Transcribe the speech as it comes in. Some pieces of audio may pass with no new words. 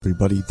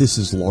Everybody, this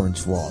is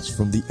Lawrence Ross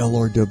from the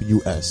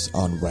LRWS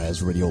on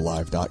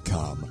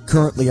RazRadioLive.com.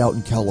 Currently out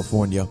in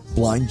California,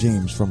 Blind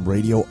James from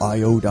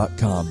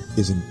RadioIO.com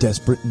is in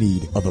desperate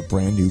need of a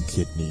brand new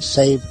kidney.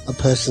 Save a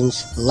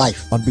person's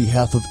life. On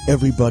behalf of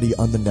everybody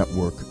on the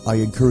network, I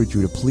encourage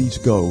you to please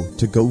go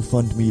to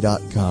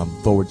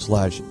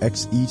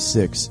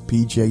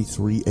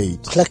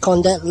GoFundMe.com/XE6PJ38. Click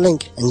on that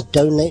link and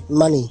donate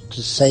money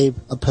to save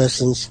a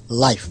person's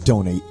life.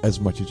 Donate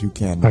as much as you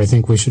can. I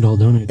think we should all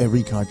donate.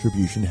 Every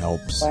contribution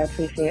helps. I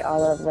appreciate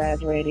all of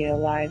Raz Radio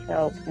Live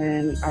help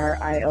and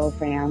our IO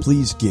fam.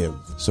 Please give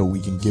so we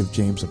can give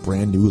James a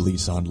brand new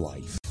lease on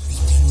life.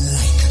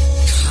 Like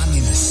a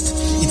communist,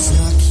 it's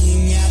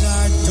knocking at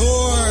our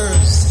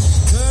doors,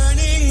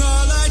 turning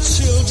all our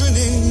children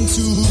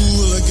into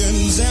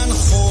hooligans and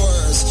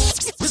whores.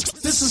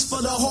 This is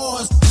for the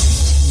whores.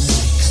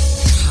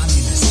 Like a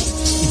communist,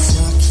 it's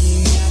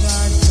knocking at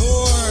our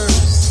doors,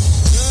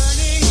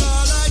 turning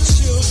all our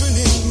children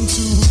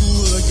into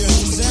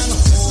hooligans and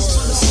whores.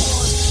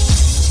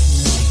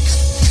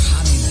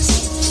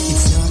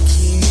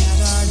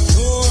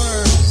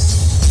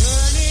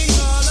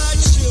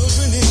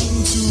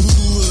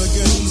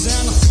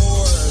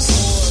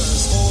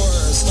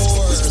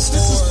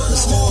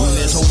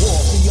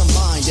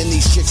 And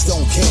these chicks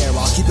don't care.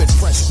 I'll keep it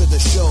fresh for the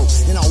show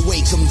and I'll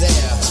wake them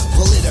there.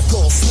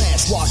 Political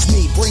smash, watch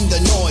me bring the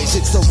noise.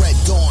 It's the Red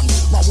Dawn,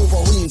 my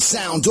Wolverine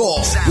sound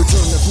off.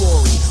 Return the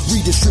glory,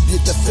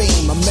 redistribute the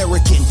fame.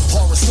 American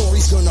horror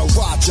stories gonna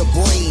rot your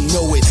brain.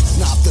 No,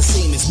 it's not the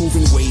same, it's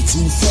moving way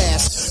too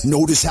fast.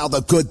 Notice how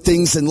the good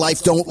things in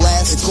life don't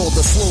last. It's called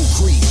the slow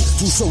creep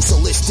through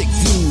socialistic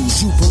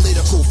views. You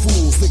political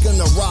fools, they're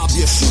gonna rob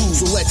your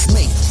shoes. So let's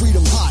make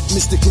freedom hot,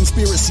 Mr.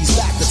 Conspiracy's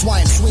back. That's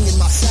why I'm swinging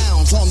my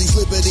sounds on these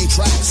Liberty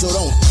tracks. So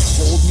don't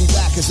hold me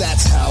back, cause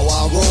that's how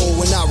I roll.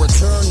 When I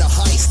return to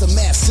heist the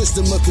mass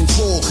system of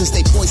control, cause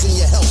they poison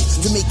your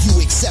health to make you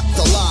accept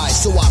the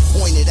lies. So I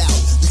point it out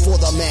before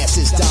the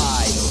masses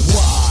die.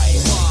 Why?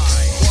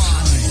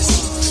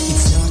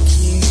 It's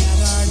knocking at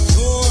our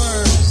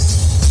doors,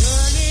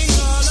 turning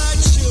all our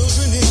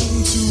children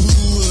into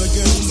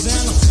hooligans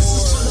and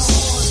whores.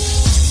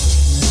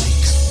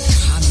 Like a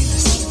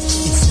communist,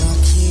 it's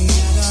knocking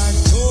at our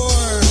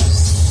doors,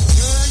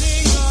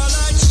 turning all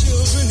our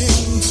children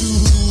into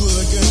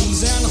hooligans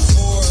and whores.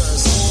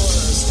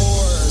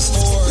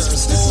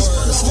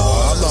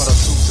 I'm not a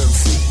truth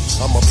MC,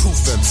 I'm a proof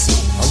MC.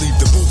 I leave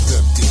the booth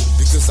empty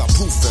because I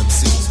proof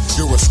MCs.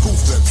 You're a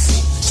spoof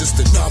MC, just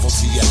a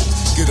novelty act.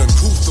 Get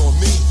uncouth on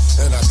me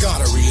and I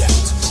gotta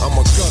react. I'm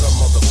a gutter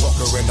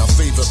motherfucker and I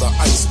favor the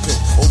ice pick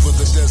over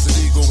the Desert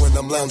Eagle when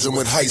I'm lounging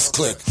with Heist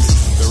Click.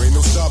 There ain't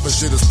no stopping,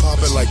 shit is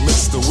popping like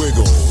Mr.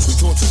 Wiggles. We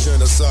torture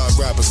genocide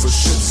rappers for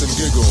shits and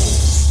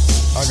giggles.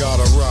 I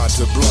got a rod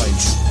to blind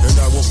you, and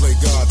I will play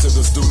God to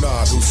this do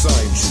not who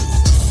signed you.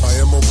 I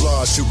am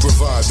obliged to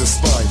provide the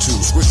spine to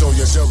switch on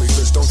your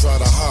jellyfish, don't try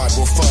to hide,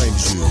 we'll find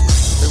you.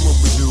 And when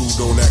we do,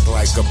 don't act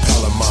like a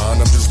pal of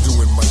mine. I'm just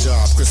doing my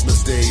job,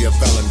 Christmas Day or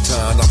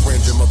Valentine. I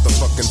brand your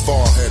motherfucking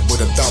forehead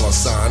with a dollar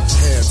sign.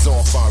 Hands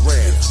off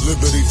Iran,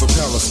 liberty for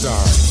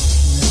Palestine.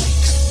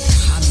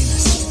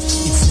 Communist,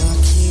 it's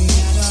knocking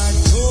at our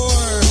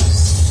doors,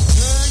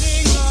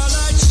 turning all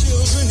our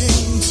children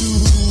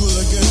into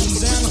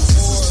hooligans and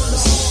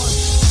whores.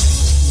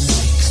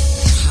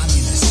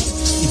 Communist,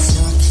 it's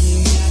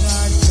knocking at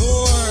our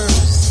doors,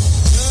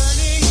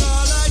 turning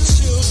all our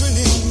children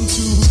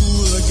into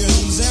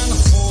hooligans and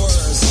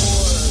whores.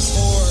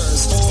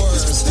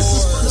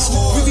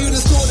 Review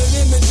distorted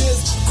images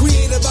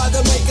created by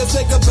the makers.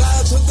 Say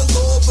goodbye to the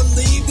Lord,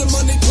 believe the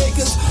money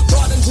takers,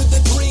 brought into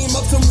the dream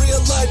of some real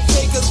life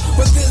takers.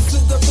 But this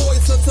is the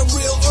voice of some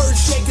real earth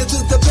shakers.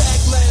 It's the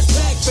backlash,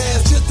 pack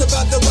fast, just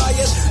about the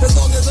riot. As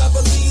long as I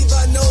believe,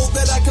 I know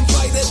that I can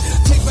fight it.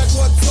 Take back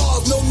what's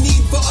ours, no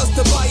need for us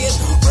to buy it.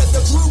 Read the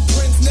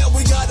blueprints, now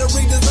we gotta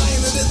redesign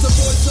it. It's the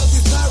voice of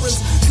these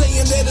tyrants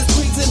saying that it's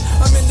treason.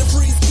 I'm in the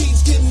free speech,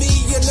 give me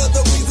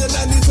another reason.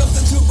 I need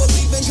something to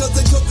believe in, cause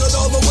they took it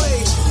all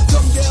away.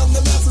 Come down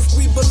the masses,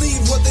 we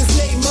believe what they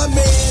say. My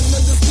man,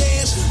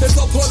 understand, it's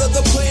all part of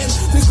the plan.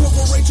 These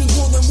corporations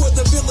ruling, we're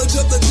the village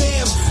of the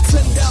damned.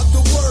 Send out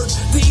the word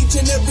to each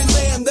and every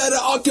land that I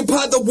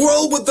occupy the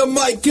world with the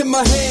mic in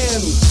my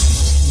hand.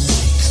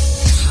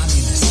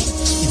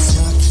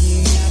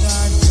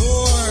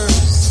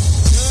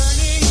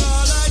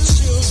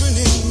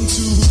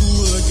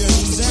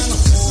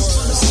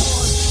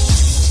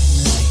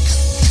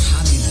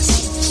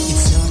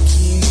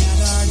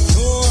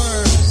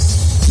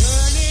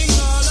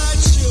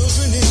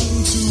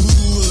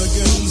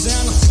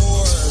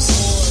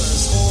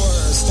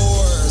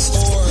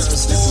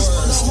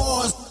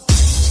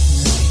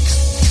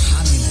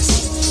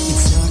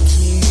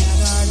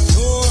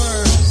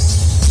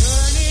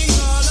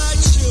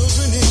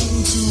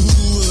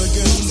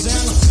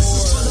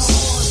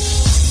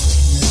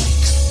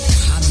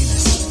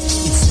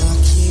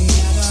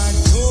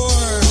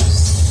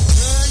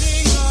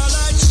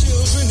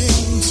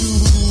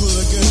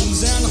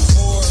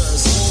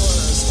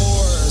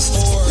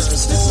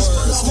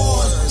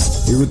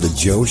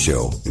 Joe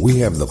Show, we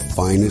have the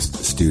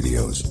finest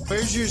studios.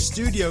 Where's your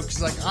studio?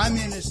 Because, like, I'm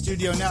in a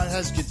studio now. It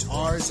has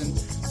guitars and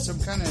some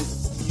kind of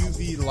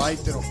UV light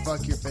that'll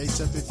fuck your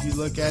face up if you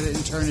look at it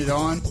and turn it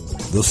on.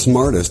 The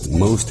smartest,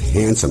 most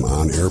handsome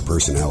on-air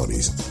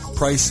personalities.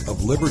 Price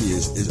of liberty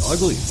is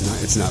ugly.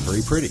 It's not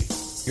very pretty.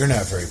 You're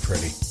not very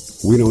pretty.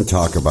 We don't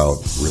talk about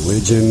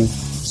religion.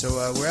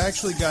 So we're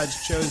actually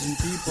God's chosen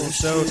people.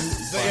 So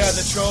yeah,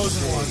 the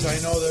chosen ones. I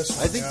know this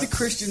one. I think the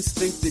Christians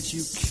think that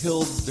you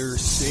killed their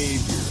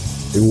Savior.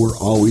 And we're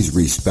always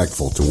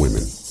respectful to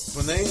women.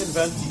 When they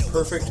invent the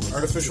perfect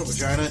artificial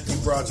vagina, you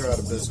broads are out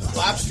of business.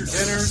 Lobster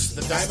dinners,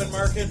 the diamond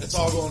market, it's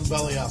all going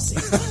belly up.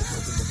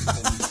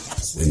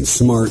 And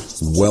smart,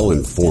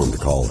 well-informed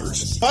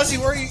callers. Buzzy,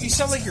 where you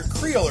sound like you're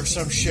Creole or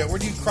some shit. Where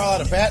do you crawl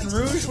out of Baton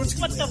Rouge? What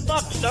the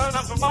fuck, son?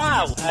 I'm from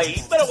Iowa. Hey,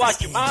 you better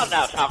watch your mouth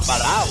now talking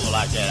about Iowa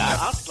like that.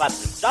 I'll slap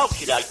the dog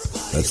shit out.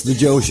 That's the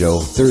Joe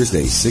Show,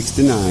 Thursday, 6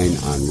 to 9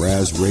 on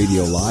Raz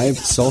Radio Live,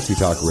 Salty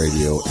Talk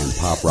Radio, and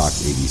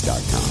PopRock80s.com.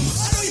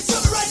 I know you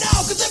feel me right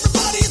now, because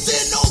everybody is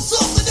in on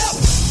something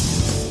else.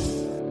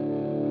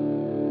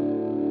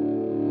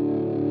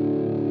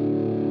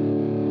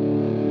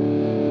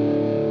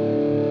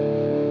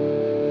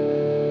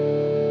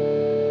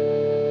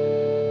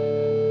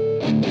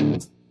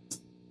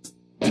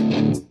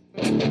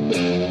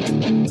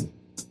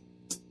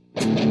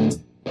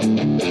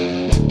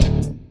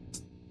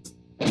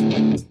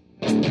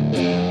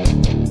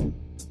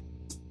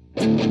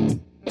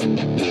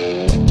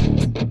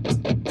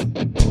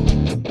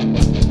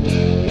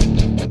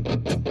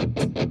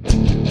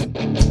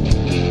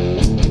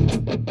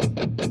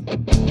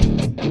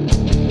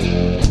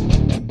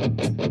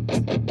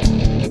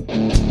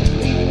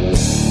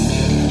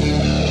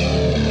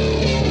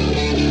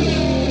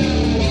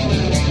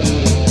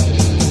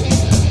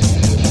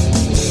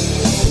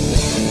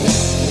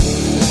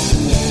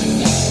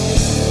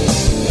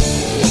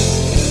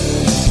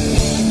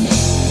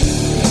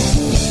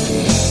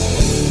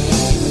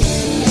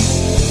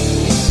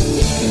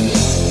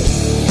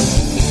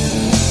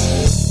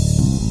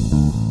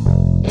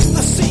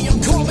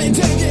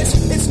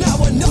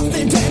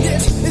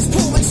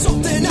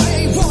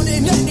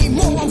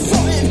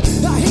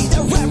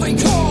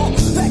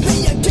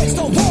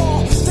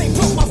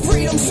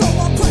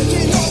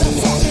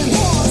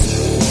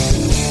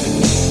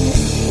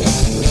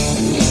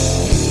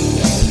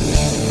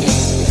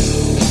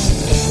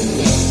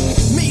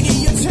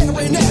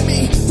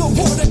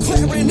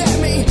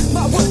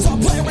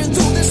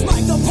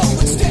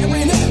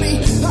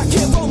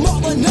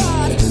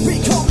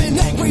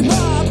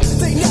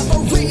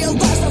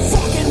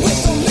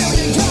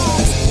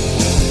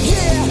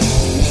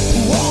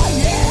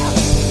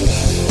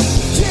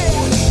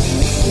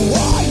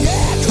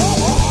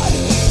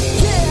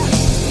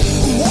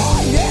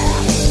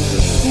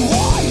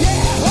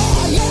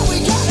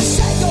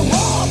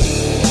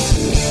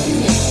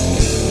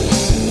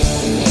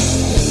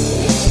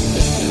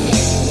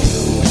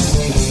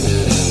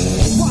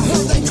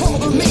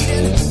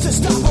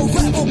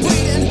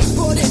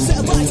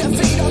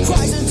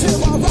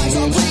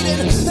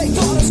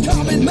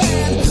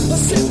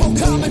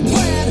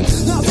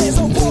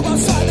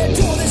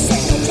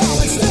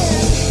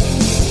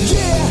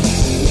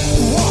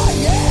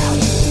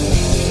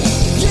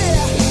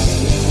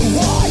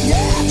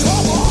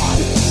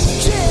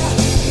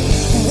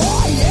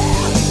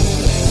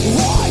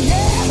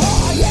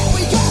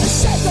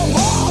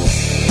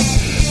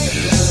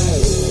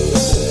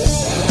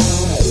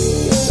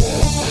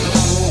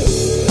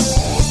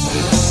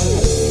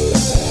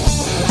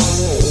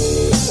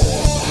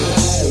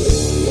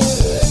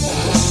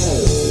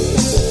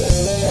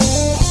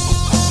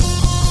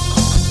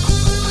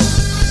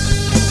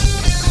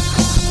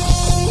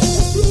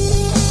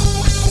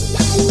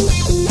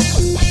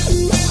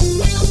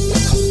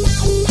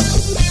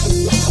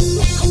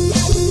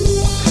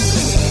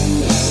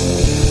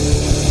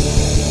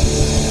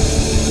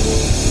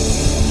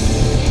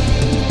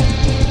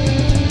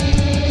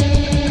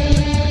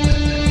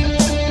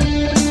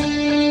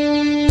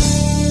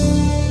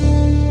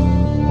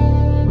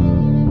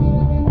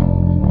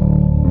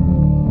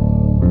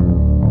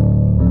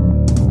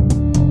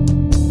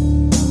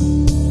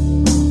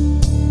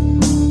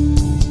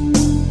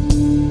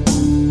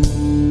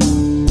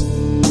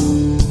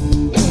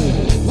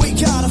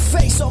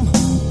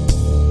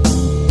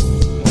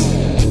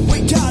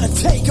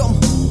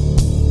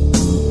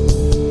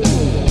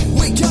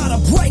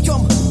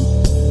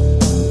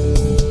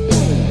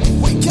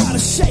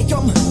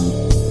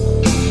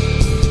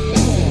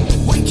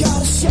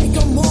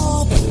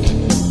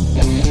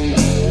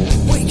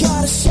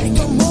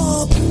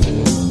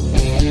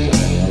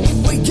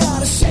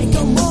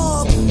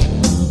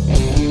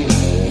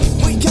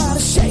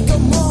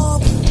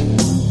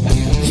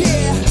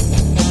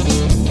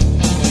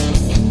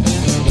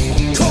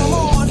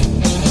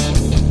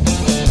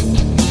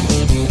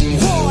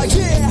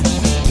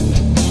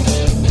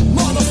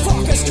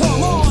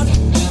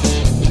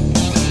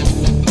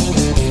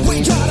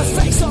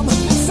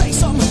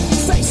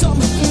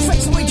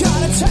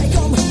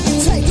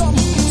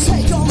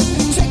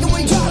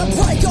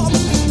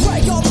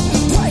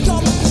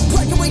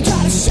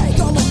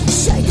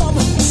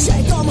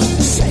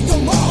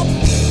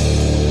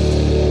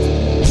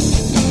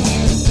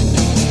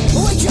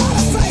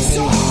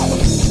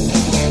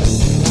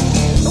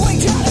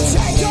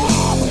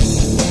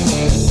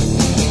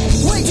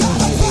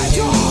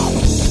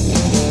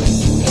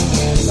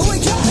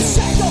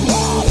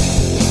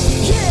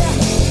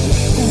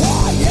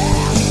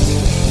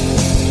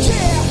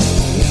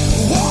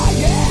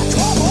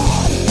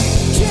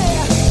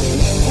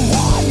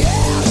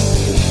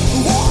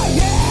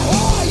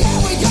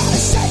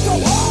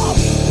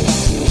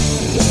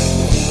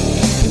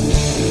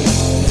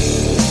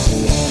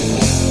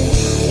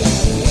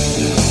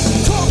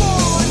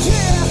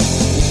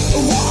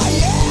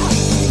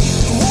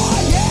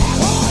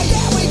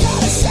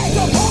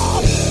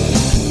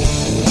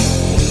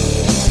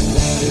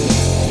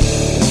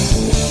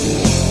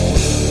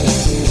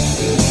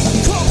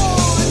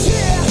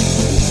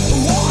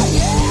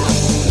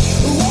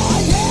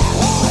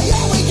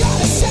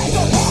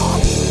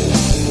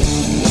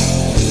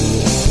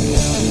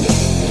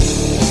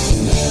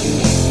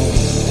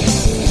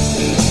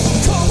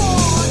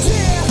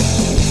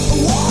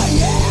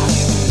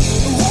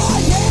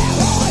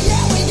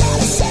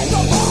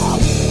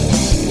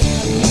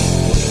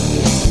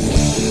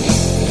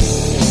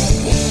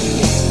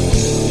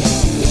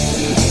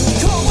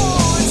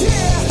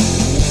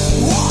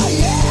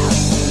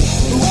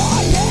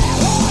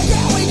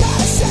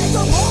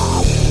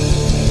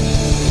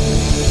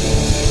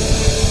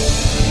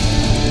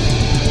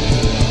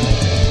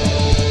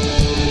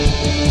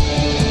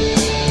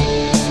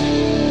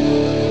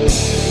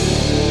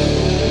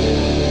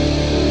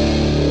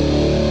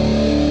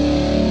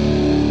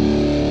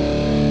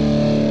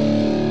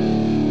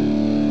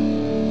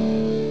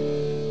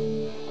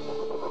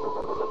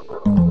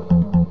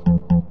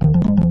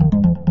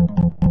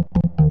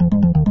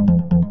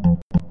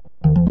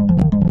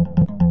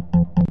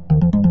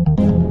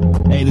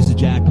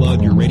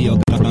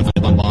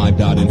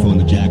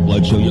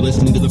 show. You're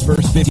listening to the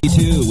First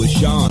 52 with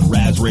Sean,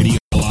 Raz Radio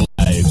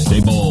Live. Stay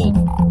bold.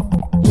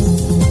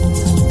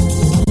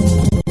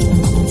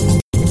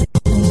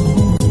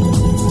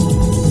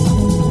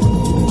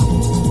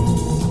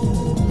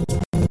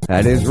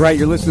 That is right.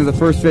 You're listening to the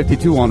First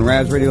 52 on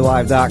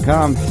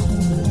RazRadioLive.com.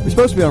 We're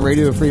supposed to be on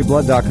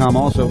RadioFreeBlood.com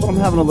also, but I'm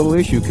having a little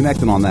issue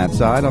connecting on that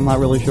side. I'm not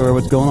really sure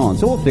what's going on,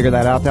 so we'll figure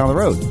that out down the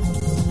road.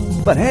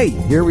 But hey,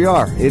 here we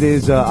are. It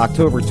is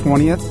October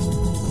 20th,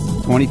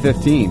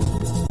 2015,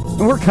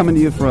 and we're coming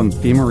to you from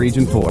FEMA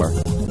Region 4,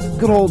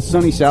 good old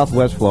sunny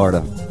Southwest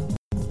Florida.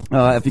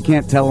 If you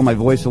can't tell in my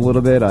voice a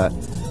little bit, I'm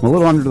a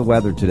little under the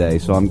weather today,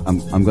 so I'm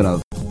going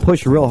to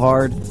push real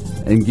hard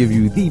and give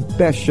you the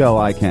best show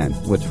I can,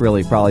 which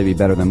really probably be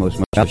better than most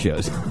of my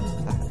shows.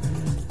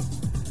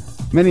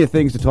 Many of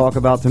things to talk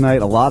about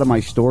tonight. A lot of my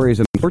stories,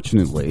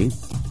 unfortunately,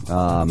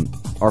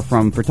 are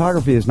from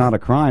Photography is Not a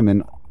Crime,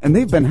 and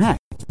they've been hacked.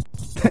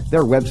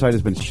 Their website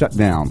has been shut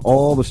down.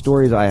 All the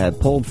stories I had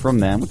pulled from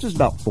them, which is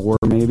about 4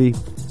 maybe,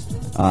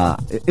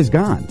 is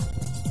gone.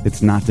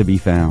 It's not to be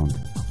found.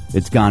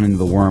 It's gone into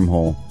the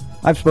wormhole.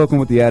 I've spoken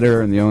with the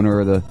editor and the owner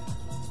of the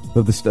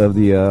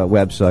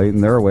website,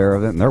 and they're aware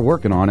of it, and they're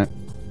working on it.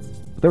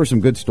 But there were some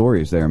good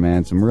stories there,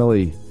 man. Some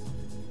really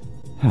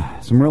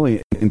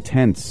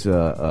intense,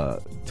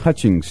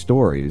 touching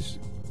stories.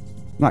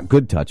 Not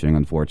good touching,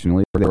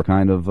 unfortunately. They were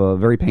kind of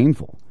very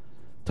painful,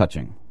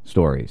 touching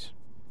stories.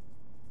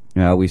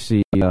 We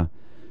see the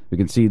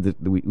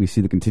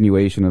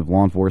continuation of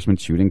law enforcement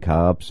shooting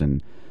cops,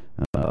 and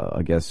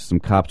I guess some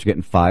cops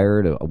getting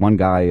fired. One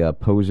guy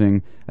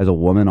posing as a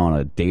woman on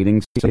a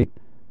dating site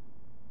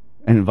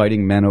and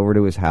inviting men over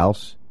to his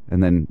house,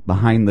 and then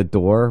behind the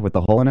door with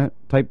the hole in it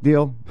type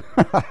deal.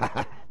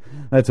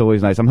 That's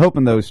always nice. I'm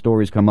hoping those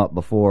stories come up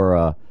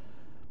before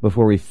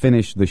we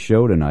finish the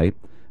show tonight.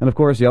 And, of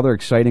course, the other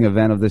exciting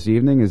event of this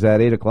evening is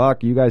at 8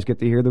 o'clock. You guys get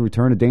to hear the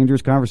return of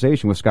Dangerous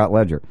Conversation with Scott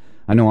Ledger.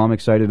 I know I'm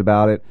excited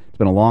about it. It's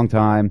been a long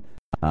time,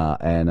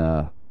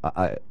 and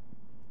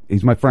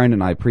he's my friend,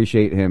 and I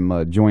appreciate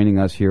him joining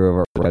us here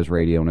over at Res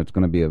Radio, and it's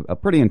going to be a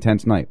pretty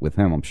intense night with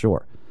him, I'm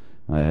sure.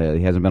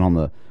 He hasn't been on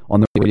the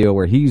radio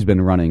where he's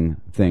been running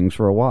things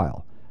for a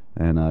while.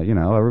 And,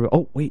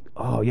 everybody,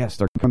 yes,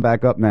 they're coming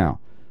back up now.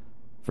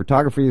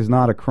 Photography is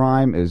Not a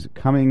Crime is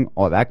coming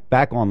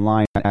back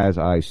online as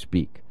I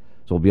speak.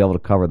 So we'll be able to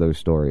cover those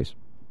stories.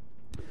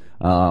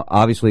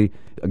 Obviously,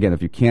 again,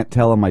 if you can't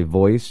tell in my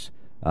voice,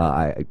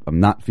 I'm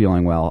not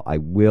feeling well. I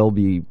will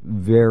be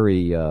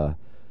very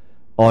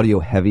audio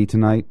heavy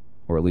tonight,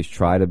 or at least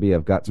try to be.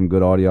 I've got some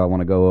good audio I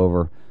want to go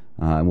over,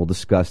 and we'll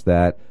discuss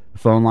that. The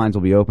phone lines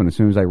will be open as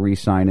soon as I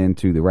re-sign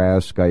into the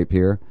Raz Skype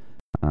here.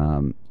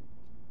 So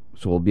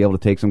we'll be able to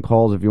take some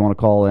calls if you want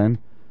to call in,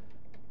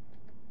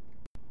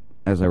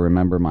 as I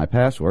remember my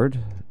password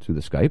to the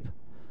Skype.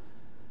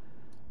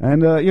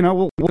 And,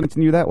 we'll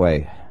continue that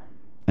way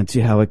and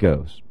see how it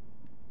goes.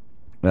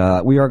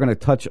 We are going to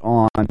touch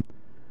on...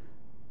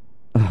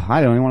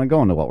 I don't even want to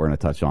go into what we're going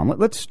to touch on.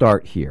 Let's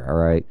start here, all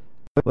right?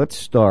 Let's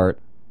start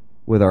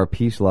with our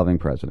peace-loving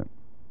president.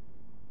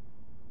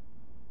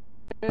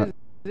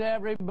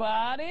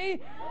 Everybody,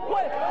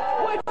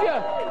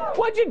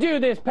 what'd you do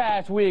this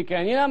past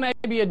weekend?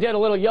 Maybe you did a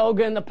little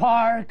yoga in the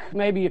park.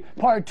 Maybe you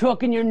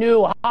partook in your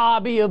new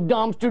hobby of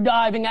dumpster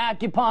diving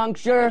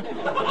acupuncture.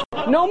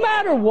 No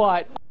matter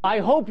what, I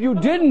hope you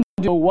didn't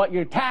do what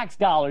your tax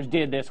dollars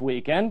did this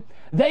weekend.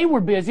 They were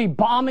busy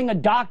bombing a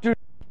doctor.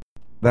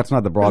 That's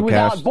not the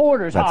broadcast. Without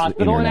Borders That's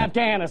hospital in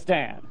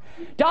Afghanistan.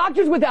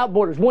 Doctors Without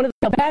Borders, one of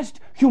the best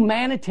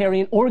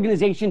humanitarian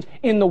organizations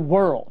in the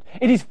world.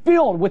 It is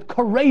filled with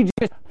courageous,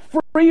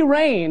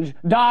 free-range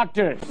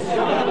doctors,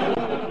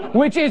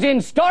 which is in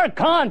stark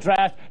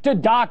contrast to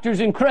doctors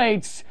in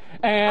crates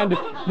and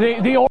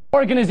the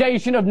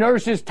organization of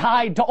nurses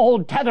tied to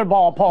old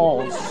tetherball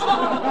poles.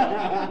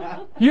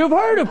 You've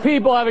heard of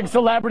people having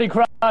celebrity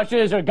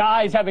crushes or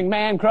guys having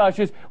man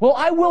crushes. Well,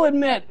 I will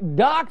admit,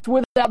 Docs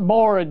Without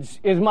Borders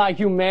is my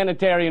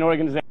humanitarian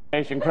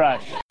organization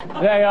crush.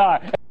 They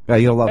are. Yeah,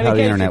 you'll love how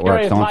the internet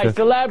works, don't you? My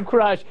celeb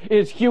crush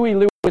is Huey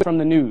Lewis from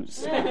the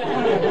news.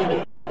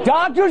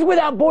 Doctors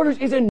Without Borders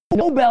is a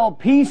Nobel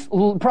Peace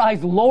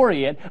Prize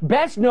laureate,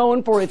 best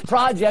known for its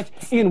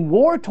projects in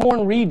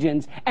war-torn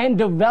regions and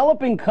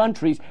developing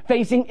countries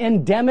facing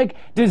endemic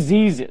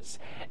diseases.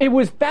 It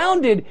was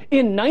founded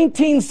in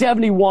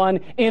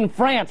 1971 in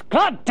France.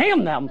 God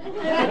damn them!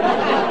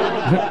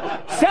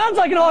 Sounds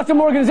like an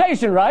awesome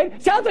organization, right?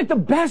 Sounds like the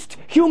best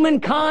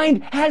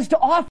humankind has to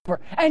offer.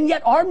 And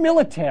yet our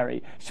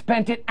military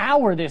spent an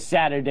hour this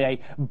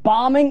Saturday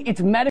bombing its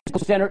medical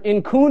center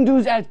in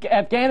Kunduz,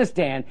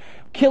 Afghanistan,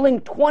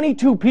 killing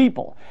 22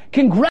 people.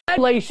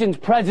 Congratulations,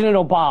 President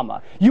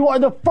Obama. You are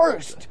the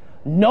first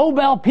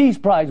Nobel Peace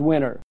Prize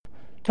winner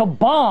to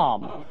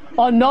bomb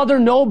another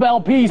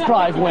Nobel Peace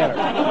Prize winner.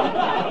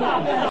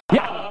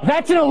 Yeah,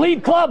 that's an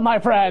elite club, my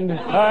friend. All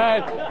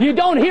right? You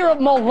don't hear of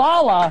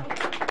Malala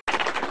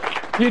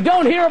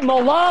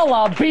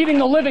beating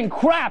the living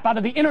crap out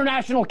of the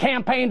international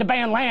campaign to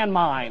ban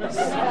landmines.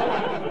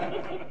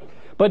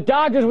 But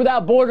Doctors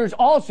Without Borders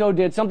also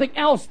did something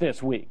else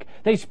this week.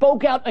 They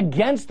spoke out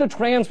against the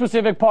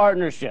Trans-Pacific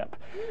Partnership.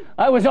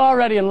 I was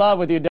already in love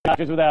with you,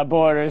 Doctors Without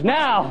Borders.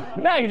 Now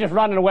you're just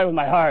running away with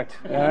my heart.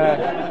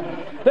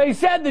 They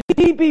said the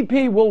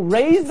TPP will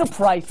raise the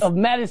price of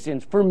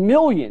medicines for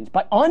millions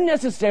by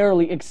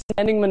unnecessarily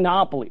extending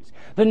monopolies.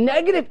 The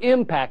negative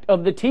impact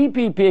of the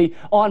TPP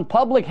on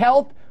public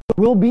health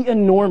will be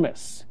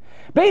enormous.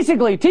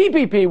 Basically,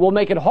 TPP will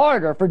make it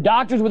harder for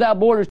Doctors Without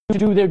Borders to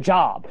do their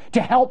job,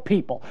 to help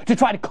people, to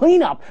try to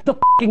clean up the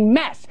fucking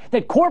mess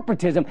that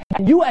corporatism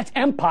and U.S.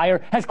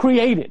 empire has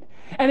created.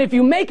 And if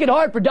you make it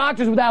hard for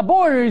Doctors Without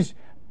Borders,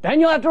 then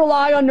you'll have to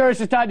rely on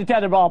nurses tied to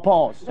tetherball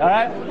poles, all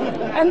right?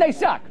 And they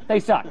suck. They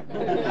suck.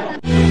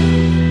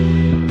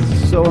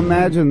 So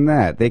imagine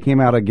that. They came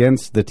out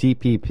against the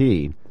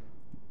TPP,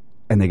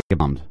 and they get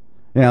bombed.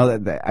 You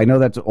know, I know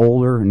that's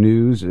older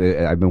news.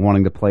 I've been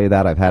wanting to play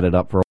that. I've had it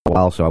up for a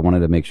while, so I wanted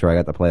to make sure I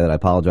got to play that. I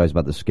apologize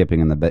about the skipping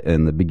in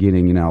the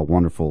beginning. You know,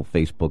 wonderful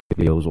Facebook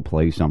videos will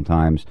play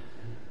sometimes.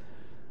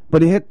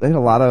 But it hit a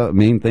lot of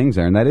main things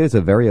there, and that is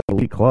a very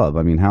elite club.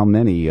 I mean, how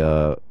many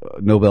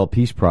Nobel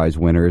Peace Prize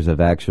winners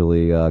have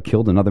actually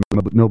killed another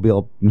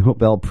Nobel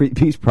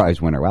Peace Prize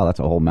winner? Wow,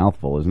 that's a whole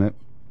mouthful, isn't it?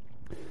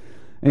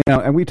 You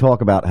know, and we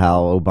talk about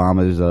how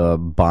Obama's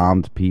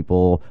bombed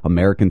people,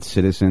 American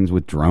citizens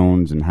with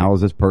drones, and how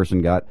has this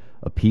person got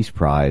a peace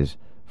prize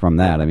from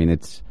that? I mean,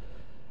 it's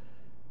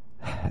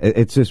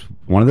just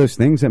one of those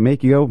things that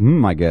make you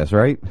go, I guess,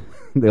 right?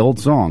 The old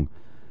song.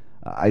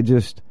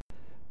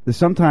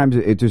 Sometimes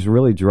it just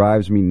really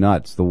drives me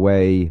nuts the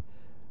way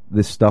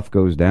this stuff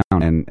goes down,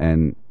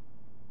 and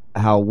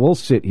how we'll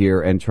sit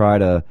here and try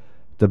to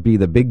be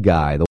the big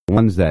guy, the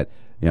ones that,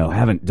 you know,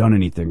 haven't done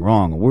anything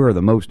wrong. We're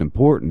the most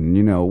important.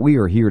 You know, we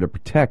are here to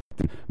protect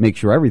and make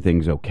sure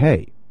everything's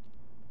okay.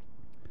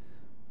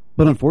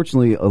 But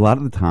unfortunately, a lot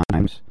of the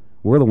times,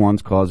 we're the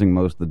ones causing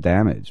most of the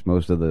damage,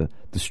 most of the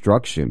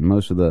destruction,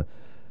 most of the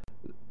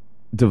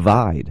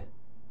divide.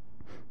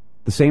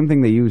 The same thing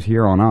they use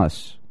here on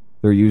us,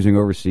 they're using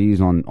overseas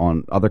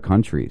on other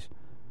countries.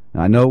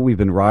 Now, I know we've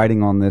been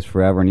riding on this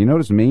forever, and you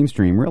notice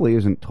mainstream really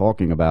isn't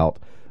talking about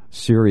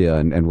Syria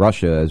and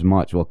Russia as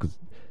much. Well, because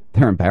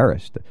they're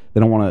embarrassed.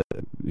 They don't want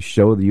to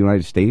show the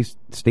United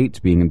States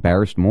being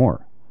embarrassed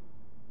more.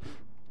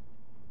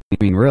 I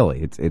mean,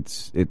 really,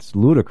 it's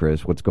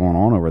ludicrous what's going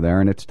on over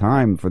there, and it's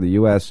time for the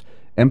U.S.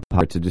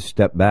 empire to just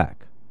step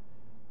back.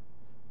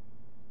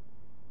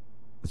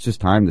 It's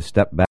just time to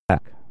step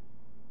back.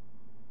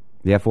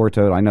 Yeah,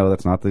 Fortoad, I know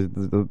that's not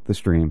the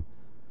stream.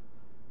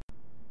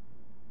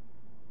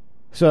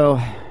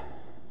 So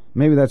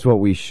maybe that's what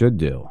we should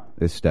do,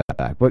 is step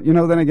back. But, you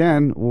know, then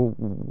again,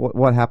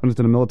 what happens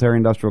to the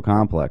military-industrial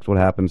complex? What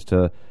happens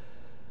to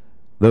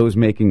those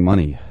making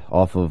money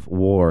off of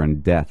war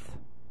and death?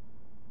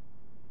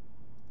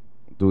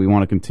 Do we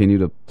want to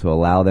continue to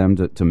allow them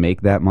to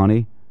make that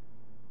money?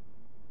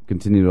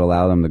 Continue to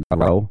allow them to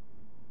grow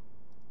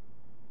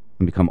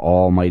and become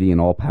almighty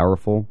and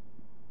all-powerful?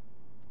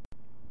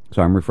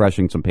 So I'm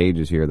refreshing some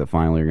pages here that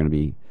finally are going to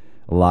be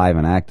live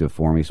and active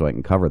for me so I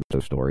can cover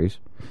those stories.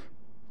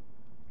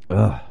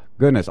 Ugh,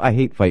 goodness, I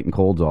hate fighting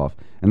colds off.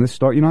 And this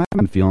start, you know, I've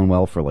been feeling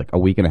well for like a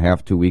week and a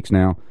half, 2 weeks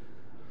now.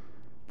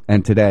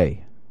 And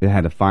today, it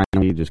had to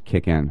finally just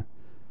kick in.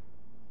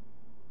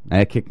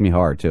 And it kicked me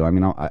hard, too. I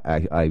mean,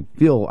 I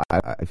feel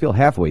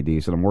halfway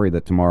decent. I'm worried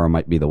that tomorrow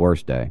might be the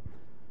worst day.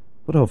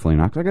 But hopefully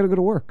not, because I got to go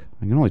to work.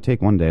 I can only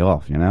take one day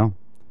off, you know?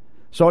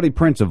 Saudi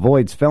prince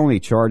avoids felony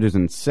charges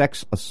in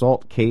sex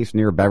assault case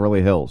near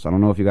Beverly Hills. I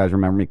don't know if you guys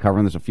remember me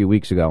covering this a few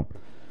weeks ago.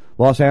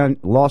 Los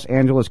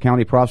Angeles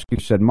County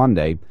prosecutors said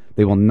Monday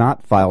they will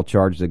not file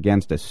charges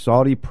against a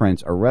Saudi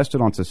prince arrested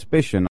on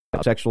suspicion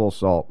of sexual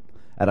assault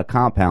at a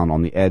compound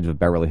on the edge of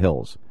Beverly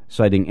Hills,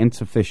 citing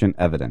insufficient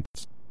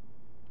evidence.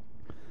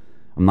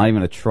 I'm not even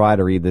going to try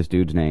to read this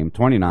dude's name.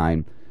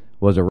 29,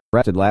 was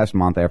arrested last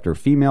month after a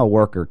female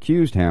worker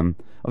accused him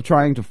of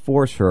trying to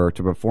force her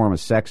to perform a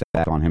sex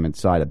act on him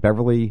inside a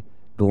Beverly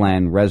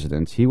Glen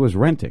residence he was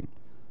renting,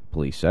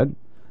 police said.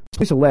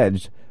 Police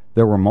alleged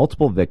there were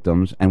multiple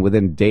victims, and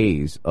within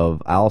days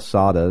of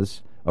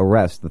al-Sadda's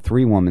arrest, the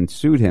three women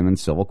sued him in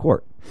civil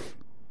court.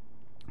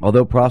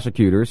 Although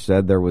prosecutors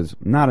said there was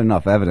not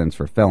enough evidence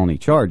for felony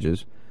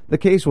charges, the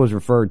case was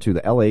referred to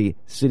the L.A.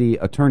 City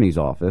Attorney's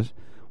Office,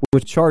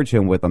 which charged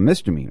him with a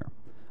misdemeanor.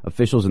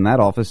 Officials in that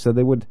office said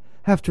they would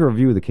have to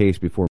review the case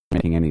before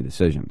making any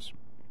decisions.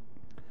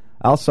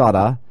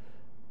 Al-Sadda,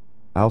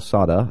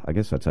 I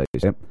guess that's how you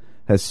say it,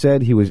 has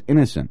said he was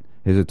innocent,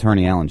 his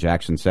attorney Alan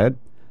Jackson said.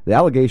 The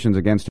allegations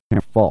against him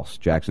are false,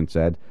 Jackson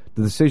said.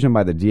 The decision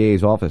by the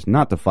DA's office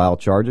not to file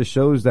charges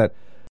shows that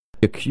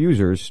the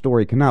accuser's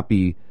story cannot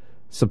be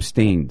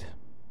sustained.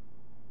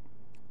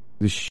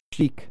 The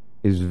sheik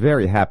is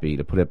very happy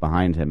to put it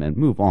behind him and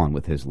move on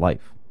with his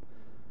life.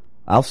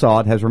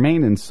 Al-Saud has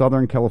remained in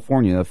Southern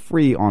California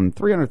free on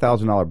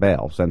 $300,000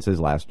 bail since his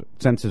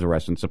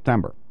arrest in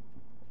September.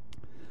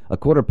 A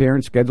court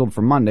appearance scheduled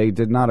for Monday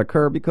did not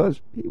occur because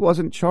he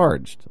wasn't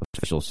charged,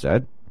 officials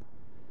said.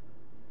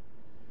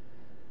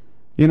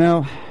 You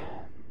know,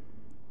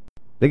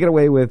 They get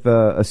away with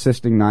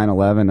assisting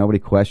 9/11. Nobody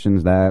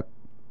questions that.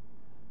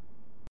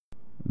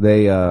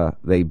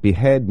 They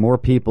behead more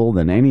people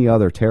than any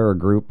other terror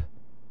group,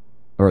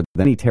 or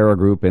than any terror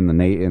group in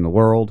the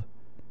world.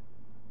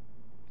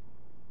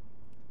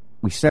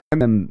 We send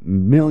them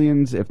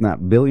millions, if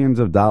not billions,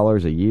 of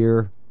dollars a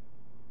year.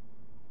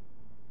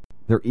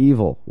 They're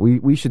evil.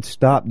 We should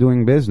stop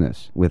doing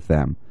business with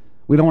them.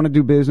 We don't want to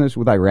do business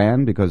with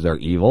Iran because they're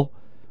evil.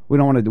 We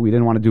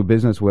didn't want to do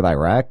business with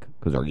Iraq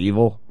because they're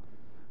evil.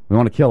 We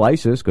want to kill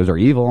ISIS because they're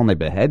evil and they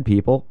behead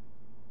people.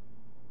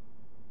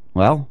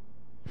 Well,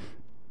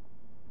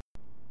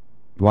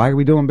 why are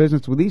we doing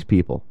business with these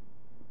people?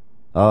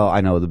 Oh,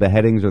 I know, the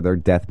beheadings are their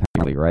death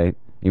penalty, right?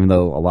 Even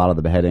though a lot of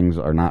the beheadings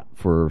are not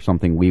for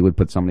something we would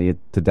put somebody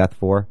to death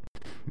for.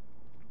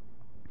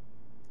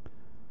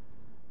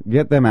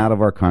 Get them out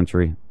of our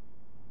country.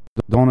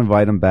 Don't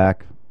invite them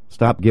back.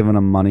 Stop giving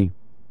them money.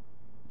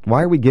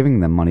 Why are we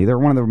giving them money? They're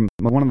one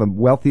of the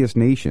wealthiest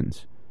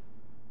nations.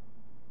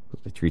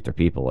 They treat their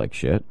people like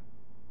shit.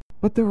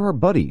 But they're our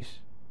buddies.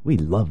 We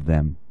love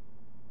them.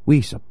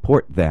 We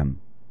support them.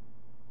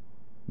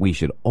 We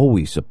should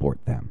always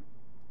support them.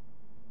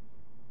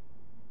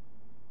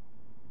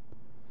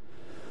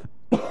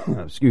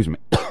 Excuse me.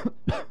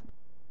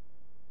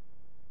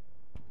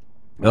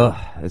 Ugh,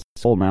 it's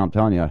old, man. I'm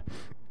telling you.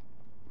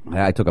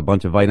 I took a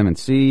bunch of vitamin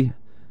C.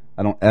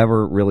 I don't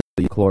ever really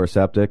use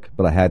chloroseptic,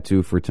 but I had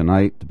to for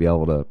tonight to be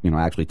able to,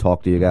 actually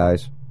talk to you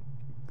guys.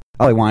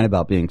 I only whine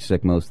about being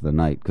sick most of the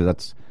night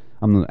because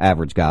I'm the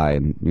average guy,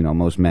 and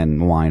most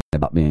men whine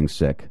about being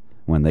sick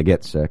when they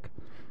get sick.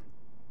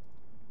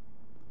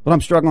 But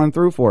I'm struggling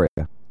through for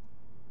you.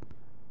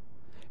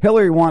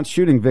 Hillary wants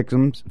shooting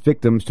victims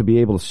to be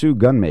able to sue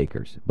gun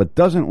makers, but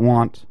doesn't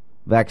want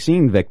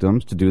vaccine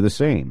victims to do the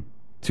same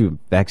to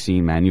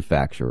vaccine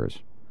manufacturers.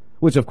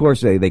 Which, of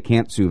course, they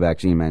can't sue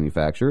vaccine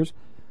manufacturers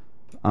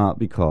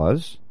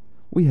because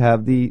we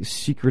have the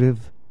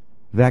secretive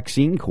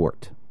vaccine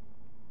court.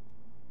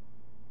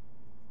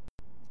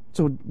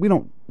 So we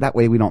don't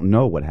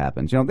know what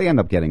happens. They end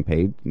up getting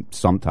paid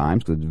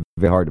sometimes because it's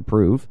very hard to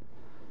prove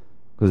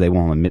because they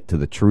won't admit to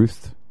the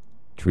truth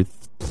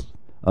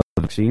of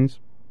vaccines.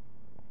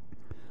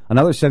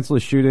 Another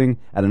senseless shooting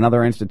at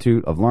another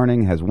institute of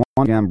learning has once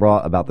again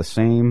brought about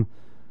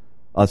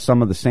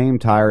some of the same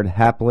tired,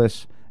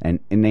 hapless, and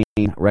inane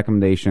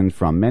recommendations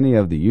from many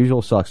of the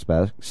usual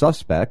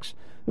suspects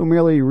who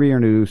merely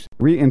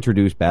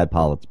reintroduce bad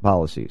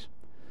policies.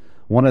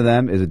 One of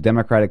them is a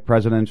Democratic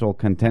presidential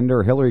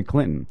contender, Hillary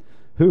Clinton,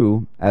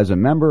 who, as a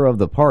member of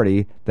the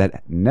party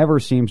that never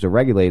seems to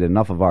regulate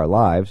enough of our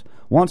lives,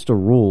 wants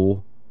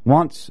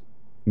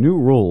new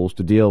rules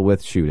to deal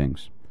with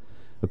shootings.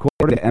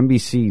 According to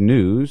NBC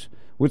News,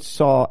 which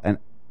saw an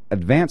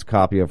advanced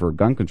copy of her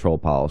gun control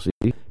policy,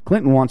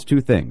 Clinton wants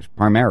two things.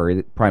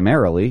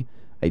 Primarily,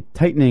 a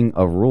tightening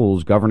of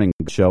rules governing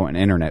show and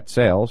internet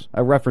sales,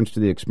 a reference to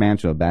the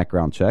expansion of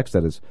background checks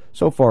that has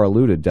so far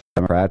eluded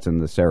Democrats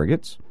and the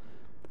surrogates,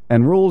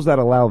 and rules that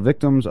allow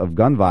victims of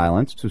gun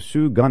violence to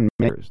sue gun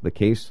makers. The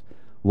case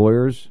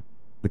lawyers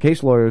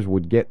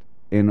would get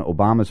in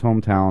Obama's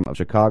hometown of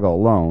Chicago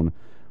alone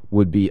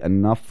would be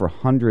enough for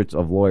hundreds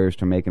of lawyers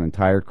to make an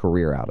entire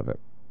career out of it.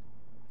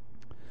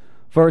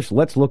 First,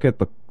 let's look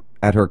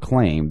at her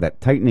claim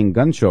that tightening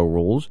gun show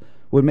rules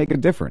would make a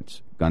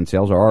difference. Gun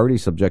sales are already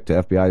subject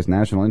to FBI's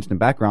National Instant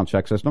Background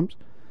Check systems,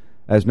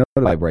 as noted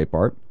by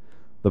Breitbart.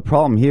 The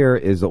problem here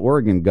is the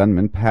Oregon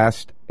gunman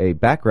passed a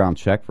background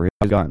check for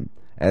his gun,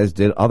 as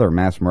did other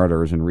mass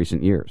murderers in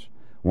recent years.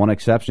 One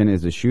exception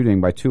is the shooting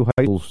by two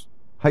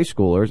high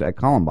schoolers at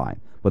Columbine,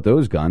 but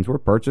those guns were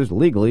purchased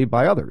legally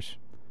by others.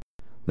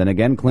 Then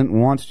again,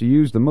 Clinton wants to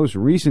use the most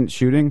recent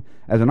shooting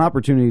as an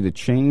opportunity to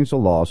change the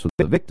law so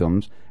that the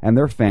victims and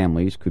their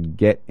families could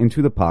get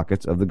into the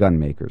pockets of the gun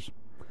makers,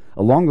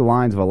 along the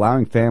lines of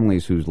allowing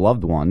families whose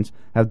loved ones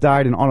have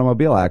died in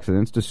automobile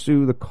accidents to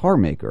sue the car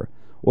maker,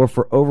 or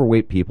for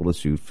overweight people to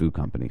sue food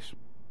companies.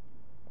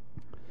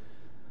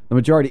 The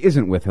majority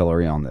isn't with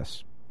Hillary on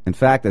this. In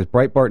fact, as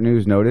Breitbart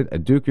News noted, a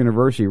Duke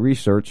University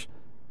research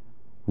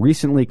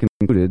recently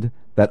concluded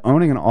that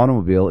owning an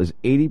automobile is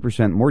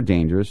 80% more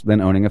dangerous than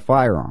owning a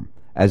firearm,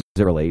 as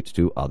it relates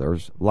to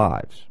others'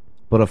 lives.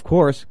 But of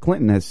course,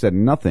 Clinton has said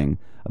nothing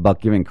about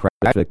giving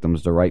crash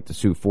victims the right to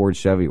sue Ford,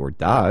 Chevy, or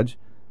Dodge,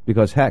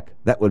 because heck,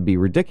 that would be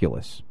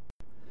ridiculous.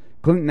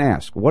 Clinton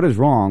asked, what is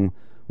wrong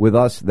with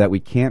us that we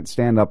can't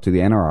stand up to the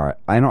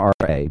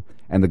NRA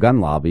and the gun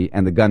lobby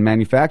and the gun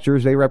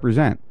manufacturers they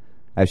represent,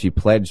 as she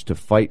pledged to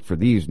fight for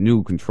these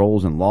new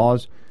controls and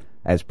laws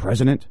as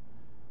president,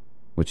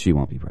 which she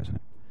won't be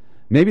president.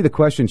 Maybe the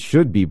question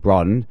should be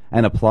broadened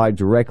and applied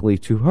directly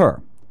to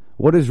her.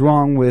 What is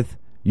wrong with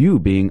you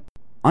being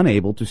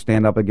unable to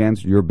stand up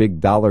against your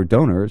big dollar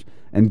donors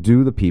and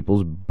do the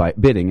people's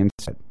bidding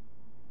instead?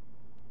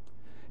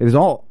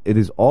 It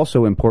is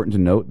also important to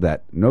note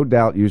that, no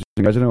doubt using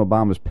President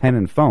Obama's pen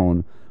and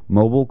phone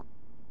mobile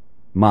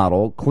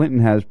model, Clinton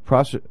has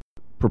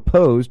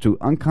proposed to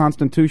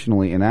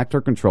unconstitutionally enact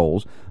her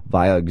controls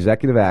via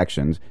executive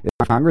actions if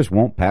Congress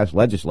won't pass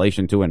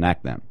legislation to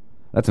enact them.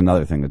 That's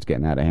another thing that's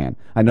getting out of hand.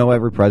 I know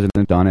every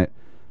president's done it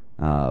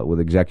with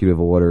executive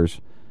orders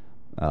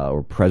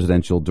or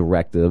presidential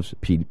directives,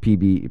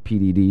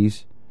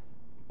 PDDs,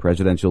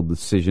 presidential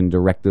decision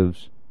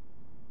directives.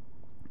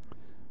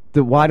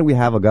 Why do we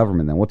have a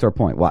government then? What's our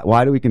point?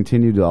 Why do we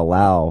continue to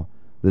allow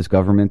this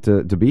government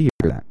to be here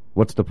then?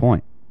 What's the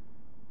point?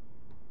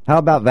 How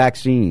about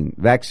vaccine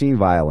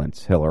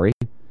violence, Hillary?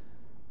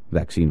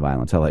 Vaccine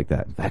violence, I like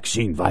that.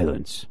 Vaccine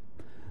violence.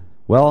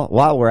 Well,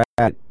 while we're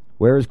at it,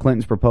 where is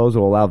Clinton's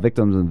proposal to allow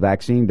victims of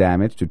vaccine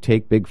damage to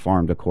take Big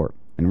Pharma to court?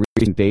 In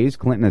recent days,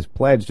 Clinton has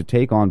pledged to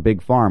take on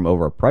Big Pharma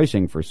over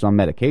pricing for some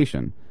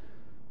medication.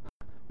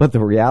 But the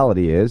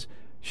reality is,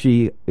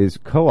 she is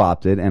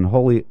co-opted and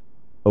wholly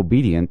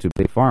obedient to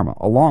Big Pharma,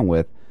 along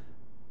with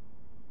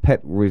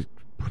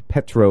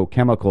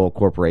petrochemical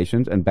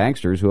corporations and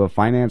banksters who have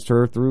financed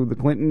her through the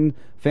Clinton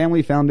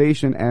Family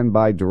Foundation and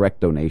by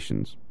direct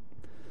donations.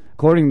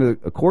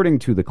 According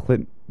to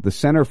the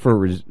Center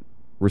for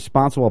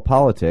Responsible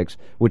Politics,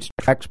 which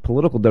tracks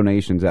political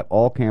donations at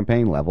all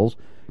campaign levels,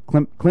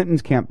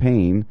 Clinton's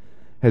campaign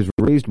has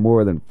raised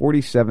more than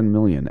 $47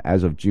 million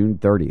as of June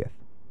 30th.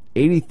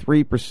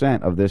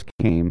 83% of this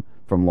came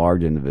from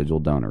large individual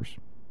donors.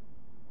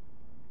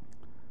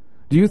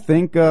 Do you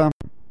think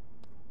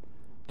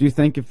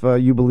if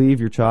you believe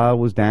your child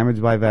was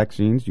damaged by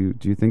vaccines, do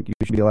you think you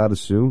should be allowed to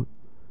sue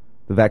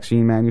the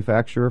vaccine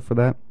manufacturer for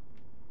that?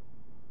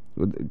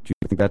 Do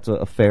you think that's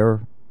a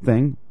fair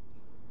thing?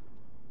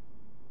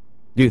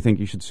 Do you think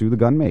you should sue the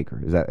gun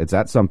maker? Is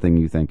that something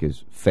you think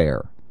is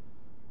fair?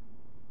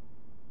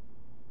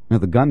 Now,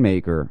 the gun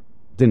maker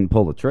didn't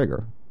pull the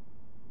trigger,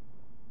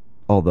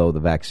 although the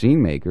vaccine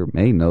maker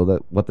may know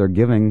that what they're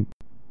giving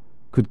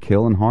could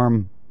kill and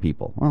harm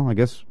people. Well, I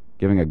guess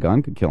giving a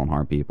gun could kill and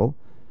harm people.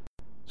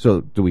 So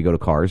do we go to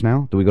cars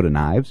now? Do we go to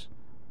knives?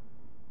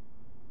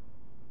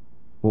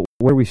 Well,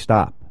 where do we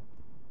stop?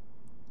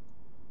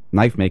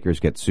 Knife makers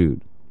get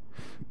sued.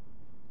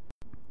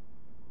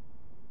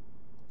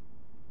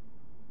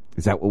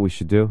 Is that what we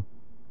should do?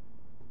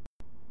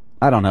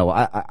 I don't know.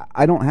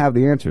 I don't have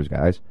the answers,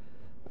 guys.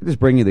 I just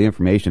bring you the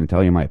information and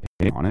tell you my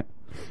opinion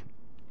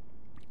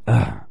on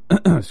it.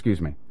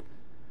 Excuse me.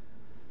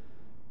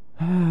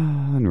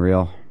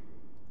 Unreal.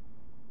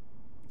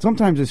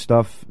 Sometimes this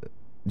stuff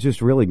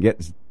just really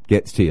gets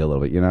to you a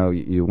little bit. You know,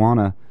 you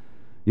wanna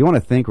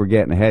think we're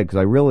getting ahead, because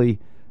I really,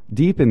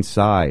 deep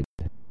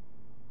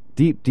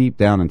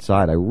down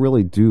inside, I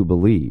really do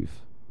believe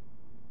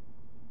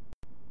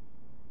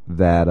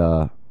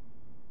that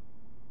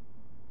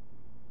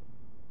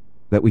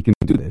we can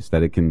do this,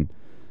 that it can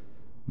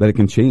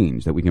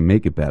change, that we can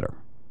make it better.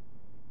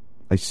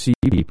 I see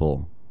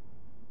people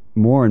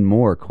more and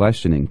more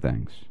questioning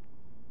things.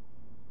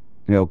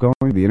 You know, going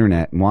to the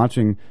internet and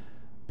watching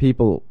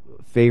people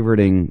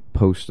favoriting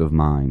posts of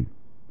mine,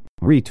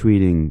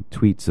 retweeting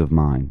tweets of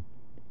mine.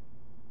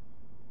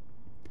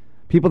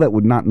 People that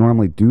would not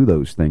normally do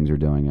those things are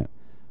doing it.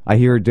 I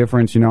hear a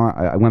difference. You know,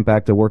 I went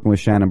back to working with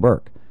Shannon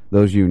Burke.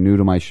 Those of you new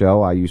to my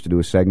show, I used to do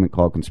a segment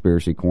called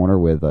Conspiracy Corner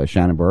with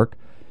Shannon Burke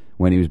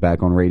when he was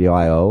back on Radio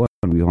I.O.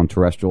 and we was on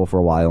terrestrial for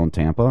a while in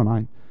Tampa,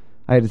 and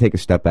I had to take a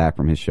step back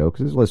from his show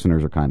because his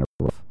listeners are kind of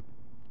rough.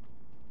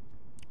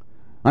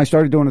 I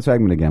started doing a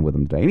segment again with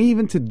him today, and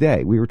even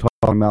today we were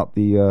talking about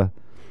the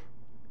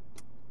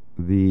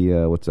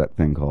what's that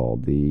thing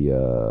called?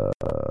 The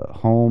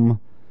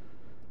home.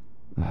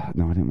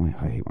 No, I didn't.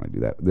 I hate when I do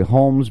that. The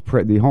Homes.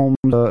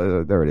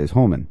 There it is.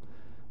 Homan.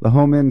 The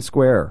Homan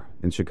Square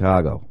in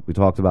Chicago. We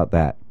talked about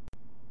that,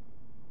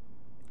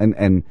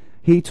 and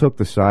he took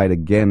the side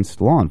against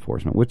law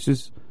enforcement, which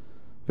is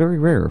very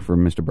rare for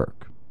Mr.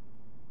 Burke.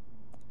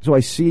 So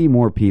I see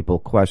more people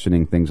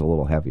questioning things a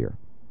little heavier.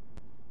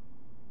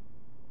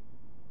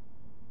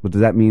 But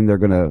does that mean they're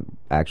going to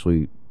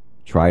actually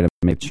try to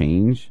make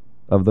change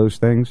of those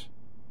things?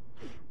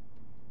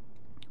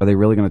 Are they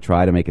really going to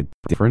try to make a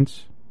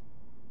difference?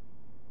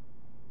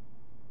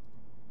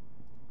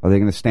 Are they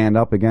going to stand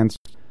up against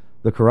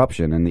the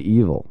corruption and the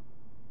evil?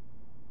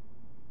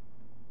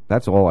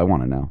 That's all I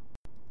want to know.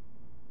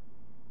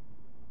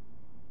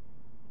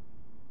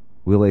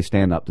 Will they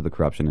stand up to the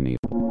corruption and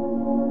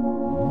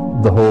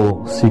evil? The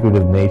whole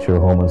secretive nature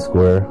of Homan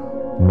Square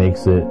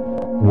makes it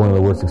one of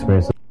the worst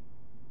experiences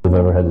I've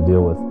ever had to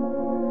deal with.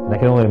 And I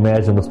can only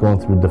imagine what's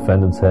going through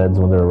defendants' heads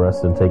when they're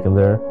arrested and taken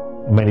there.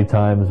 Many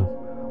times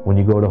when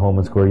you go to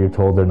Homan Square, you're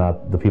told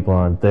the people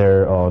aren't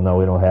there. Oh, no,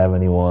 we don't have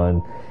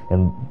anyone.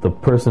 And the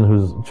person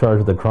who's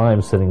charged with the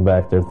crime sitting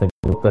back there thinking,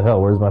 what the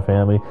hell, where's my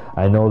family?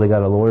 I know they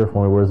got a lawyer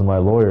for me, where's my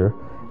lawyer?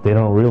 They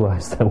don't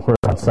realize that we're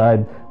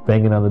outside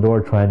banging on the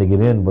door trying to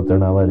get in, but they're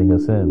not letting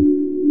us in.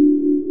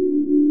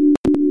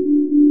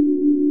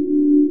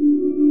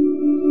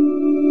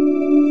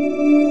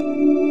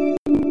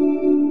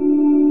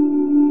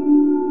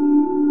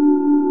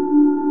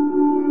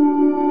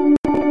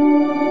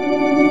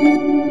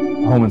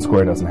 Homan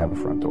Square doesn't have a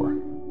front door.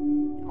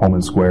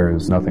 Homan Square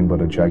is nothing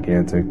but a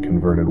gigantic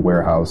converted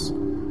warehouse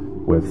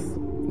with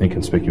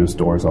inconspicuous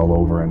doors all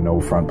over and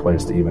no front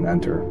place to even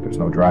enter. There's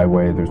no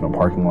driveway, there's no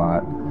parking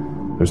lot.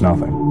 There's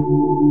nothing.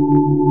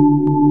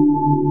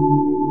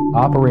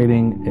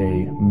 Operating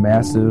a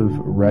massive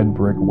red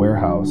brick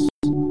warehouse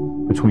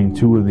between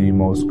two of the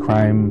most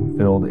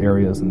crime-filled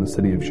areas in the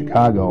city of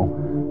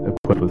Chicago,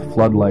 equipped with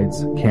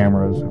floodlights,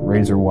 cameras,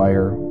 razor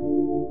wire,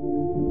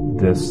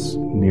 this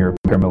near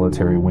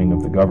paramilitary wing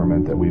of the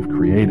government that we've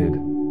created,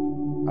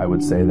 I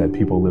would say that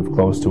people live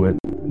close to it,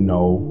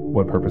 know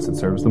what purpose it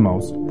serves the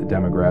most, the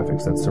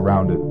demographics that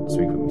surround it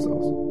speak for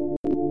themselves.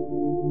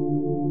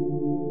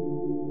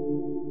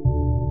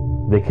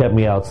 They kept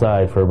me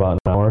outside for about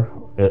an hour.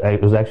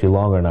 It was actually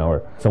longer than an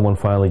hour. Someone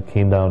finally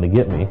came down to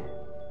get me,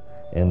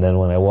 and then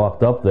when I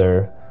walked up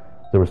there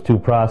was two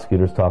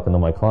prosecutors talking to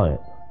my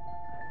client.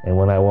 And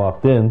when I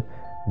walked in,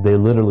 they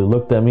literally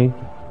looked at me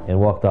and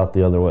walked out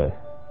the other way.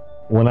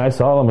 When I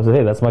saw them, I said,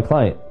 hey, that's my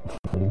client.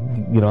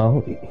 You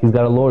know, he's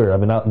got a lawyer.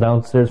 I've been out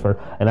downstairs for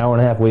an hour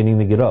and a half waiting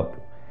to get up.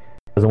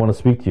 He doesn't want to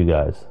speak to you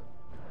guys.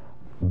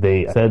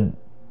 They said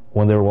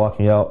when they were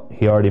walking out,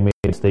 he already made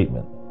a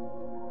statement.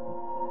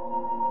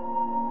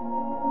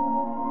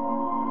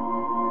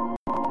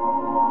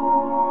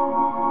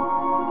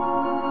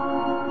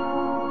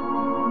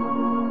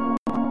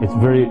 It's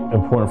very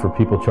important for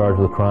people charged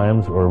with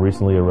crimes or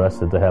recently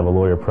arrested to have a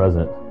lawyer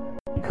present,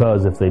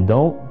 because if they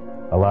don't,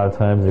 a lot of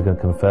times they're going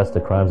to confess to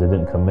crimes they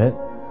didn't commit.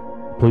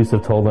 Police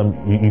have told them,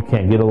 you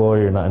can't get a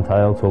lawyer, you're not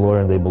entitled to a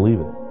lawyer, and they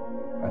believe it.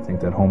 I think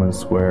that Homan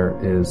Square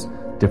is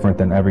different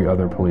than every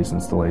other police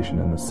installation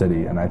in the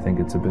city, and I think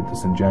it's a bit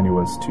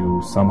disingenuous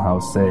to somehow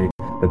say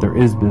that there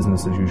is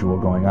business as usual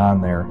going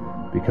on there,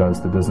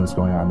 because the business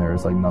going on there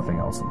is like nothing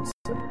else in the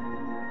city.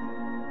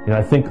 You know,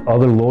 I think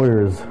other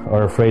lawyers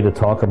are afraid to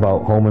talk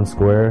about Homan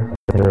Square.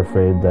 They're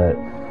afraid that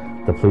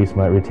the police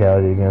might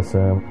retaliate against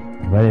them.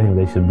 I think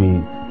they should be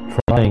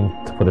trying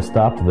to put a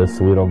stop to this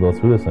so we don't go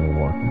through this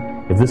anymore.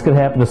 If this could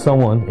happen to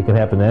someone, it can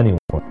happen to anyone.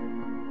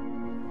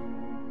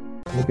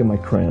 Look at my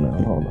crayon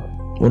out. Hold on.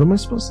 What am I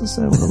supposed to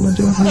say? What am I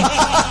doing?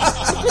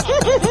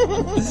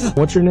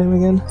 What's your name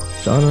again?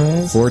 John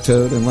Raz? Four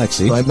Toad and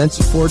Lexi. So I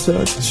mentioned Four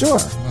Toad? Sure.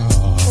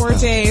 Or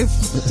Dave.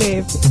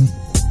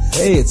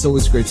 Hey, it's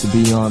always great to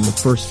be on the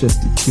First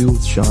 52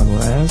 with Sean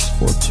Raz,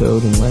 Four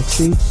Toad and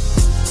Lexi.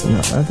 You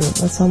know,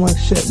 that's how much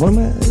shit. What am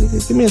I?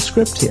 Give me a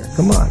script here.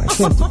 Come on, I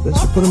can't do this.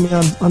 You're putting me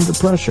under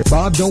pressure.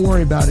 Bob, don't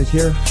worry about it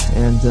here.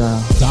 And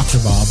Dr.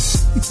 Bob.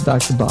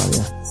 Dr. Bob,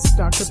 yeah. It's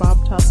Dr.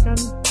 Bob Tuscan.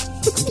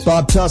 It's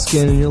Bob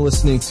Tuscan, and you're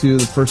listening to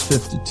the First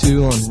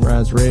 52 on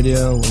Raz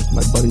Radio with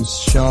my buddies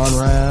Sean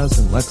Raz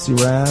and Lexi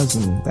Raz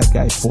and that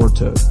guy Four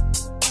Toad.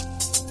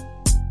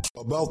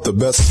 About the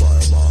best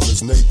firebomb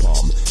is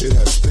napalm. It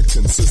has thick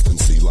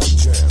consistency like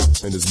jam,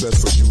 and is best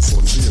for use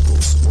on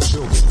vehicles or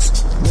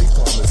buildings.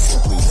 Napalm is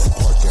simply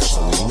part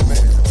gasoline,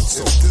 man.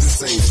 So this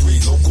ain't three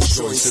local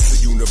joints,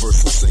 it's a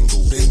universal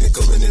single. They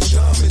nickelin' and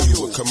diamond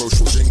you with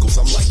commercial jingles.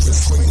 I'm like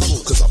Chris Kringle,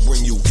 cause I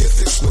bring you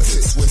gift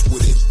exquisite, swift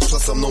with it.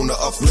 Plus I'm known to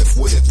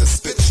uplift with it, to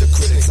spit your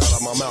critics out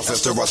of my mouth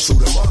after I shoot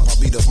them up. I'll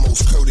be the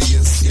most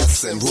courteous,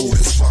 yes, and rude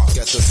as fuck.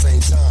 At the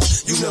same time,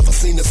 you never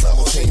seen the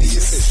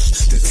simultaneous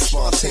ish. This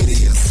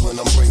spontaneous when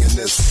I'm bringing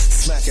this.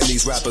 Smacking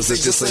these rappers, they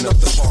just ain't up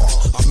the bar.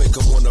 I make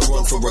them wanna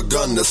run for a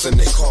gun that's in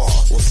their car,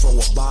 or throw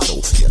a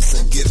bottle, yes,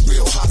 and get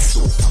real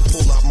hostile. I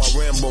pull out my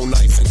Rambo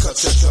knife and cut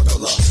your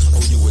jugular.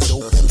 Oh, you a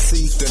dope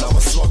MC? Then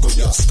I'ma sluggle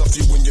ya. Stuff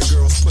you in your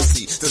girl's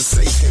pussy, the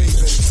safe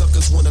haven.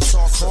 Suckers wanna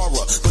talk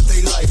horror, but they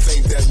life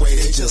ain't that way.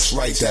 They just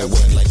right that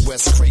way, like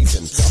Wes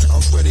Craven.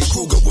 I'm Freddy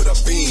Krueger with a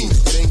beam.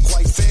 It ain't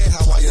quite fair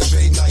how I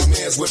invade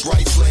nightmares with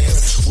bright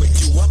flares. Wake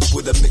you up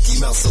with a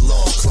Mickey Mouse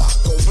alarm clock.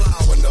 Go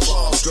blind when the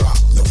bombs drop.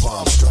 The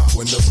bombs drop.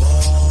 When the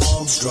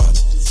bombs drop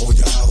on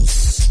your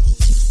house,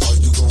 are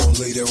you going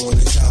lay there on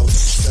the couch?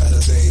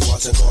 Saturday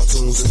watching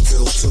cartoons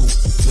until 2,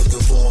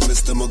 looking for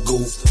Mr.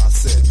 Magoo. I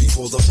said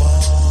before the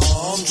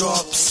bomb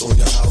drops on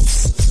your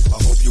house, I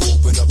hope you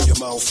open up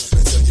your mouth and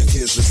tell your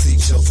kids to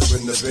seek shelter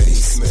in the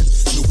basement.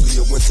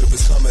 Nuclear winter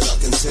is coming, I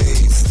can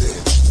taste it.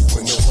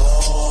 When the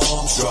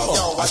bombs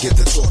drop, I get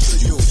to torture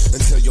you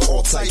and tell you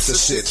all types of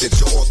shit that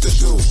you ought to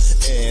do,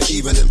 and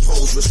even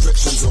impose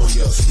restrictions on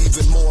you,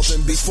 even more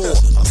than before.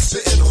 I'm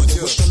sitting on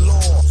you with the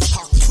law.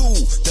 Hawk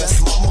 2,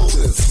 that's my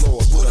motive,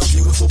 Lord. What a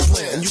beautiful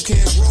plan, you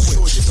can't grow it.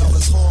 Your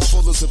dollars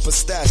harmful as a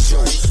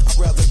pistachio. I'd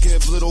rather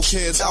give little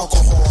kids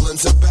alcohol and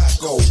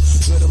tobacco.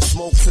 Let them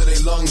smoke till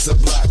their lungs are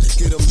black.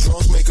 Get them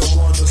drunk, make them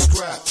want to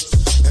scrap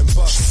and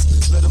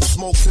bust. Let them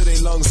smoke till their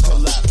lungs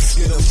collapse.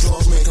 Get them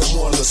drunk, make them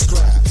want to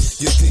scrap.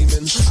 You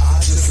demon, I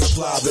just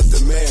supply the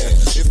demand.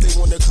 If they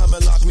want to come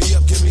and lock me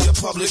up, give me a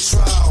public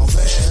trial,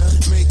 man.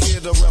 Make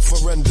it a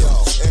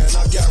referendum, and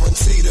I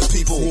guarantee the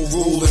people will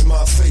rule in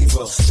my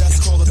favor.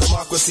 That's called a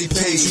democracy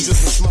page. You just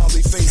a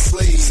smiley face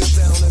slave. Sit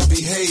down and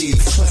behave.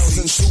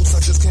 Clowns in suits,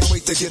 I just can't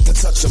wait to get to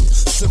touch them.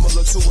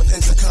 Similar to an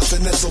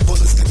intercontinental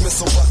ballistic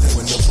missile weapon.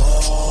 When the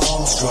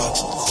bombs drop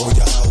on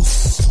your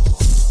house,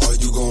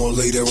 are you gonna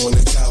lay there on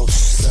the couch?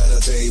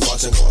 Saturday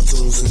watching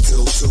cartoons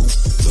until 2,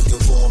 looking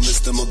for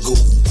Mr. Magoo.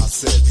 I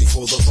said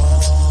before the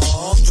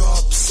bomb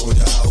drops on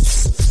your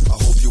house, I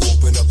hope you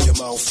open up your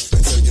mouth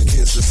and tell your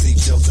kids to seek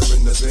shelter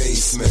in the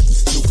basement.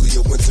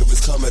 Nuclear winter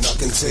is coming, I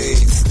can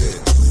taste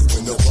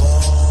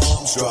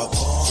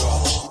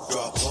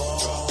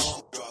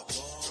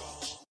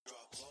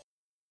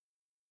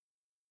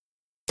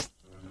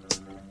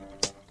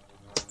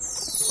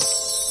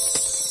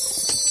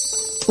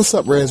What's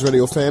up, Raz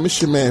Radio fam?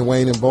 It's your man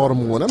Wayne in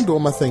Baltimore, and I'm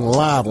doing my thing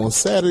live on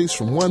Saturdays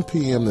from 1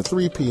 p.m. to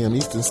 3 p.m.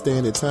 Eastern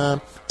Standard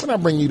Time when I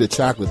bring you the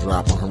Chocolate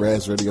Drop on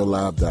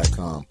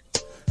RazRadioLive.com.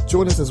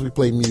 Join us as we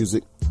play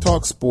music,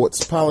 talk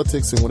sports,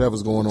 politics, and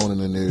whatever's going on in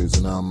the news.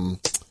 And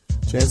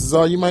chances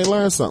are you might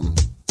learn something.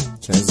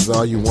 Chances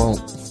are you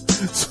won't.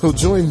 So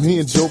join me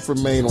and Joe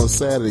from Maine on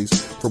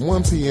Saturdays from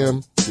 1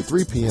 p.m. to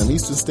 3 p.m.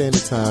 Eastern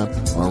Standard Time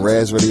on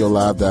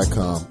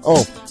RazRadioLive.com.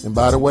 Oh, and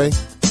by the way,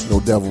 no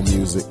devil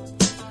music.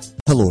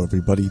 Hello,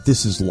 everybody.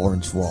 This is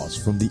Lawrence Ross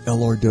from the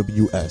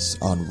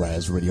LRWS on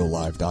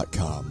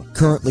RazRadioLive.com.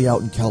 Currently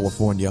out in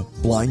California,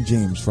 Blind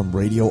James from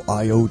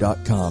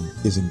RadioIO.com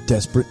is in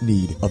desperate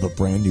need of a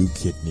brand new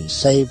kidney.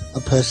 Save a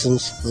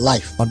person's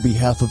life. On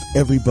behalf of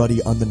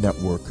everybody on the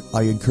network,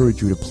 I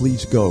encourage you to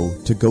please go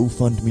to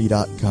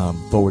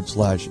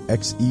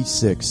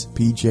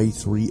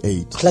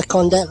GoFundMe.com/XE6PJ38. Click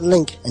on that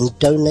link and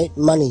donate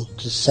money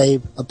to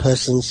save a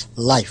person's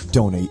life.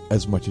 Donate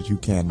as much as you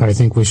can. I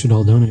think we should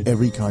all donate.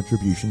 Every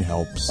contribution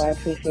helps. I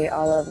appreciate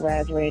all of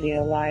Raz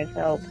Radio Live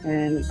help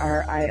and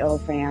our IO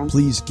fam.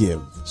 Please give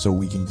so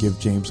we can give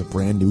James a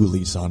brand new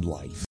lease on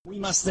life. We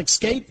must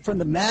escape from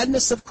the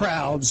madness of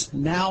crowds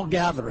now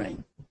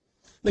gathering.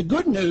 The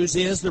good news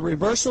is the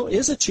reversal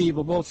is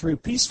achievable through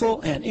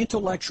peaceful and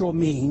intellectual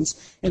means,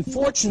 and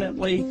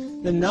fortunately,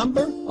 the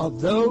number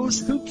of those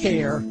who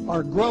care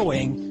are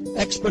growing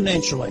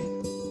exponentially.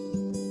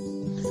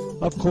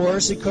 Of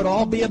course, it could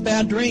all be a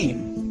bad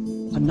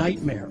dream, a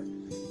nightmare,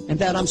 and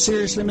that I'm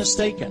seriously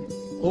mistaken,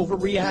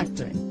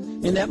 overreacting,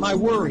 and that my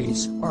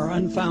worries are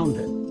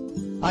unfounded.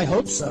 I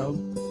hope so,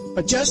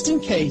 but just in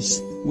case,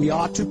 we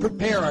ought to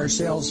prepare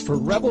ourselves for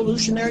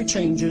revolutionary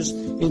changes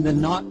in the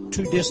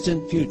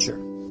not-too-distant future.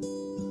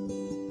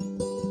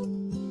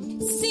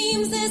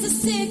 Seems there's a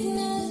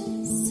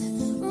sickness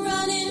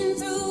running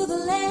through the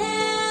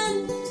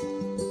land.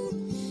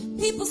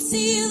 People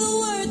see the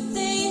worth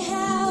they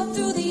have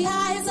through the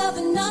eyes of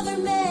another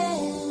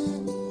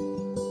man.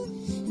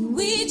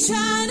 We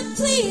try to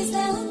please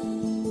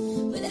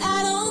them, but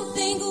I don't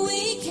think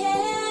we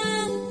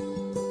can.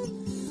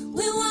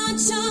 We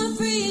watch our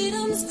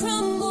freedoms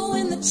crumble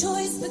when the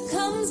choice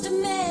becomes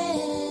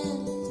demand.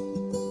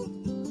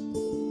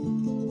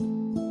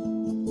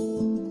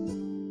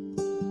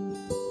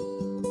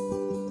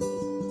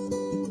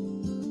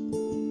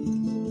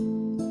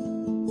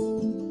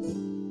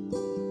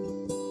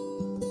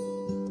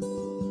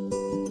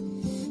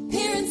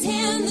 Parents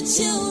hand the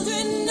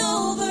children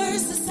over,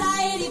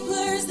 society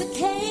blurs the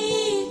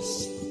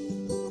cage.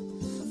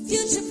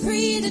 Future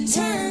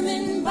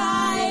predetermined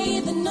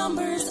by the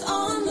numbers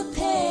on the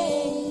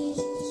page.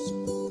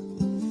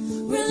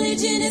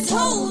 Religion is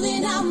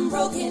holding, I'm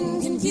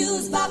broken,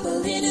 confused by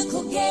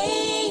political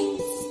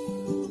games.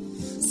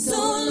 So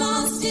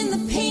lost in the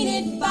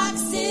painted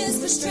boxes,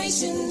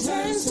 frustration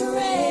turns to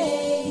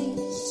rage.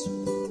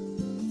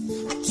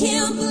 I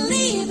can't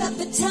believe that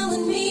they're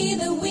telling me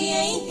that we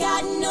ain't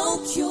got no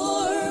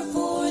cure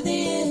for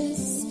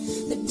this.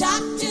 The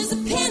doctors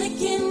are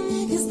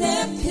panicking, cause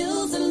their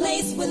pills are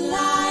laced with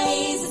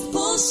lies. It's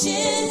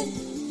bullshit.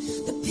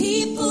 The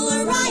people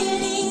are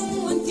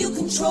rioting when few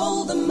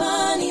control the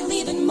money,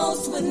 leaving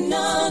most with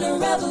none. A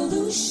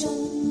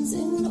revolution's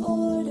in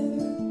order.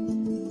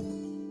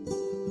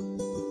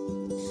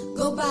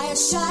 Go buy a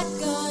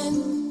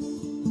shotgun.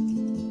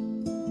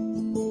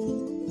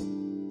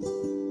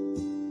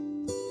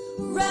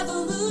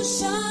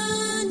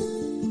 Revolution.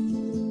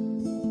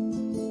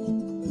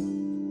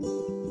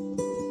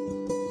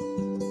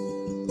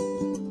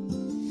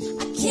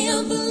 I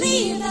can't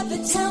believe that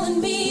they're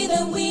telling me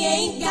that we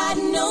ain't got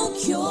no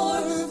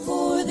cure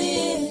for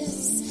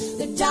this.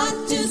 The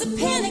doctors are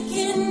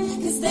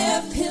panicking, cause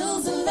their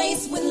pills are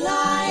laced with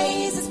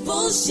lies. It's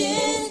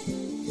bullshit.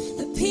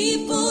 The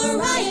people are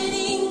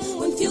rioting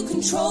when few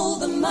control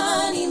the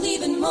money,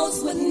 leaving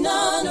most with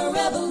none. A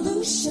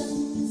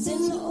revolution's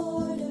in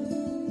order.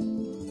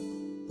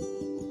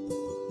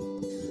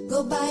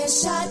 Go buy a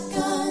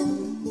shotgun.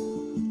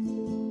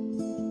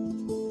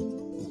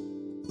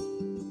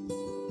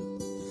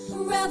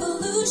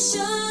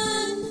 Revolution.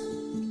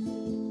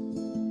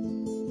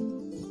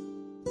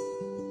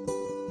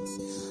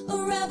 A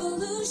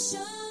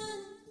revolution.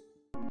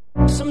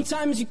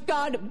 Sometimes you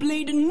gotta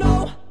bleed to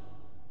know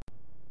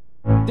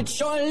that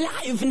you're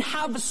alive and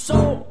have a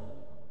soul.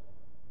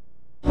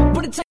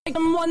 But it takes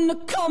someone to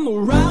come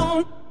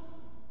around.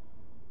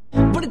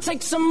 But it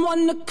takes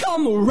someone to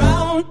come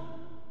around.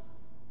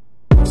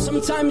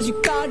 Sometimes you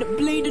gotta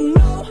bleed to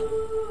know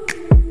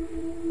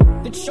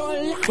that you're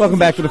alive. Welcome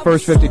back to the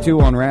First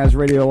 52 on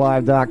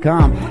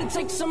RazRadioLive.com. But it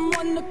takes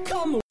someone to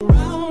come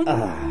around.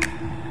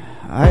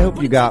 I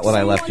hope you got what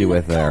I left you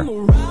with there.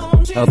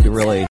 I hope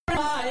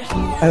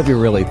you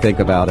really think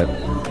about it.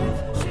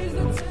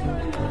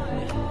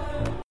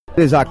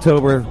 It is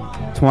October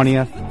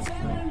 20th,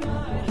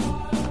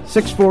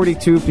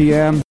 6:42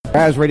 p.m.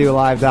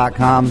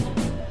 RazRadioLive.com.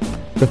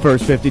 The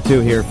First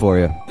 52 here for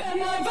you.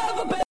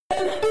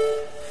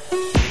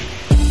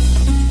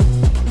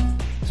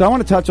 So I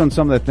want to touch on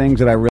some of the things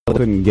that I really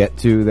couldn't get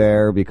to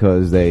there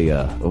because they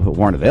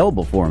weren't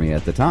available for me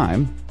at the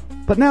time.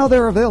 But now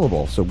they're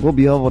available, so we'll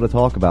be able to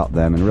talk about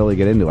them and really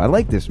get into it. I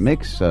like this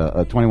mix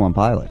of 21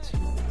 Pilots.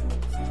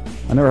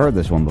 I never heard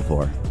this one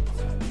before.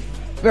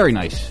 Very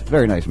nice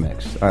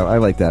mix. I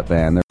like that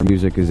band. Their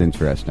music is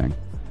interesting.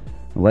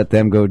 Let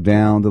them go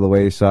down to the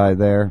wayside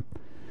there.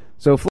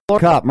 So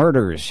Florida cop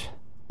murders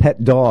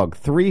pet dog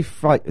 3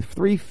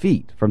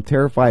 feet from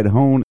terrified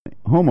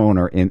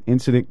homeowner in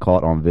incident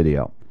caught on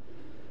video.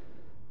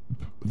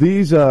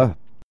 These videos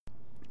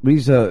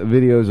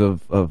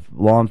of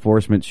law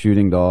enforcement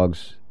shooting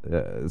dogs,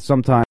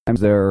 sometimes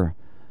they're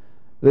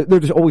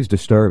just always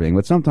disturbing,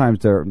 but sometimes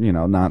they're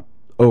not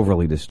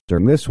overly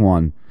disturbing. This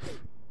one,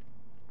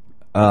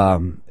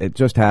 it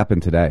just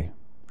happened today.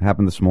 It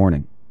happened this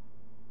morning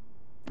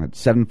at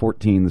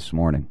 7:14 this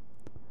morning.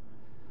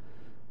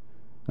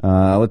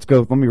 Let's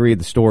go. Let me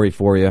read the story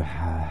for you.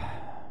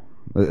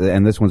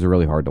 And this one's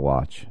really hard to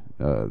watch.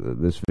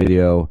 This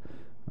video,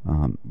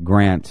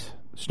 Grant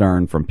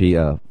Stern from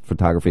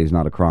Photography is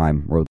Not a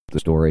Crime wrote the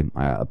story.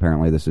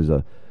 Apparently this is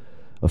a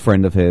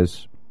friend of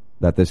his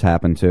that this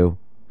happened to.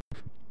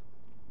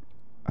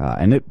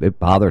 And it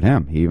bothered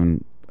him. He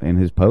even in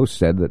his post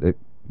said that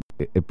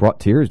it brought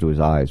tears to his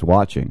eyes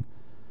watching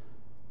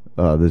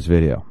this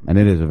video. And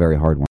it is a very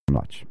hard one to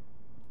watch.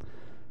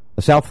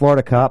 A South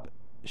Florida cop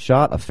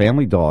shot a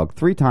family dog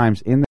 3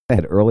 times in the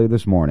head early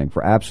this morning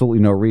for absolutely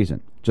no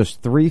reason,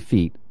 just 3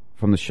 feet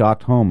from the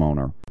shocked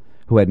homeowner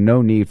who had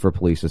no need for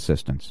police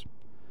assistance.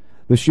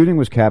 The shooting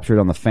was captured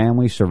on the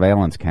family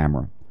surveillance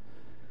camera.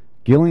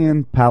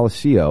 Gillian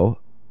Palacio,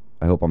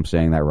 I hope I'm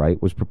saying that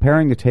right, was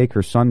preparing to take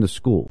her son to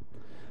school,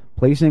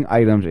 placing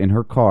items in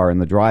her car in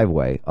the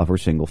driveway of her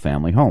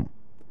single-family home.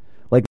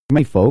 Like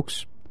many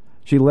folks,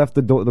 she left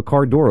the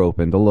car door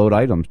open to load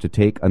items to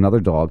take another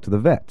dog to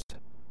the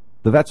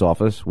vet's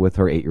office with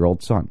her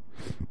 8-year-old son.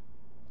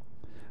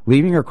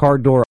 Leaving her car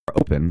door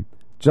open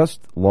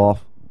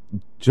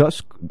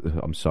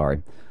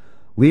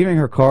Leaving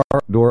her car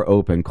door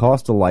open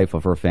cost the life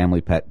of her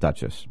family pet,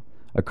 Duchess.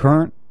 A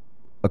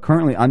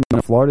currently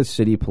unknown Florida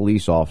City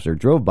police officer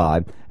drove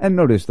by and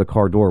noticed the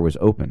car door was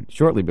open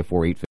shortly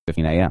before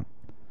 8:15 a.m.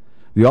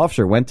 The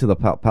officer went to the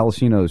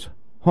Palacino's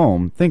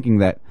home thinking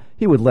that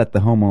he would let the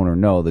homeowner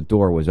know the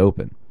door was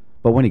open.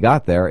 But when he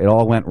got there, it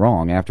all went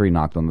wrong after he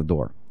knocked on the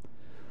door.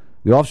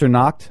 The officer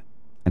knocked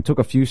and took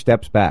a few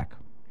steps back.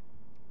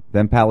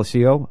 Then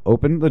Palacio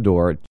opened the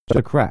door just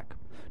a crack,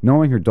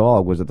 knowing her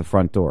dog was at the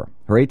front door.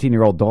 Her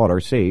 18-year-old daughter,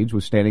 Sage,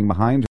 was standing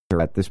behind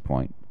her at this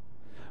point,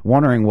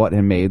 wondering what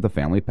had made the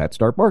family pet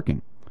start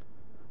barking.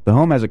 The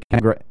home has a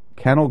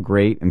kennel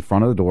grate in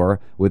front of the door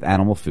with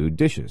animal food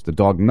dishes. The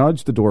dog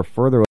nudged the door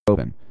further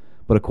open,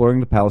 but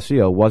according to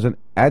Palacio, wasn't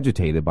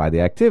agitated by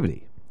the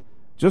activity.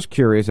 Just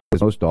curious,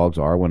 as most dogs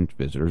are when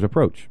visitors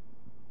approach.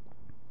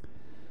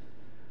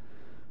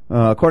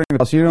 According to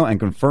Palacio, and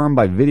confirmed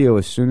by video,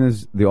 as soon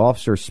as the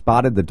officer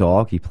spotted the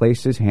dog, he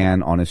placed his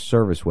hand on his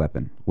service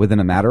weapon. Within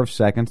a matter of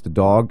seconds, the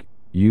dog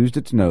used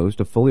its nose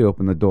to fully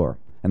open the door,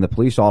 and the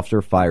police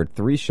officer fired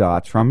 3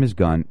 shots from his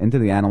gun into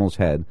the animal's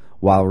head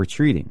while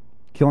retreating,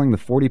 killing the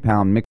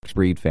 40-pound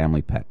mixed-breed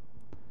family pet.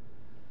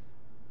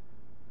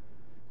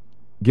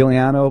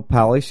 Giuliano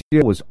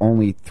Palacio was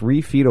only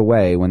 3 feet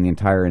away when the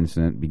entire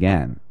incident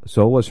began.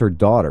 So was her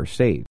daughter,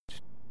 Sage,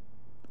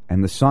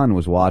 and the son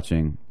was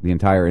watching the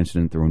entire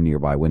incident through a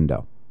nearby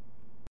window.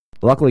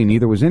 Luckily,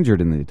 neither was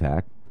injured in the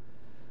attack.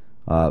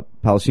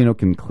 Palacino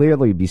can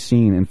clearly be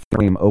seen in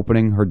frame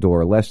opening her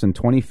door less than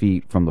 20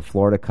 feet from the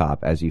Florida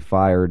cop as he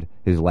fired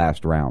his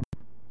last round.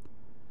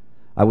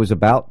 I was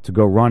about to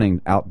go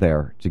running out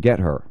there to get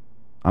her.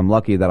 I'm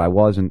lucky that I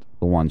wasn't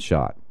the one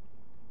shot.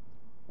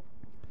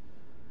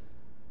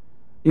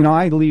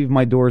 I leave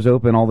my doors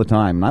open all the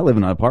time, and I live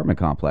in an apartment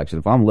complex, and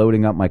if I'm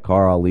loading up my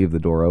car, I'll leave the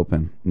door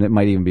open. And it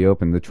might even be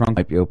open. The trunk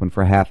might be open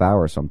for a half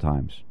hour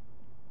sometimes.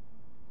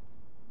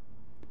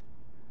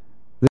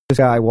 This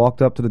guy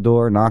walked up to the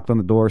door, knocked on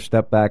the door,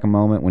 stepped back a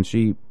moment. When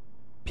she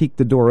peeked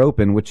the door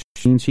open, which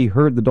means he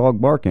heard the dog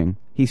barking,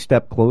 he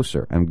stepped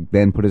closer and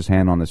then put his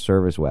hand on his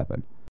service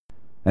weapon.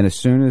 And as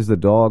soon as the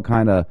dog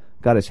kind of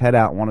got his head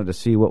out and wanted to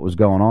see what was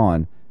going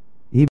on,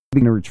 he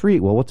began to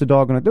retreat. Well, what's the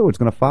dog going to do? It's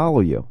going to follow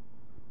you.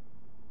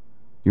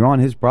 You're on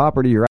his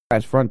property, you're at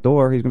his front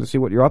door, he's going to see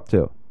what you're up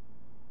to.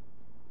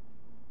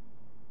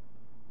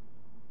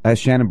 As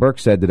Shannon Burke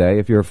said today,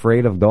 if you're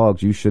afraid of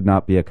dogs, you should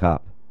not be a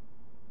cop.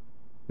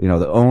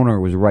 The owner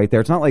was right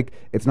there. It's not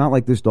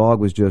like this dog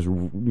was just,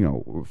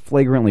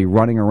 flagrantly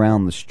running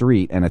around the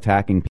street and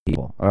attacking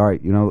people. All right,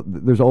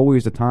 there's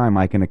always a time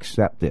I can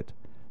accept it.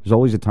 There's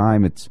always a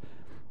time it's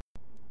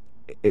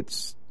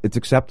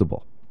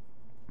acceptable.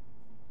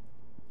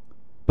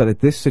 But at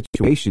this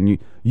situation,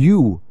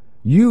 you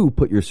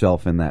put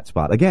yourself in that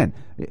spot. Again,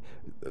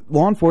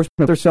 law enforcement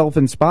put themselves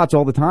in spots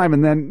all the time,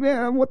 and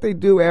then what they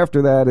do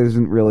after that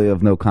isn't really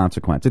of no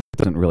consequence. It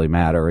doesn't really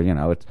matter.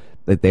 It's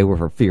that they were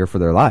for fear for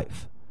their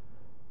life,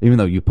 even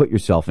though you put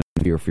yourself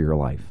in fear for your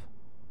life.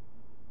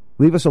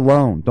 Leave us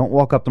alone. Don't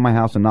walk up to my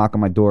house and knock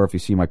on my door if you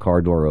see my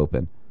car door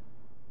open.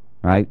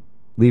 Right?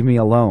 Leave me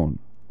alone.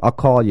 I'll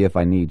call you if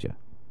I need you.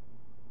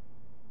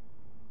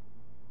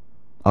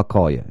 I'll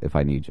call you if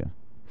I need you.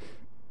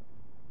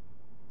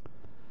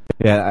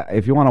 Yeah,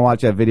 if you want to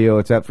watch that video,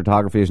 it's at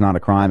Photography is Not a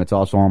Crime. It's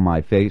also on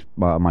my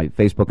my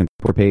Facebook and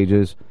Twitter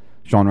pages.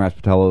 Sean Raz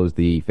Patello is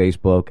the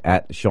Facebook,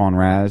 at Sean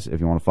Raz. If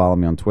you want to follow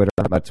me on Twitter,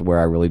 that's where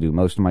I really do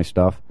most of my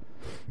stuff.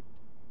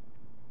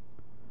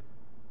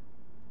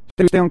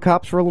 Should we stay on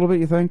cops for a little bit,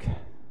 you think?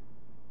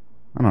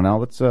 I don't know.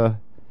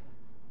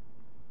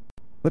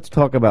 Let's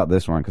talk about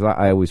this one, because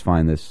I always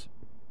find this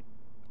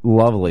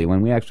lovely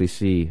when we actually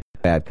see a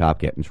bad cop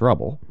get in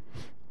trouble.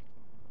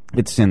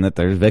 It's in that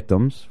there's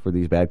victims for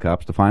these bad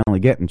cops to finally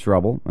get in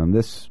trouble, and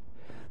this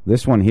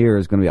one here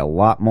is going to be a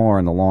lot more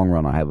in the long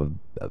run. I have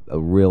a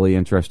really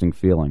interesting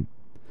feeling.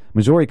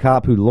 Missouri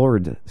cop who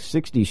lured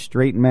 60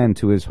 straight men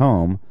to his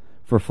home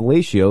for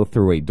fellatio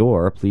through a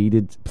door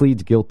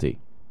pleads guilty.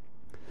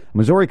 A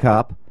Missouri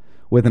cop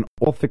with an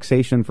oral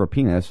fixation for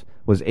penis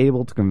was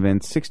able to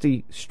convince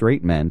 60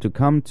 straight men to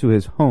come to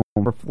his home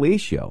for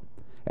fellatio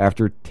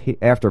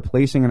after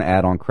placing an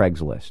ad on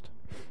Craigslist.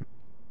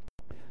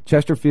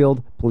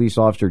 Chesterfield police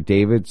officer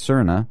David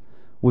Cerna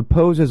would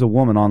pose as a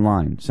woman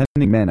online,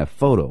 sending men a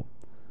photo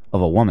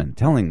of a woman,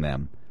 telling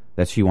them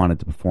that she wanted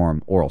to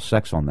perform oral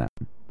sex on them.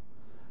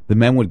 The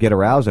men would get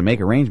aroused and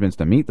make arrangements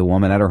to meet the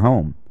woman at her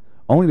home,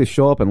 only to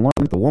show up and learn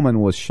that the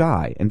woman was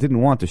shy and didn't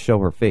want to show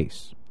her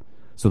face.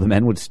 So the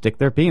men would stick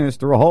their penis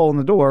through a hole in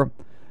the door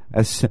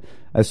as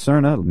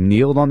Cerna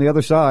kneeled on the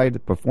other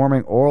side,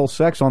 performing oral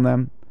sex on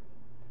them.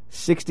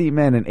 60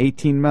 men in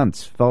 18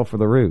 months fell for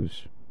the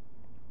ruse.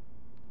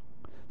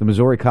 The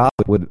Missouri cop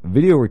would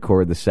video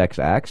record the sex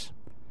acts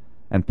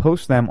and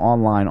post them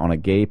online on a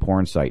gay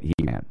porn site he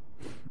ran.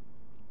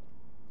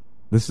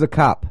 This is a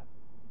cop.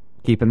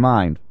 Keep in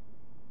mind.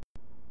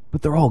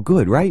 But they're all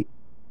good, right?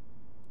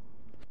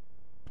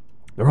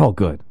 They're all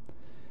good.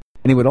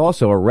 And he would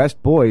also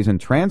arrest boys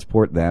and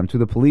transport them to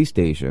the police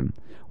station,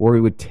 where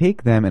he would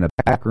take them in a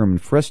back room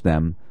and frisk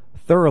them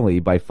thoroughly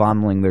by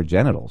fondling their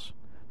genitals,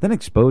 then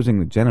exposing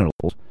the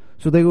genitals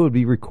so they would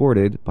be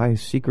recorded by a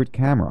secret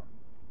camera.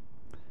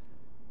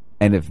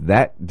 And if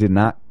that did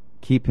not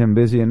keep him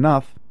busy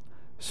enough,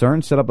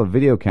 CERN set up a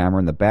video camera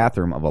in the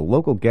bathroom of a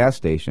local gas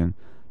station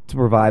to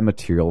provide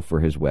material for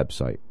his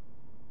website.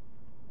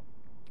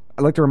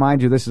 I'd like to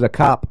remind you, this is a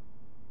cop,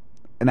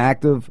 an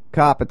active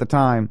cop at the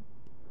time.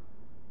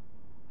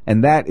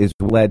 And that is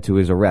what led to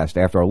his arrest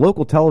after a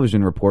local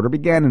television reporter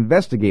began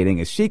investigating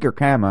a secret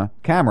camera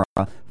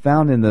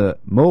found in the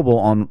mobile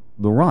on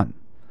the run.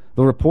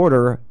 The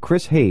reporter,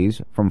 Chris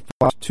Hayes, from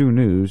Fox 2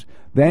 News,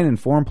 then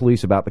informed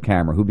police about the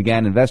camera, who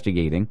began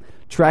investigating,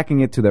 tracking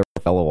it to their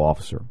fellow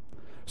officer.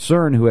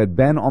 CERN, who had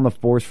been on the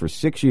force for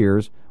 6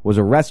 years, was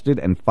arrested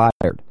and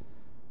fired.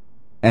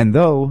 And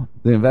through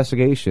the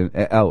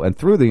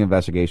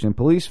investigation,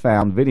 police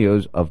found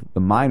videos of the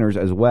minors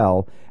as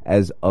well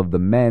as of the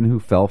men who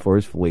fell for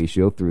his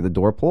fellatio through the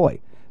door ploy.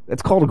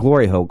 It's called a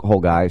glory hole,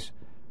 guys.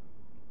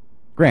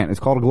 Grant, it's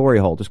called a glory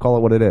hole. Just call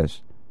it what it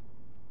is.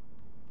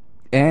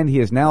 And he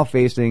is now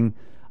facing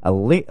a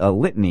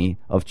litany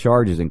of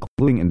charges,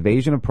 including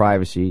invasion of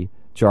privacy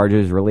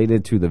charges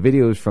related to the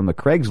videos from the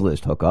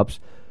Craigslist hookups,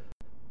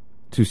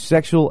 to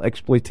sexual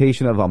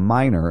exploitation of a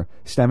minor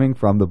stemming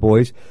from the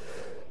boys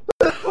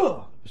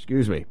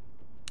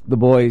the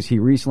boys he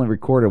recently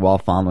recorded while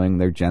fondling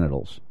their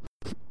genitals.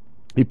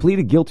 He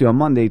pleaded guilty on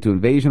Monday to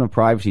invasion of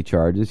privacy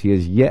charges. He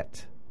has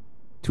yet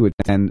to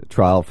attend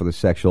trial for the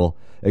sexual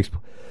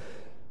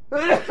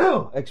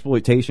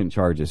exploitation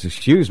charges.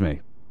 Excuse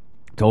me.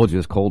 Told you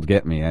this cold's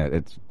getting me.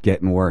 It's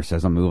getting worse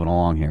as I'm moving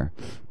along here.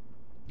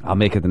 I'll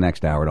make it the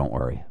next hour, don't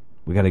worry.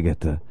 We got to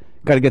get to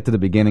the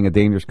beginning of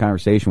Dangerous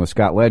Conversation with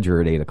Scott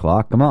Ledger at 8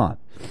 o'clock. Come on.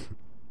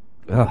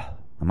 I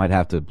might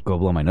have to go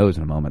blow my nose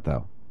in a moment,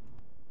 though.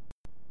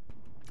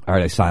 All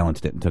right, I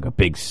silenced it and took a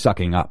big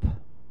sucking up.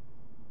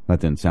 That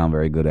didn't sound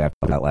very good after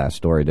that last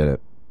story, did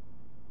it?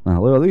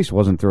 Well, at least it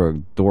wasn't through a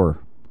door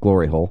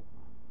glory hole.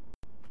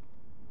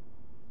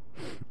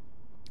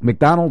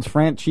 McDonald's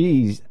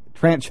franchisees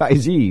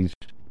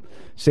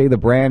say the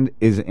brand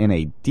is in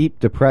a deep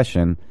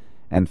depression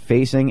and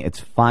facing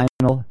its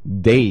final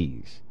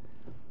days.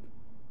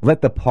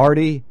 Let the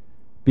party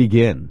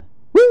begin.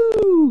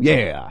 Woo!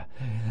 Yeah!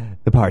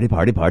 The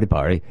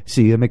party.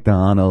 See ya,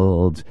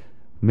 McDonald's.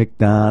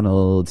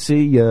 McDonald's,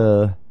 see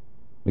ya.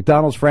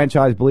 McDonald's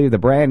franchise believe the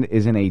brand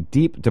is in a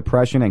deep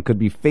depression and could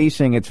be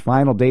facing its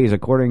final days,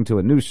 according to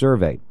a new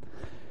survey.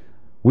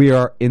 We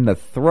are in the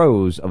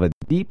throes of a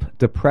deep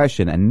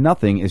depression and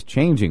nothing is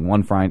changing,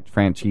 one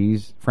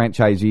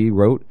franchisee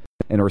wrote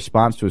in a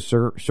response to a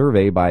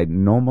survey by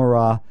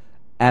Nomura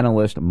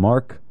analyst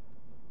Mark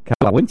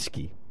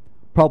Kalawinski.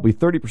 Probably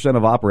 30%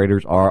 of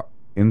operators are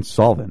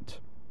insolvent.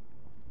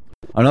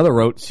 Another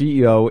wrote,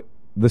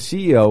 the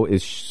CEO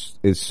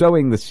is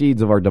sowing the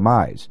seeds of our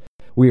demise.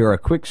 We are a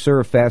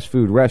quick-serve fast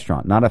food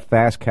restaurant, not a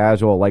fast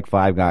casual like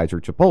Five Guys or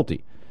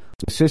Chipotle.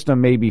 The system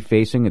may be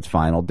facing its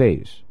final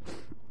days.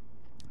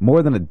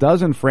 More than a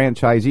dozen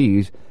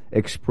franchisees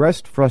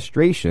expressed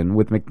frustration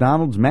with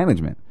McDonald's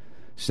management,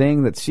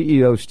 saying that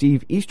CEO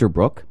Steve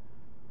Easterbrook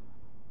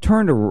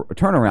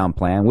turnaround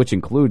plan, which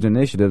includes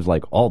initiatives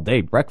like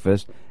all-day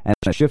breakfast and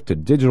a shift to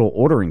digital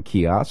ordering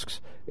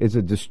kiosks, is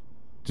a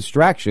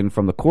distraction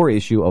from the core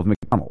issue of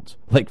McDonald's,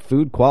 like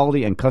food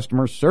quality and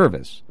customer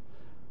service.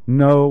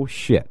 No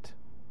shit.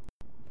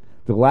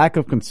 The lack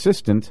of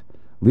consistent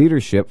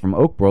leadership from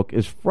Oakbrook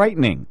is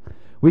frightening.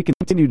 We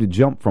continue to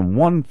jump from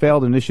one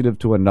failed initiative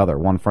to another,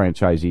 one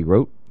franchisee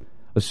wrote.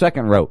 A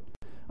second wrote,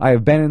 I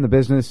have been in the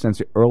business since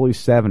the early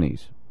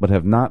 70s, but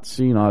have not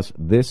seen us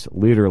this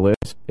leaderless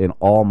in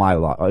all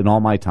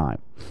my time.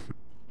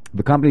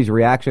 The company's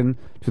reaction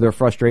to their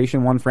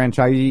frustration, one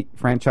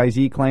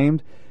franchisee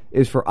claimed,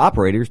 is for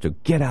operators to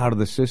get out of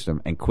the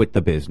system and quit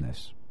the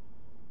business.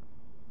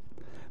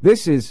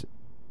 This is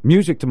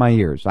music to my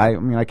ears. I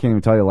mean, I can't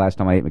even tell you the last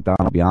time I ate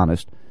McDonald's, to be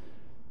honest.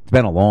 It's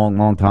been a long,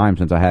 long time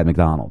since I had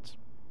McDonald's.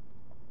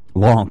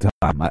 Long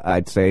time.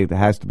 I'd say it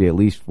has to be at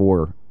least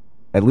 4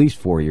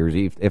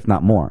 years, if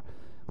not more.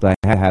 I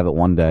had to have it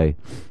one day,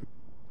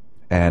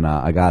 and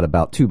I got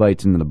about 2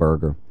 bites into the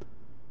burger.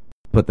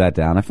 Put that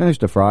down. I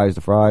finished the fries.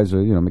 The fries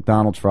are,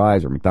 McDonald's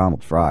fries are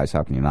McDonald's fries.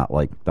 How can you not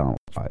like McDonald's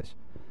fries?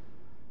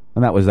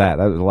 And that was that.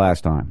 That was the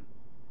last time.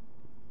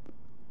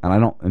 And I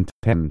don't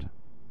intend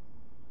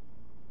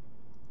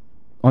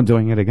on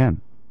doing it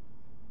again.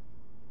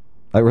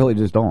 I really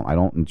just don't. I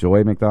don't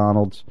enjoy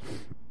McDonald's.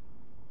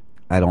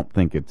 I don't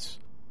think it's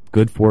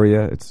good for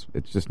you. It's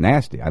just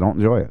nasty. I don't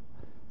enjoy it.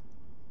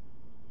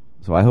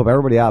 So I hope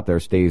everybody out there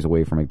stays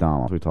away from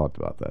McDonald's. We talked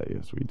about that.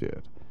 Yes, we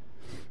did.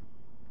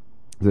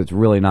 It's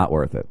really not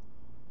worth it.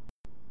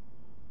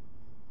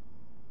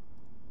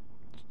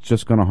 It's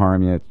just going to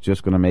harm you. It's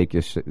just going to make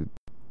you sick.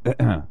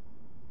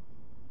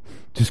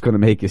 Just going to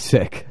make you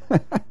sick.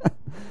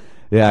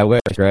 Yeah, I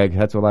wish, Greg.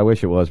 That's what I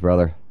wish it was,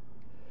 brother.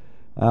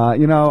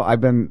 I've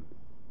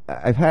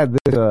had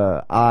this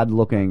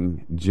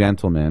odd-looking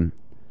gentleman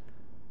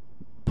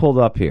pulled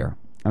up here.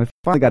 And I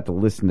finally got to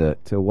listen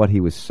to what he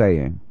was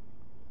saying.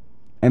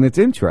 And it's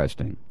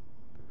interesting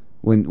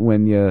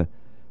when you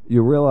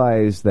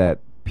realize that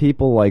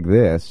people like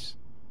this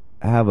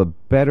have a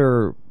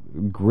better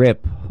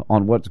grip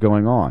on what's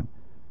going on.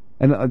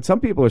 And some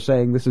people are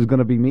saying this is going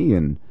to be me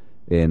in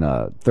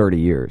 30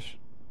 years.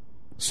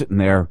 Sitting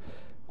there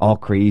all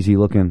crazy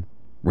looking,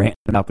 ranting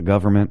about the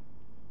government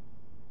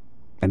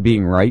and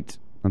being right,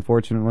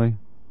 unfortunately.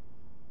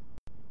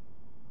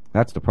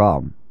 That's the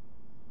problem.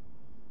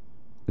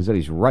 Is that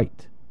he's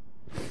right.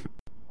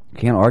 You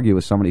can't argue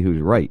with somebody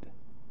who's right.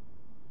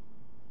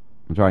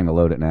 I'm trying to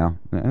load it now.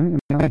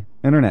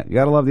 Internet. You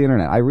gotta love the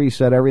internet. I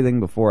reset everything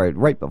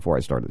right before I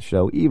started the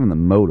show. Even the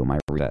modem I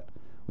reset,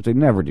 which I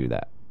never do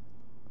that.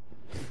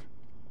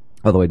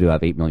 Although I do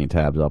have 8 million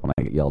tabs up, and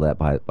I get yelled at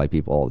by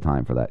people all the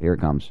time for that. Here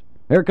it comes.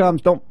 Here it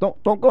comes. Don't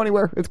go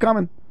anywhere. It's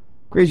coming.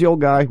 Crazy old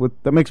guy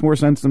that makes more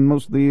sense than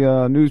most of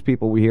the news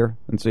people we hear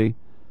and see.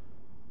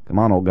 Come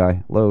on, old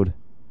guy. Load.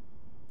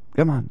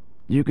 Come on.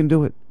 You can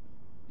do it.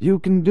 You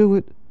can do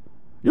it.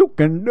 You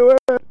can do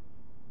it.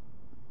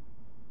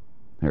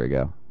 Here we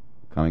go.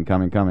 Coming.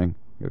 Gotta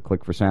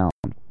click for sound.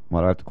 Why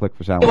do I have to click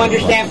for sound? You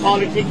understand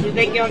politics. You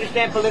think you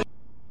understand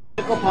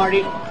political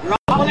parties. You're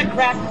all full of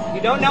crap.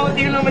 You don't know what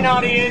the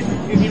Illuminati is.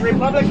 If you're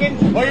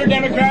Republican or you're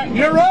Democrat,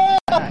 you're wrong.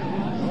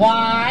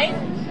 Why?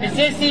 It's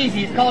this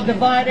easy. It's called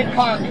divide and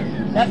conquer.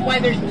 That's why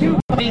there's 2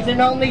 parties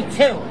and only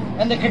 2.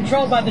 And they're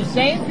controlled by the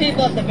same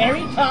people at the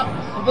very top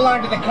who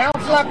belong to the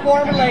Council on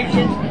Foreign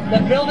Relations, the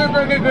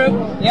Bilderberger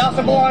Group. They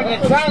also belong to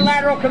the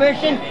Trilateral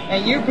Commission,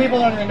 and you people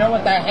don't even know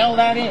what the hell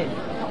that is.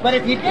 But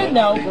if you did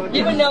know,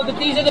 you would know that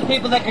these are the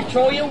people that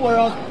control your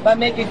world by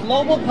making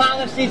global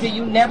policies that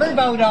you never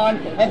vote on,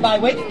 and by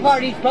which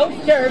parties both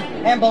serve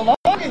and belong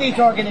to these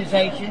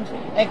organizations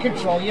and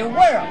control your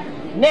world.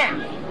 Now,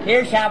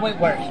 here's how it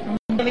works.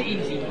 Really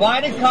easy.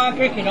 Divide and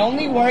conquer can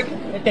only work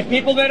if the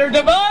people that are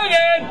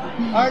divided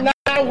are not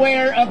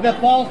aware of the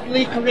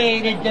falsely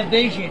created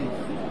division.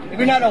 If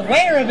you're not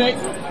aware of it,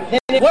 then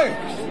it works.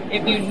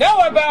 If you know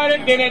about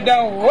it, then it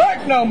don't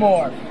work no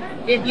more.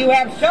 If you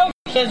have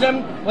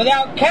socialism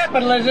without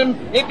capitalism,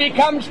 it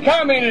becomes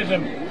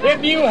communism.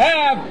 If you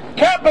have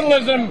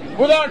capitalism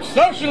without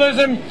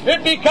socialism,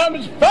 it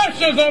becomes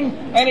fascism.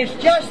 And it's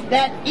just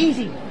that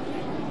easy.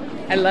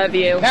 I love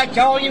you. That's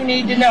all you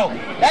need to know.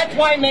 That's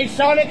why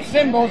Masonic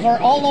symbols are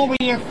all over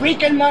your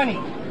freaking money.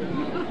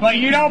 But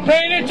you don't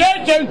pay any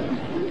attention.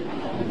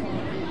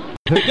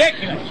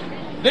 Ridiculous.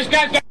 This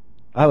guy's got...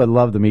 I would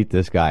love to meet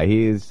this guy.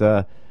 He's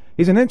an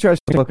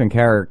interesting looking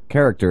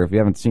character. If you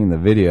haven't seen the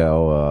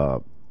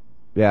video,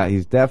 yeah,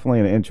 he's definitely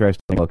an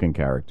interesting looking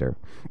character.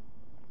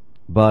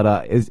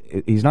 But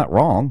he's not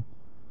wrong.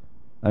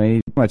 I mean,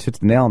 he pretty much hits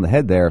the nail on the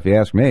head there, if you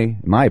ask me.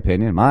 In my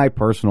opinion, my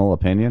personal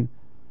opinion.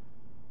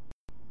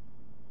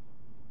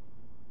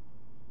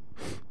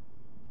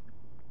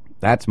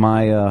 That's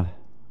my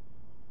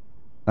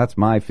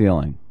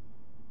feeling.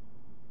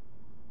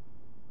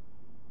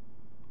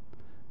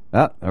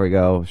 Ah, there we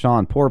go.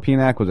 Sean, poor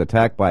PNAC was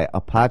attacked by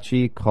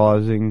Apache,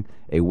 causing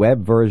a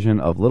web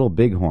version of Little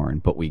Bighorn,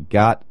 but we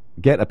get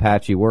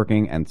Apache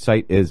working and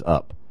site is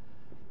up.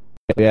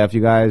 Yeah, if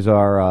you guys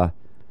are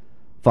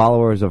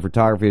followers of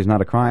Photography is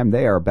Not a Crime,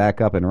 they are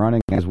back up and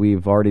running, as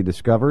we've already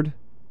discovered.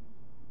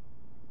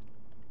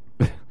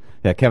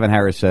 Yeah, Kevin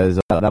Harris says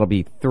that'll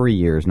be 3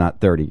 years, not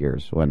 30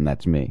 years, when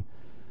that's me.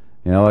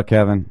 You know what,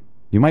 Kevin?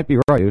 You might be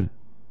right, dude.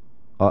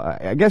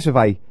 I guess if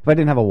I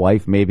didn't have a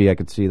wife, maybe I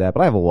could see that.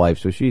 But I have a wife,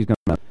 so she's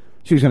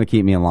gonna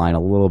keep me in line a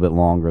little bit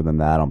longer than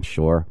that, I'm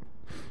sure.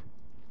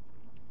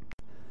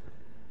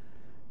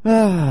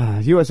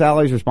 U.S.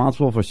 allies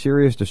responsible for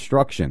Syria's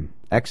destruction.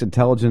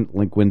 Ex-intelligent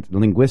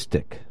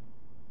linguistic.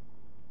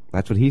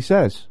 That's what he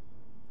says.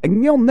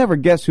 And you'll never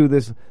guess who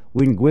this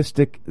linguist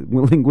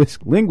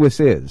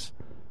is.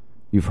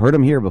 You've heard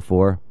him here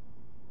before.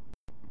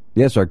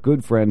 Yes, our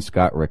good friend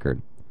Scott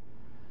Rickard.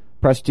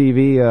 Press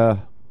TV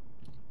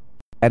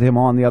had him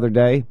on the other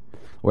day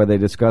where they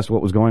discussed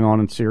what was going on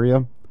in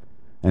Syria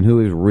and who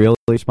is really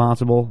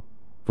responsible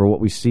for what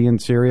we see in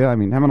Syria. I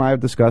mean, him and I have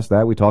discussed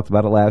that. We talked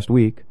about it last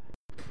week.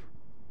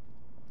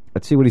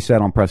 Let's see what he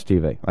said on Press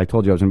TV. I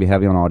told you I was going to be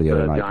heavy on audio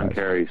tonight. John guys.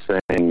 Kerry's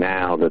saying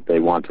now that they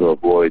want to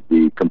avoid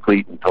the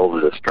complete and total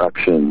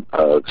destruction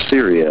of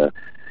Syria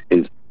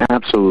is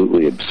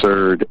absolutely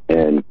absurd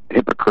and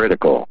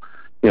hypocritical.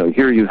 You know,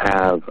 here you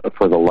have,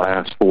 for the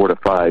last 4 to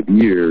 5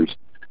 years,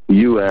 the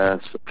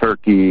U.S.,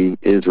 Turkey,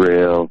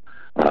 Israel,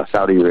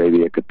 Saudi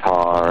Arabia,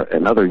 Qatar,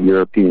 and other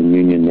European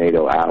Union,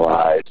 NATO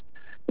allies,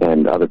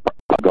 and other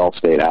Gulf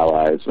state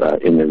allies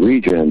in the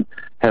region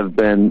have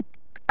been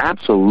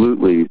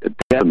absolutely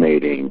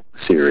decimating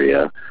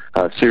Syria.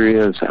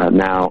 Syria's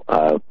now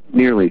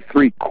nearly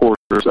 3/4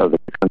 of the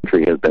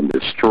country has been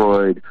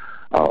destroyed.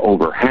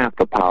 Over half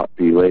the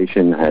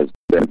population has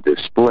been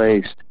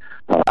displaced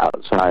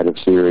outside of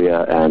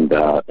Syria,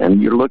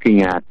 and you're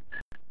looking at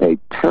a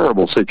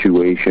terrible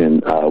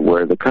situation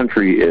where the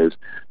country is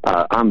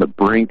on the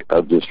brink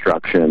of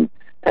destruction.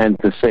 And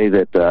to say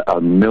that a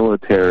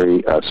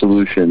military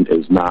solution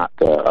is not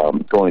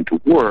going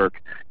to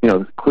work, you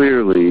know,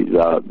 clearly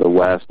the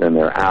West and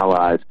their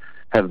allies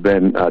have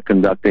been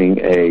conducting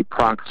a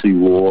proxy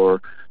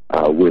war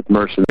with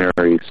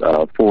mercenaries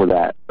for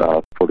that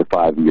 4 to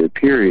 5 year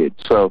period.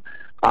 So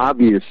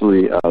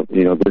obviously,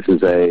 you know, this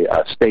is a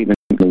statement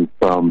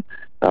from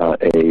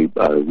a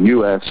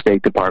U.S.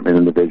 State Department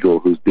individual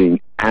who's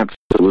being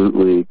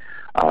absolutely,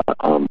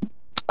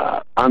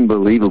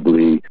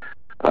 unbelievably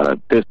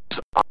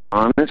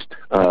dishonest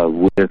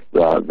with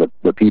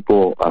the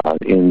people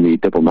in the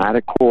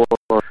diplomatic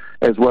corps,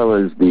 as well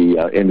as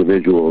the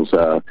individuals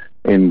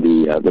in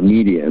the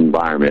media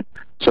environment.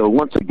 So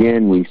once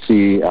again, we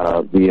see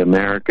the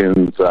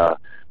Americans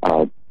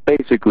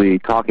basically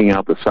talking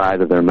out the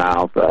side of their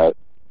mouth,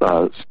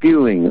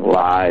 spewing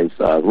lies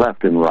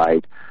left and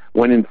right,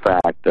 when in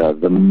fact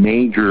the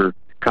major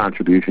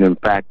contribution, in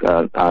fact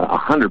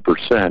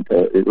 100%,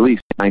 at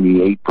least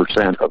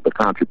 98% of the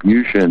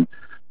contribution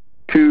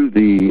to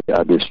the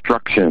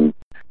destruction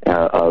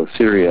of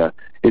Syria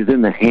is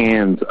in the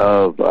hands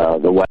of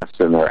the West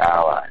and their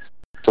allies.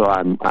 So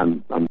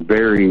I'm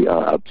very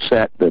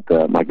upset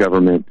that my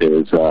government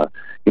is,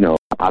 you know,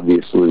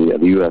 obviously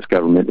the U.S.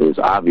 government is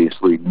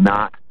obviously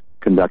not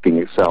conducting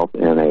itself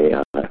in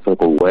a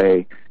ethical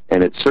way,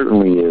 and it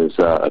certainly is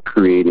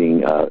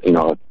creating, you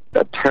know,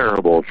 a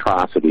terrible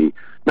atrocity,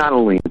 not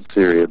only in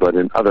Syria but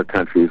in other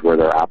countries where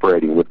they're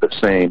operating with the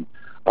same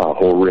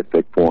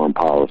horrific foreign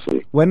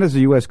policy. When does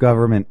the U.S.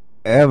 government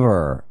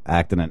ever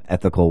act in an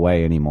ethical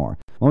way anymore?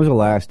 When was the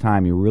last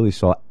time you really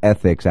saw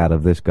ethics out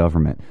of this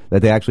government,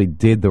 that they actually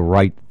did the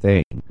right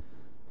thing? You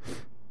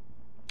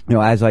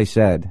know, as I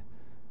said,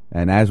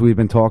 and as we've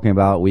been talking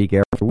about week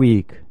after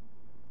week,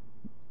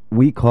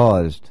 we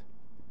caused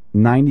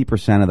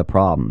 90% of the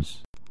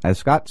problems. As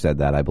Scott said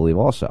that, I believe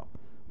also.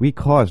 We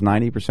caused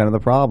 90% of the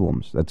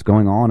problems that's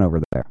going on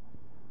over there.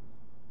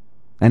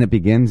 And it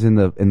begins in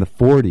the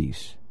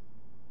 40s,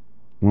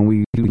 when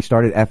we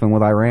started effing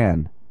with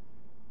Iran.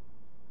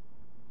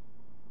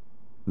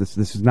 This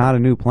is not a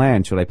new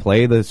plan. Should I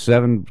play the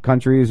 7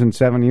 countries in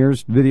 7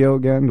 years video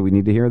again? Do we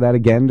need to hear that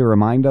again to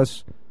remind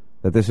us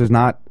that this is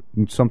not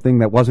something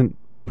that wasn't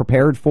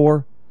prepared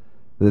for,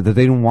 that they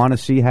didn't want to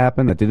see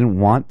happen, that they didn't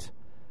want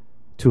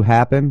to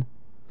happen?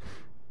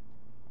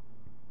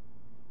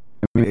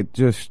 I mean,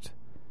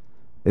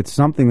 it's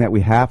something that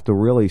we have to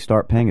really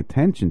start paying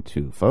attention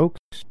to, folks.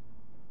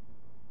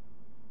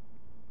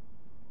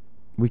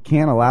 We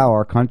can't allow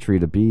our country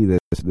to be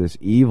this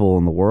evil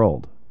in the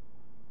world.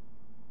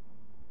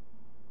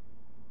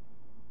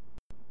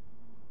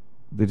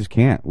 They just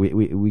can't.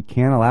 We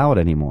can't allow it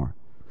anymore.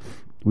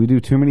 We do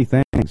too many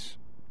things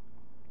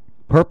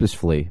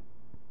purposefully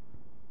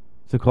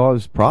to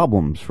cause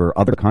problems for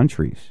other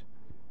countries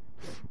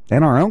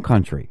and our own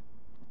country.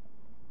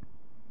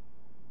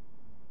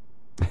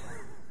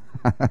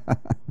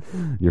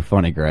 You're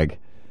funny, Greg.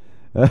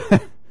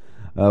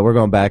 We're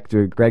going back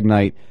to Greg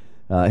Knight.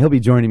 He'll be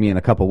joining me in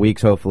a couple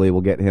weeks. Hopefully, we'll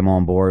get him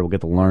on board. We'll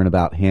get to learn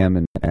about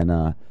him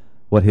and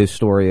what his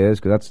story is,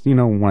 because that's, you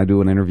know, when I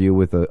do an interview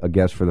with a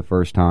guest for the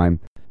first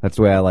time, that's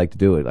the way I like to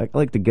do it. I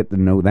like to get to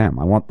know them.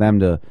 I want them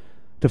to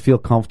to feel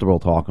comfortable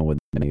talking with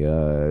me.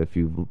 If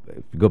you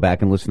go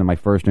back and listen to my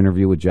first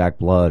interview with Jack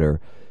Blood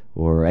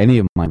or any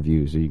of my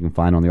views that you can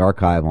find on the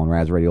archive on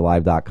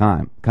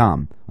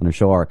RazRadioLive.com under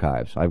show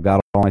archives. I've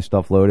got all my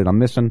stuff loaded.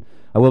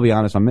 I will be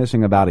honest, I'm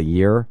missing about a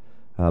year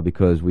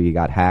because we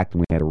got hacked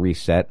and we had to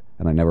reset,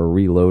 and I never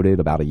reloaded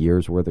about a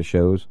year's worth of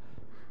shows.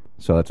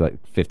 So that's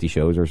like 50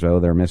 shows or so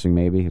they're missing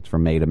maybe. It's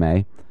from May to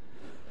May.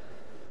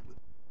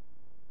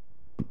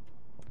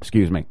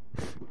 Excuse me.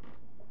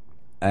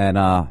 And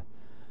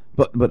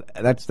but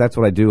that's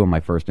what I do in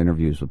my first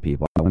interviews with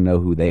people. I want to know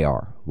who they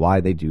are, why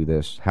they do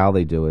this, how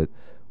they do it,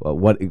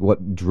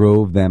 what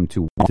drove them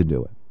to want to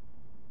do it.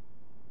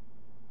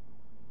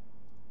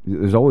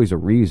 There's always a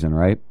reason,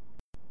 right?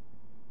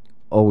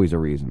 Always a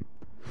reason.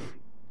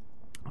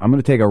 I'm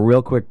going to take a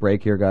real quick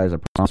break here, guys. I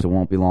promise it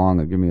won't be long.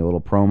 I'll give me a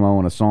little promo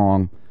and a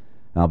song,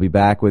 and I'll be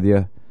back with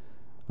you.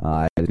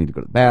 I just need to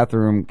go to the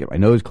bathroom, get my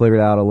nose cleared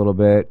out a little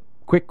bit.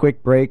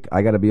 Quick break.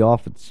 I got to be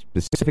off at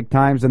specific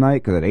times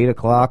tonight because at 8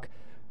 o'clock,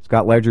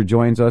 Scott Ledger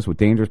joins us with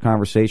Dangerous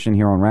Conversation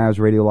here on Raz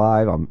Radio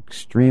Live. I'm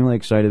extremely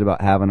excited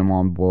about having him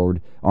on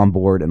board,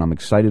 and I'm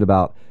excited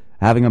about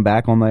having him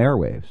back on the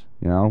airwaves.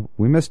 You know,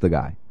 we missed the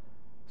guy.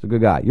 He's a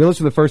good guy. You're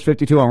listening to the First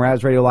 52 on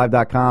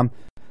RazRadioLive.com.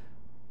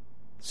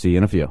 See you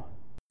in a few.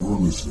 You're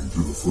listening to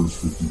the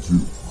First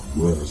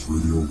 52 on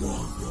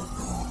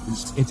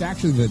RazRadioLive.com. It's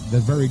actually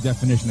the very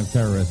definition of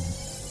terrorism.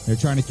 They're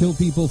trying to kill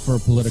people for a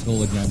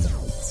political agenda.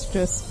 It's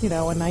just,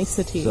 a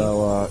nicety.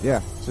 So,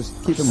 just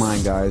keep in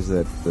mind, guys,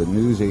 that the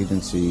news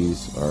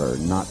agencies are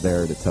not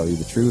there to tell you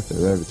the truth. They're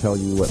there to tell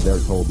you what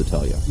they're told to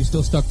tell you. You're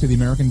still stuck to the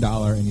American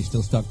dollar, and you're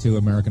still stuck to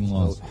American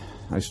laws. So,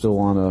 I still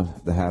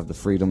want to have the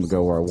freedom to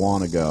go where I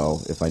want to go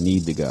if I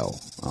need to go.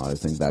 I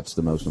think that's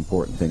the most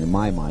important thing in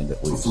my mind,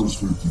 at least.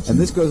 And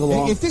this goes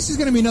along. If this is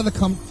going to be another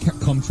cum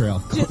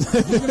trail, if this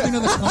is going to be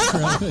another cum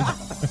trail.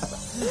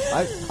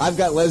 I've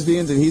got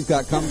lesbians and he's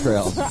got cum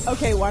trails.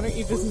 Okay, why don't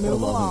you just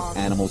move along?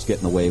 Animals get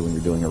in the way when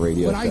you're doing a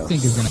radio show. What I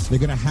think is they're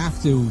going to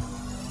have to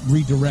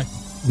redirect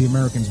the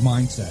American's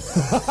mindset.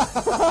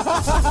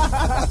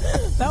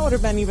 That would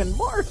have been even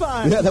more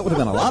fun. Yeah, that would have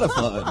been a lot of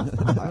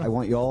fun. I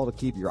want you all to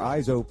keep your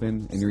eyes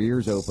open and your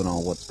ears open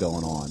on what's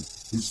going on.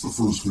 It's the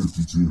First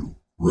 52,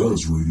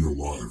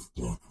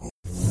 RazRadioLive.com.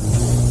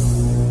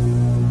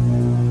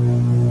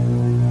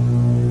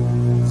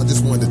 I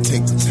just wanted to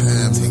take the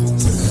time to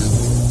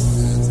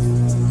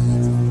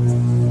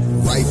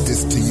write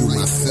this to you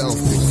myself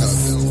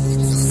because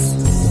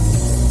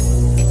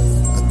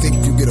I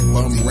think you get a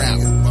bum rap.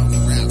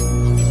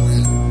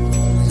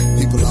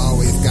 People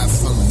always got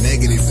something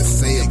negative to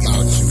say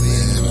about you,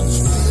 man.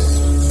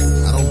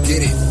 I don't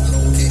get it.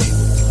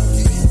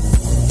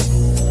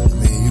 I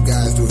mean, you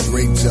guys do a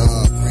great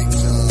job.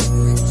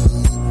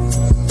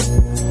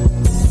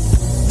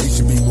 We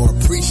should be more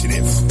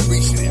appreciative.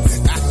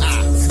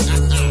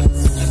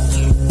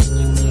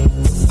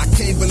 I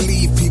can't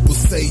believe people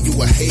say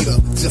you a hater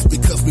just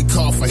because we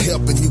called for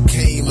help and you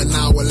came an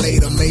hour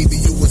later. Maybe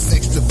you was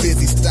extra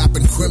busy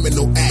stopping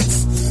criminal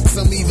acts.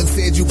 Some even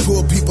said you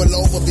pull people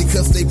over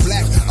because they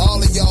black.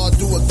 All of y'all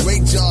do a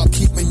great job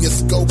keeping your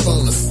scope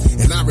on us.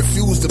 And I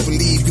refuse to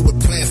believe you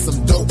would plant some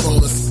dope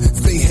on us.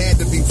 They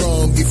had to be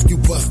wrong if you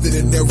busted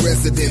in their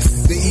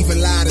residence. They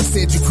even lied and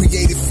said you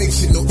created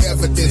fictional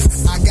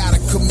evidence. I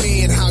gotta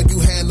commend how you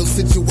handle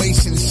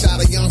situations. Shot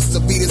a youngster,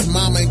 beat his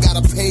mama and got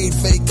a paid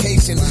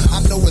vacation.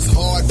 I know it's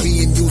hard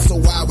being you, so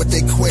why would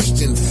they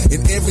question?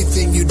 In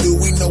everything you do,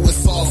 we know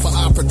it's all for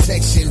our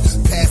protection.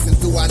 Passing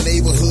through our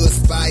neighborhood,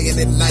 spying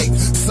at night.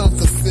 Some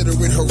consider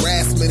it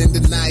harassment and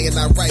denying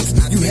our rights.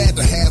 You had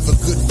to have a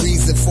good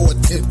reason for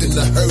attempting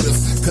to hurt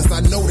us, cause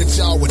I know that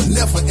y'all would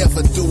never ever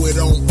do it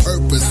on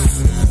purpose.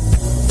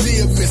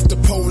 Dear Mr.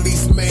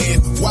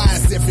 Policeman, why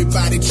is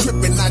everybody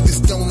tripping? I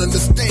just don't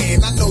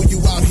understand. I know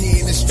you out here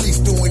in the streets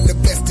doing the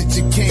best that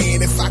you can.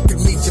 If I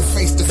could meet you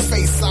face to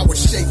face, I would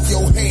shake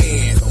your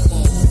hand.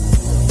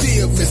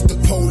 Dear Mr.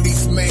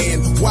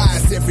 Policeman, why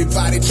is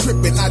everybody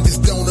tripping? I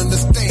just don't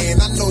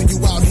understand. I know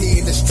you out here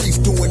in the streets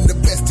doing the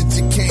best that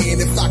you can.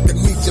 If I could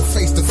meet you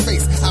face to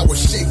face, I would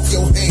shake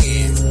your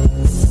hand.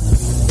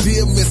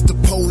 Dear Mr.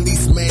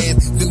 Policeman,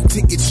 them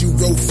tickets you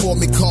wrote for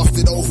me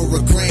costed over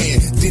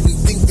 $1,000. Didn't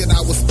think that I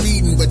was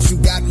speeding, but you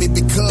got me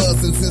because,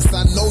 and since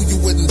I know you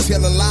wouldn't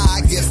tell a lie,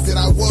 I guess that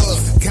I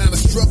was kinda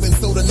struggling,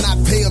 so to not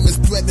pay them is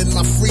threatening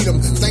my freedom.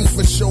 Thanks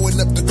for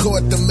showing up to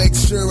court to make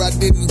sure I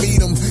didn't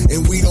beat them,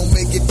 and we don't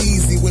make it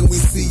easy when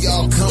we see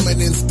y'all coming.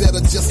 Instead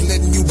of just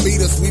letting you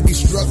beat us, we be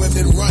struggling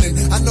and running.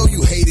 I know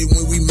you hate it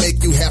when we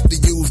make you have to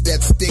use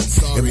that stick.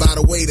 Sorry. And by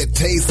the way, that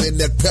taser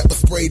and that pepper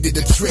spray did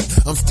the trick.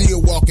 I'm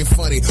still walking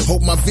funny.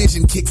 Hope my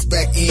vision kicks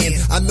back in.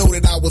 I know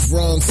that I was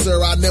wrong,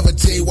 sir. I'll never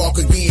jaywalk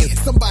again.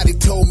 Somebody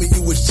told me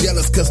you was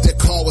jealous cause their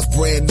car was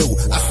brand new.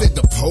 I said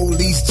the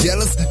police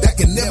jealous? That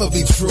can never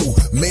be true.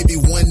 Maybe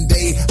one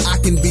day I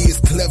can be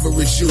as clever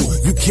as you.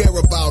 You care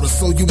about us,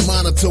 so you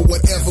monitor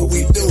whatever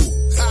we do.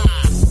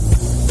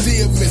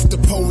 Dear Mr.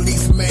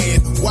 Policeman,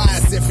 why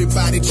is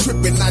everybody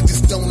tripping? I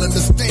just don't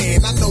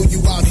understand. I know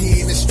you out here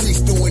in the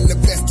streets doing the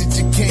best that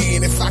you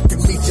can. If I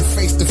could meet you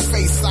face to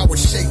face, I would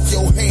shake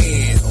your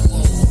hand.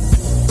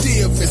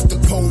 Dear Mr.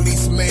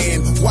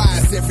 Policeman, why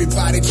is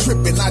everybody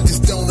tripping? I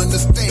just don't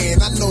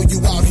understand. I know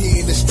you out here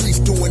in the streets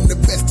doing the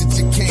best that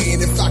you can.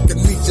 If I could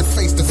meet you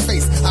face to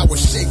face, I would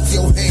shake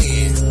your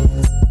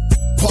hand.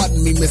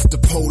 Pardon me,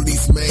 Mr.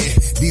 Policeman.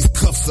 These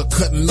cuffs are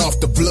cutting off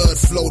the blood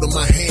flow to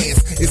my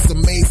hands. It's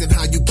amazing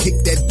how you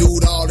kicked that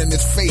dude all in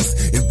his face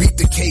and beat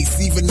the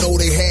case, even though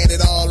they had it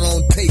all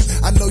on tape.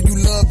 I know you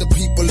love the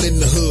people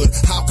in the hood.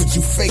 How could you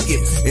fake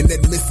it? And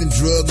that missing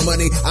drug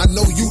money, I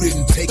know you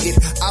didn't take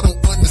it. I don't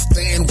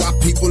understand why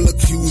people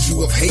accuse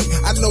you of hate.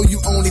 I know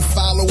you only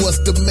follow us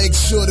to make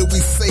sure that we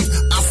safe.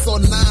 I saw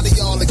 9 of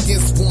y'all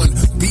against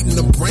 1, beating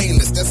them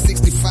brainless. That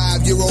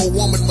 65-year-old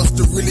woman must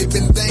have really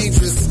been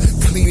dangerous.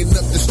 Cleaning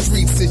up the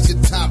streets is your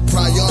top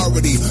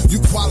priority. You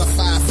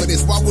qualify for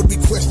this. Why would we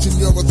question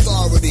your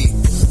authority?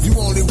 You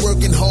only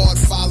working hard,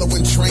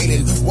 following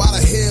training. Why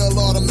the hell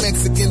are the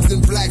Mexicans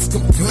and blacks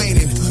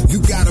complaining?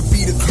 You gotta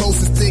be the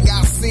closest thing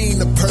I've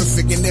seen to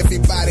perfect, and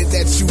everybody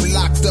that you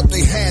locked up,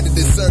 they had to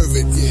deserve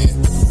it, yeah.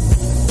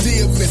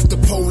 Dear Mr.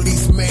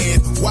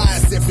 Policeman, why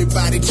is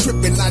everybody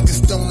tripping? I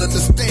just don't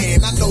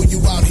understand. I know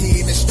you out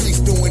here in the streets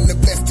doing the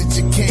best that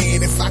you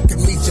can. If I could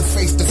meet you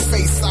face to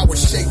face, I would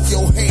shake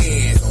your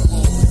hand.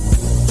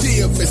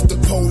 Dear Mr.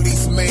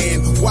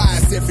 Policeman, why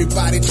is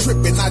everybody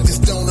tripping? I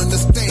just don't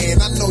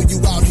understand. I know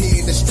you out here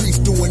in the streets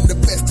doing the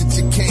best that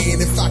you can.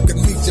 If I could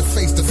meet you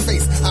face to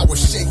face, I would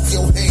shake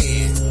your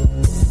hand.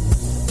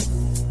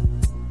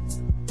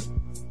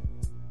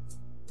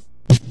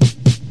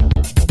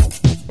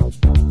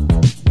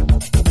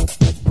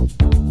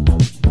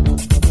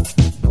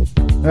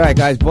 All right,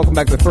 guys, welcome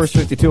back to the First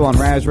 52 on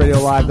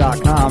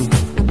RazRadioLive.com.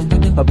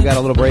 Hope you got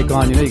a little break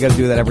on. You know you got to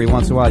do that every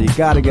once in a while. You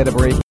got to get a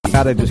break. You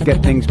got to just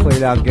get things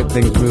cleared out, get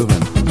things moving.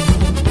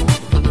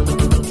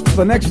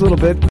 The next little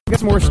bit, we got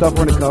some more stuff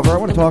we're going to cover. I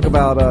want to talk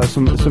about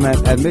some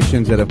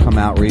admissions that have come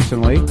out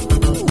recently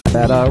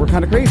that were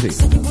kind of crazy.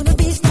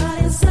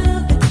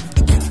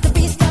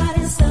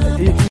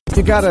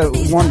 You got to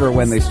wonder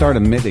when they start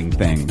admitting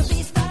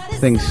things.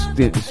 Things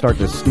start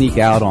to sneak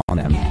out on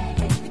them.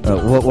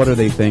 What are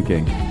they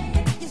thinking?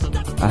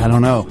 I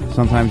don't know.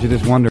 Sometimes you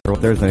just wonder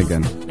what they're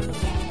thinking.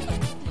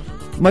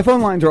 My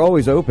phone lines are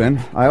always open.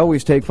 I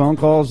always take phone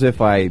calls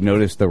if I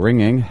notice the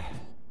ringing.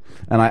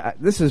 And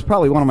this is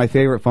probably one of my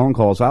favorite phone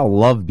calls. I'll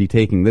love be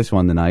taking this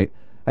one tonight.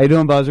 How you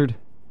doing, Buzzard?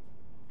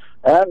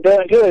 I'm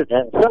doing good.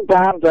 And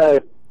sometimes I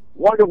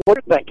wonder what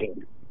you're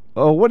thinking.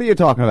 Oh, what are you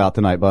talking about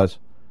tonight, Buzz?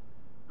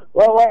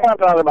 Well, what I'm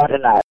talking about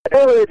tonight.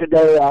 Earlier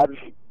today, I was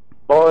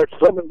bored,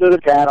 slipping through the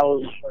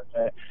channels.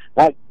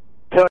 I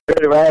tuned to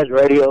the Raz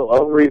Radio,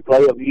 a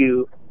replay of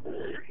you.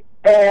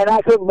 And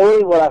I couldn't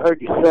believe what I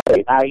heard you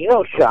say. Now, you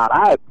know, Sean,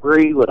 I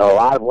agree with a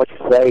lot of what you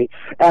say,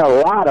 and a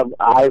lot of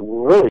I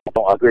really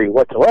don't agree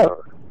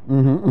whatsoever.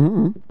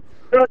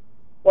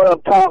 What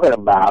I'm talking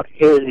about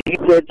is you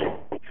said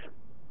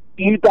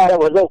you thought it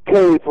was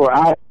okay for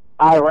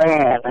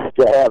Iran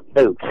to have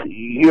nukes.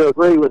 You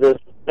agree with this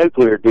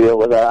nuclear deal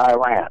with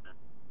Iran?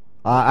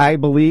 I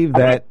believe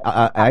that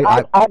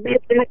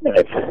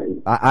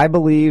I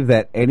believe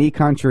that any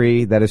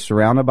country that is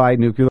surrounded by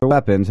nuclear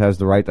weapons has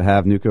the right to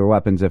have nuclear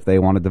weapons if they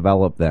want to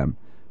develop them.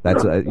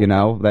 That's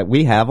that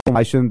we have them.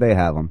 Why shouldn't they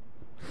have them?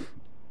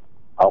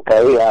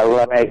 Okay,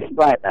 let me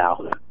explain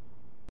now.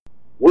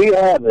 We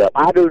have them.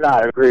 I do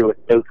not agree with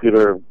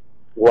nuclear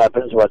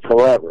weapons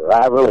whatsoever.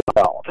 I really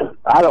don't.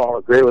 I don't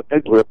agree with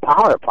nuclear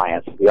power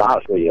plants, to be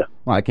honest with you.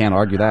 Well, I can't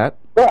argue that.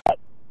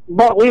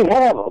 But we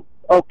have them.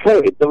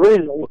 Okay, the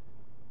reason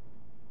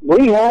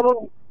we have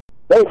them,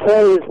 they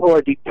say it's for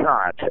a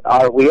deterrent.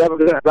 Are we ever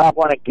going to drop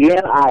one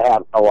again? I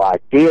have no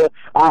idea.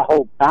 I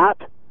hope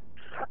not.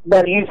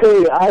 But you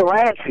say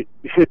Iran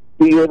should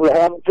be able to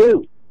have them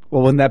too.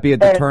 Well, wouldn't that be a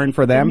deterrent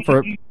for them?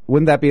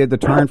 Wouldn't that be a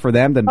deterrent for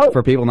them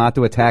for people not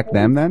to attack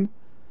them then?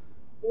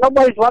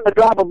 Nobody's wanting to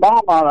drop a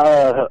bomb on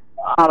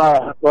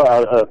a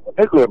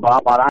nuclear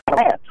bomb on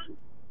Iran.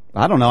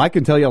 I don't know. I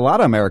can tell you a lot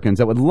of Americans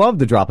that would love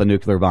to drop a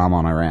nuclear bomb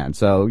on Iran.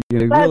 So you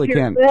really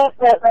can't.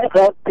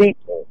 That's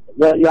people.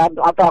 I'm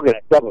talking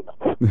government.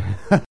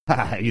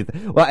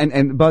 Well,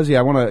 and Buzzy,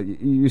 I want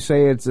to. You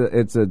say it's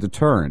a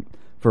deterrent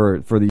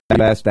for the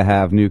U.S. to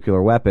have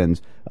nuclear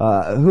weapons.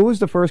 Who was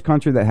the first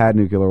country that had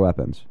nuclear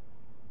weapons?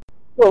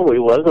 Well, we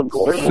was, of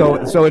course.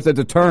 So it's a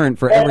deterrent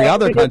for every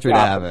other country to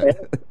have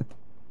it.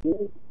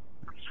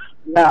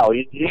 No,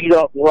 you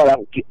don't.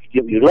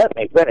 You let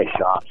me finish,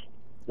 Sean.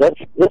 This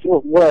is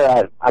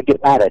where I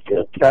get mad at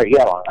you. Start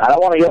yelling. I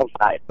don't want to yell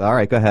tonight. All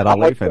right, go ahead. I'll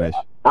let you finish.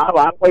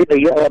 I'm waiting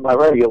to yell at my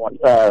radio when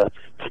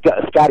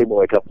Scotty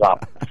Boy comes on.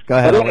 Go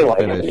ahead. I'll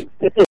let you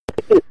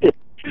finish.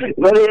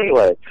 But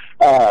anyway,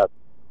 God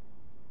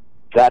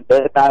damn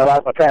it, I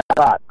lost my train of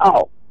thought.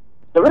 Oh,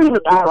 the reason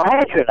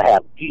Iran shouldn't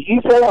have,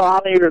 you said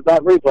on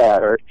that replay I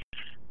heard,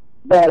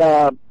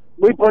 that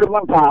we put them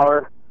on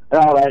power and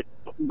all that,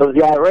 but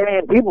the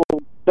Iranian people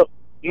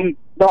you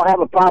don't have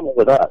a problem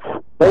with us.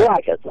 They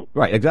like us.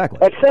 Right, exactly.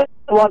 Except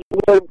the ones who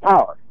are in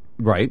power.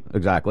 Right,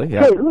 exactly.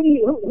 Yeah. Hey, who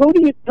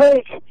do you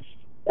think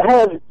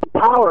has the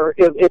power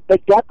if they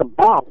got the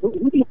bomb? Who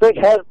do you think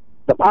has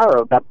the power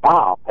of that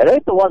bomb? It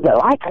ain't the ones that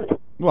like us.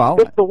 Well,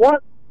 it's the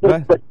ones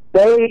that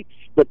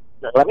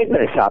let me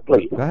finish out,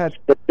 please. Go ahead.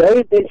 The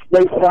day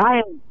they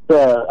signed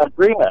the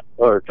agreement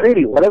or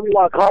treaty, whatever you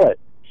want to call it,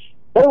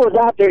 they was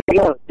out there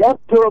yelling, death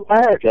to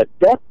America,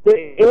 death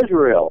to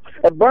Israel,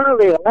 and burning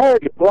the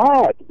American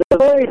flag. The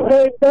very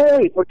same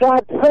day, for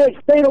God's sake,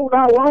 they do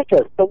not like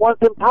us, the ones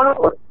in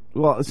power.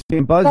 Well, see,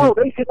 Buzzy, no,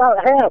 they should not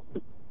have.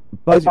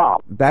 Buzzy,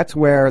 that's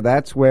where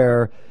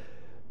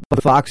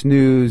the Fox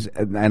News,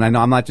 and I know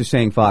I'm not just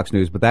saying Fox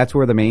News, but that's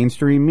where the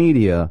mainstream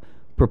media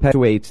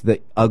perpetuates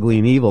the ugly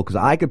and evil. Because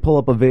I could pull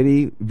up a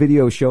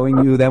video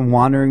showing you them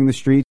wandering the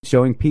streets,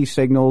 showing peace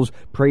signals,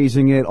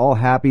 praising it, all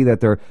happy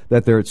that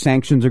their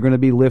sanctions are going to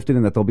be lifted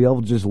and that they'll be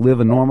able to just live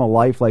a normal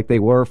life like they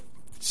were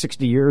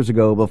 60 years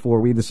ago before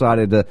we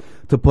decided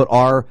to put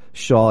our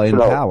Shaw in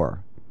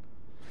power.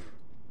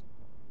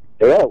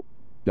 Hello.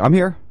 I'm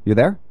here. You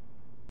there?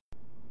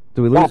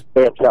 Do we lose?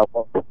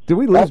 Do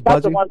we lose That's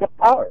Buzzy? the ones in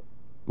power.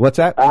 What's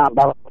that?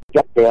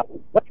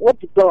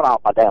 What's going on,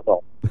 my damn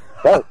phone?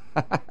 Oh.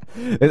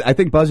 I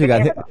think Buzzy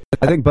got hit.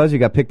 I think Buzzy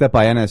got picked up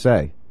by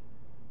NSA.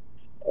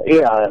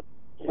 Yeah,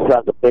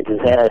 sons of bitches,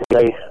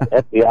 NSA,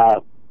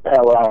 FBI,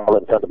 hell, all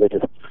them sons of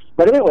bitches.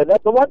 But anyway,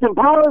 the ones in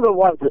power are the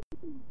ones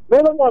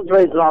they're the ones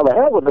raising all the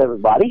hell with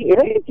everybody.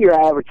 It ain't your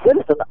average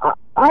citizen.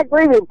 I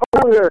agree that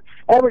probably your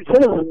average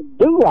citizens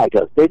do like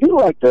us. They do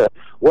like the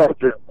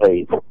Western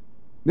ways. Yeah.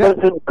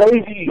 There's some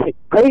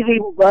crazy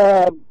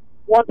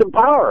ones in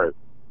power.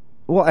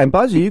 Well, and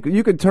Buzzy,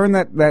 you could turn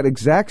that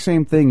exact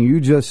same thing you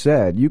just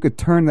said. You could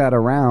turn that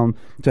around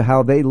to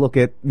how they look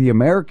at the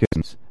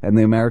Americans and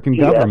the American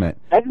government.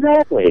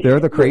 Exactly.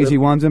 They're the crazy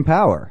ones in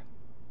power.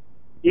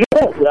 Yes,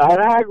 and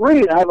I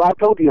agree. I've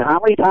told you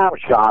how many times,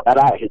 Sean, that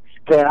I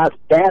cannot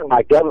stand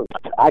my government.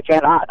 I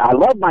cannot. I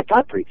love my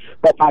country,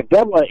 but my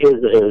government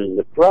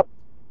is corrupt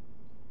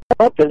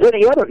as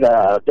any other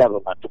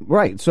government.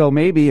 Right. So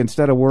maybe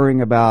instead of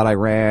worrying about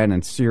Iran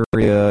and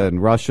Syria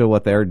and Russia,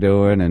 what they're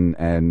doing,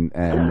 and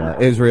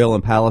Israel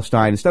and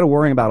Palestine, instead of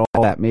worrying about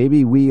all that,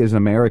 maybe we as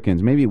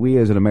Americans, maybe we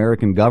as an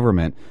American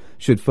government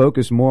should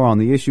focus more on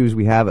the issues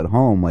we have at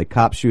home, like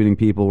cops shooting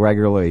people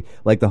regularly,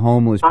 like the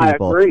homeless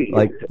people. I agree.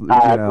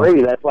 I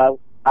agree. That's why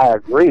I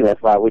agree.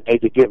 That's why we need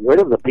to get rid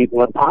of the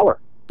people in power.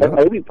 And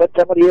maybe put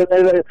somebody in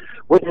there,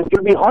 which is going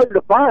to be harder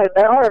to find.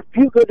 There are a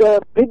few good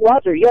people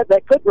out there,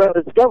 that could run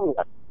this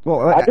government.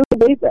 Well, I do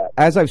believe that.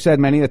 As I've said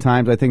many a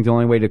times, I think the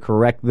only way to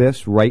correct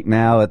this right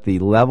now at the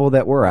level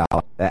that we're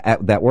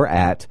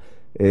at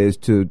is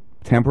to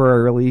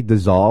temporarily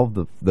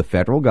dissolve the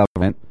federal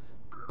government,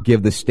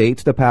 give the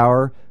states the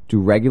power to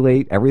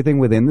regulate everything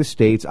within the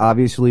states.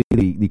 Obviously,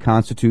 the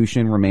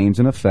Constitution remains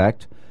in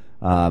effect.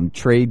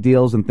 Trade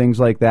deals and things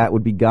like that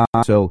would be gone,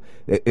 so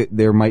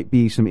there might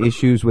be some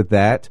issues with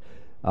that.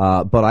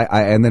 But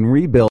and then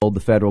rebuild the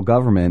federal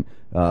government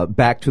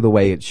back to the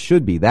way it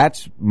should be.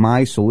 That's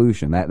my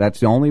solution.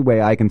 That's the only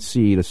way I can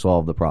see to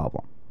solve the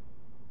problem.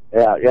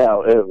 Yeah,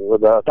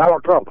 with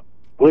Donald Trump,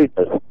 please.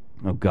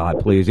 Oh God,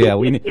 please, yeah.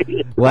 We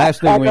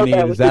last thing we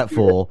need is that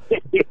fool.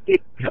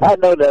 I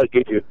know that'll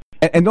get you.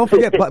 And don't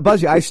forget,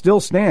 Buzzy, I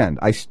still stand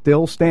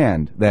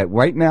that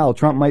right now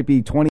Trump might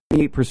be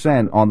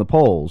 28% on the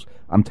polls.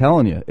 I'm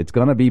telling you, it's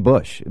going to be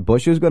Bush.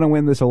 Bush is going to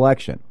win this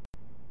election.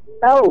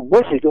 No,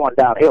 Bush is going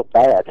downhill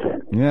bad.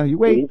 Yeah, you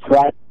wait. He's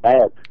right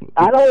bad.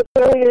 I know it's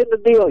early in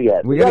the deal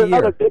yet. We got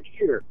another good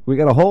year. We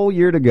got a whole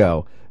year to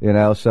go,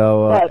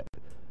 so...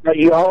 But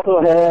you also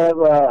have,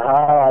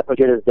 I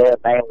forget his damn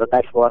name, the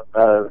next one,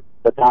 the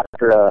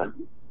doctor...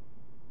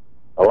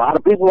 a lot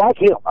of people like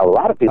him.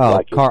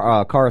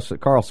 Carlson.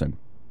 Carlson.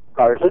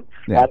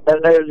 Yeah. And then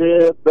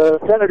there's the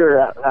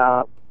senator,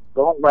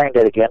 going brain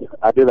dead again.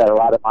 I do that a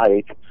lot at my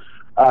age.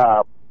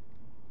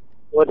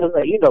 What's his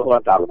name? You know who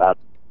I'm talking about.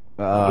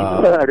 He's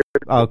a senator.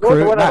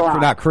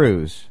 Not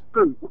Cruz.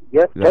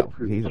 Yes, no,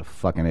 he's a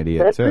fucking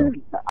idiot,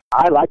 too.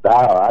 I like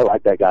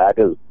that guy. I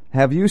do.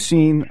 Have you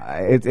seen,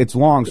 it's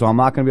long, so I'm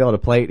not going to be able to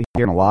play it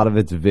here, and a lot of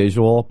it's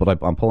visual, but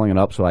I'm pulling it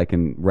up so I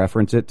can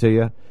reference it to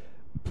you.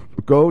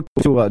 Go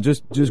to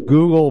just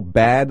Google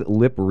bad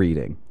lip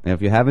reading, and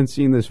if you haven't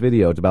seen this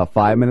video, it's about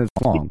 5 minutes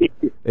long.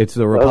 It's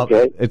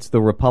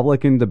the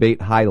Republican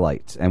debate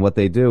highlights, and what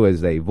they do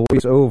is they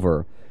voice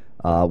over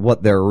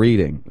what they're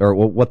reading or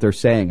what they're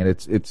saying, and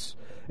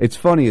it's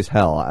funny as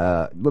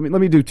hell. Let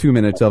me do 2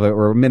 minutes of it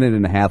or a minute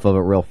and a half of it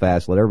real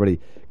fast. Let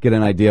everybody get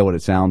an idea what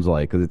it sounds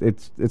like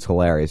because it's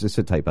hilarious. Just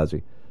sit tight,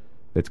 Buzzy.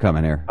 It's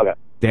coming here. Okay.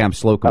 Damn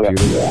slow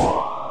computer.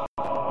 Okay.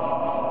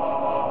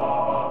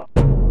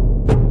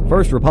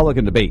 First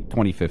Republican debate,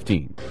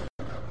 2015.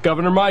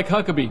 Governor Mike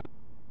Huckabee,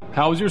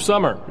 how was your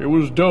summer? It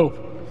was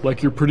dope.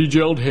 Like your pretty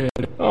gelled head.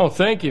 Oh,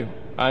 thank you.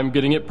 I'm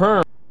getting it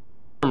permed.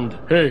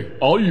 Hey,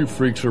 all you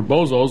freaks are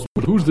bozos,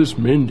 but who's this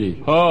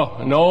Mindy? Oh,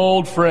 an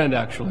old friend,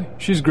 actually.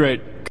 She's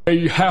great. Hey,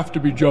 you have to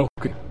be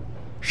joking.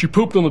 She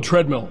pooped on the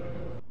treadmill.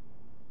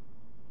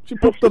 She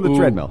pooped on the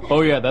treadmill.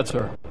 Oh, yeah, that's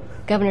her.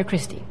 Governor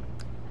Christie,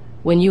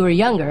 when you were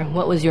younger,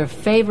 what was your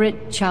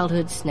favorite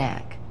childhood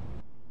snack?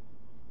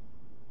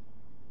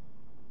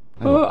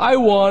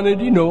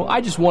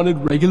 I just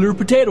wanted regular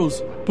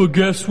potatoes. But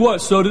guess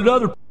what? So did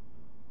other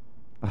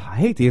I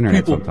hate the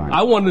internet people. sometimes.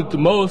 I wanted it the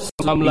most.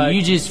 I'm like,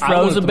 you just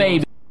froze a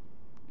baby.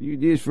 You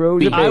just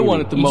froze a baby. I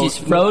wanted the most. You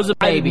just froze a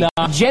baby.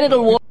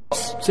 Genital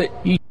warts.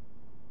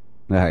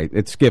 All right,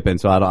 it's skipping,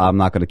 so I'm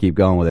not going to keep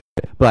going with it.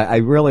 But I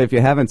really, if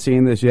you haven't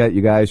seen this yet,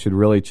 you guys should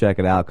really check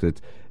it out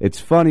because it's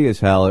funny as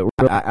hell.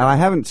 I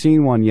haven't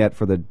seen one yet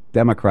for the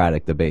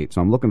Democratic debate,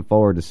 so I'm looking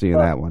forward to seeing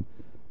that one.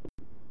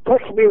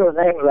 Text me the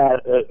name of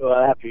that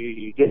after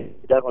you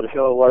get done with the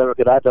show or whatever,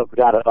 because I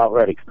forgot it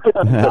already.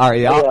 All right,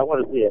 yeah, I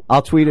want to see it.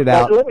 I'll tweet it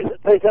out. Let me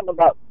say something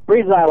about the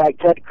reason I like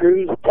Ted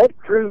Cruz. Ted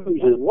Cruz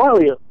is one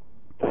of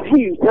the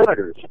few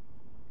senators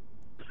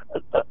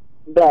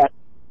that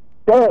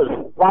does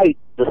fight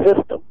the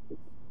system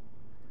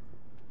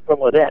from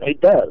within. He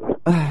does.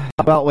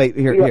 Well, wait,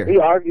 here. He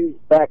argues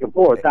back and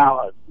forth.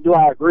 Now, do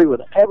I agree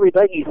with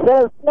everything he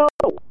says? No.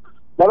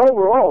 But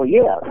overall,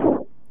 yes.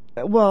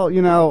 Well,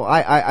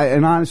 I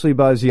and honestly,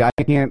 Buzzy, I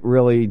can't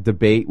really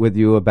debate with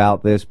you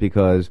about this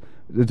because,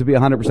 to be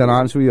 100%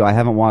 honest with you, I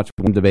haven't watched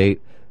one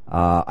debate.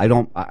 I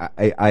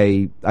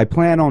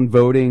plan on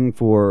voting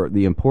for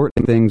the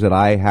important things that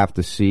I have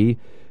to see,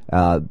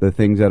 the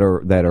things that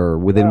are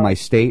within my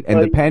state,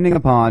 and depending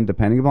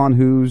upon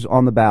who's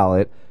on the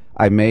ballot,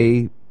 I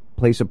may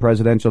place a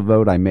presidential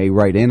vote. I may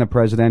write in a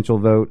presidential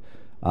vote,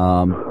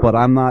 but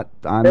I'm not.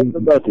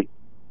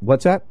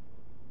 What's that?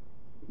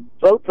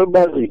 Vote for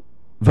Buzzy.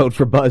 Vote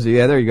for Buzzy.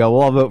 Yeah, there you go.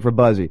 We'll all vote for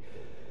Buzzy.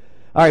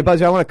 All right,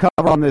 Buzzy, I want to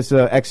cover on this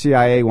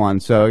ex-CIA one.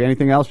 So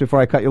anything else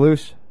before I cut you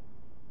loose?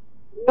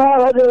 No,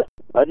 I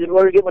just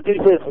wanted to get my 2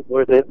 cents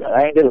worth it.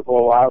 I ain't did it for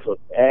a while,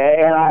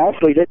 and I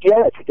actually didn't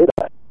yell at you, did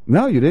I?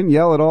 No, you didn't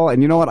yell at all.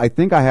 And you know what? I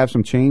think I have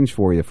some change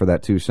for you for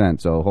that 2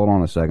 cents. So hold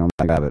on a second.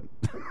 I got it.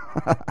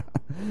 All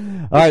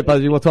right,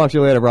 Buzzy, we'll talk to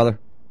you later, brother.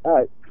 All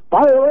right.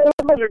 Bye,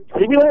 Buzzard.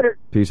 See you later.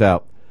 Peace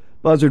out.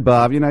 Buzzard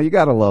Bob, you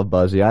got to love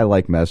Buzzy. I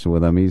like messing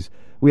with him.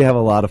 We have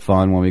a lot of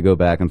fun when we go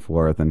back and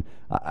forth, and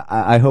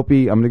I hope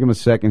I'm going to give him a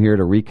second here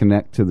to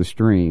reconnect to the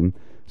stream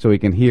so he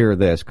can hear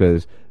this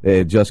because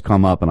it just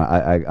come up, and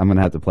I'm going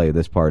to have to play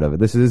this part of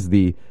it. This is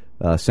the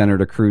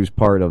Senator Cruz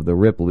part of the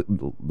lip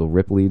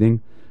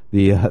reading.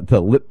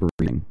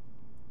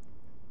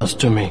 That's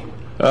to me.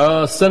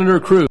 Senator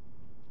Cruz.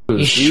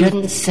 You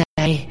shouldn't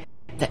say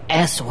the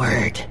S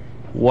word.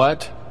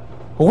 What?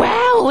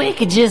 Well, we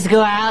could just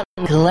go out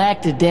and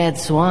collect a dead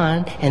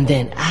swan, and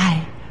then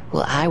I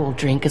will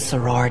drink a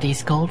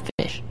sorority's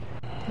goldfish.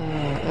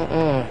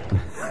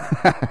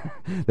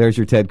 There's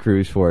your Ted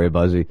Cruz for you,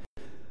 Buzzy.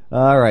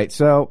 All right,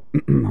 so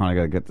I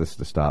got to get this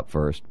to stop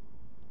first.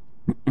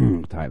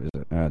 What time is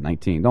it?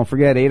 19. Don't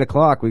forget, 8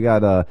 o'clock, we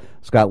got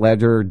Scott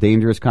Ledger,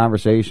 Dangerous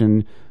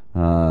Conversation.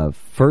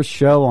 First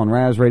show on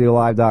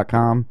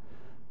RazRadioLive.com.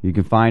 You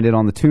can find it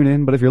on the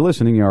TuneIn, but if you're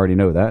listening, you already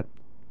know that.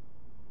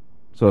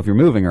 So if you're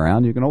moving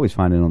around, you can always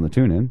find it on the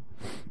TuneIn.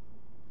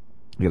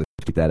 I got to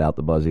tweet that out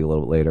to Buzzy a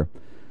little bit later.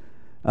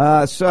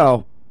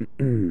 So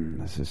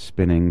this is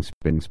spinning.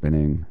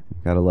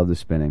 Gotta love the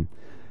spinning.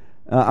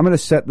 I'm going to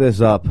set this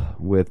up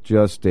with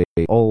just a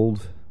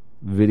old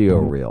video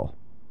reel.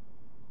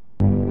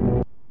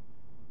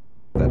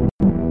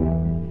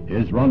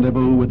 His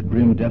rendezvous with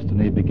grim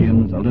destiny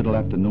begins a little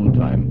after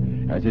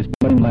noontime as his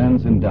plane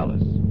lands in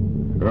Dallas.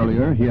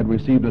 Earlier, he had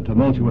received a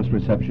tumultuous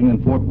reception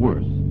in Fort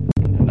Worth,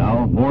 and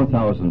now more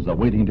thousands are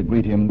waiting to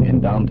greet him in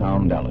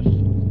downtown Dallas.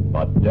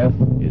 But death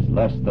is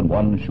less than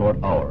 1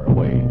 short hour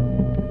away.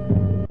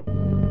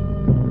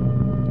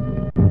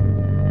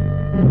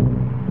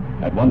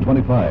 At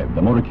 1:25,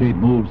 the motorcade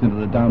moves into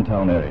the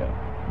downtown area.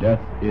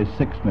 Death is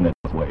 6 minutes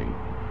away.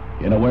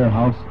 In a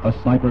warehouse, a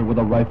sniper with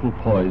a rifle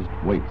poised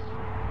waits.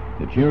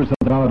 The cheers of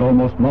the crowd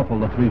almost muffle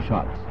the 3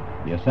 shots.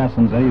 The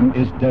assassin's aim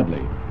is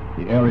deadly.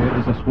 The area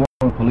is a swarm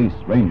of police,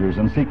 rangers,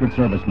 and Secret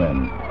Service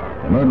men.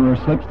 The murderer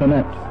slips the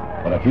net,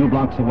 but a few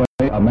blocks away,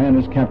 a man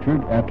is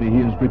captured after he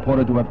is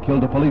reported to have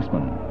killed a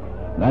policeman.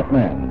 That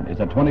man is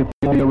a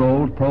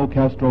 24-year-old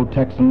pro-Castro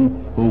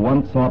Texan who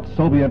once sought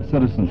Soviet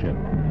citizenship.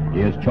 He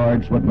is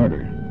charged with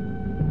murder.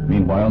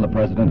 Meanwhile, the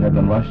president had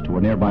been rushed to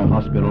a nearby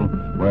hospital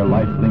where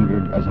life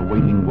lingered as a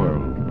waiting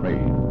world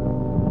prayed.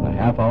 A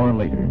half hour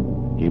later,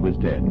 he was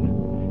dead,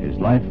 his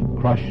life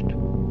crushed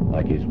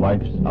like his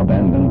wife's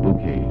abandoned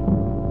bouquet.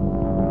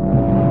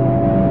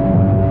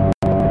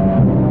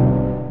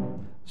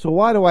 So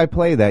why do I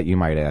play that, you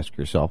might ask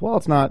yourself? Well,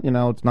 it's not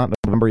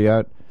November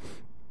yet.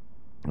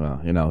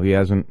 Well,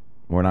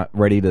 we're not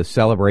ready to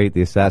celebrate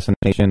the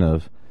assassination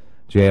of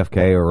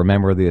JFK or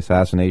remember the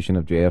assassination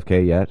of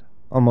JFK yet.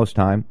 Almost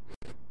time.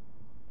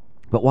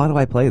 But why do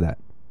I play that?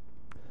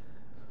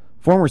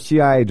 Former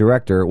CIA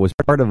director was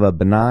part of a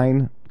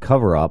benign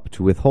cover-up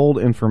to withhold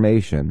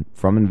information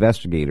from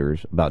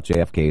investigators about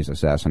JFK's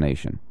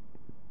assassination.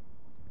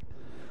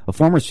 A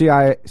former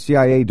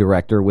CIA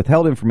director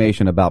withheld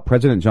information about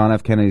President John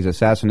F. Kennedy's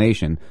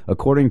assassination,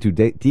 according to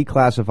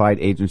declassified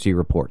agency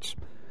reports.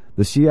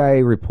 The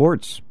CIA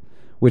reports,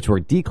 which were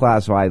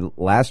declassified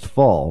last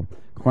fall,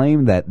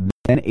 claim that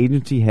then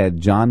agency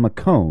head John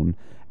McCone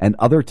and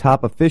other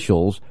top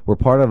officials were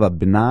part of a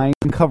benign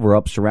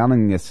cover-up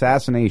surrounding the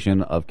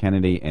assassination of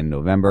Kennedy in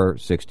November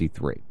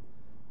 '63.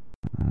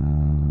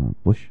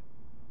 Bush?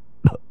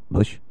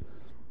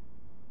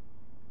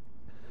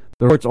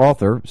 The report's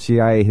author,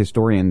 CIA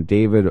historian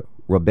David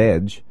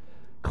Rubege,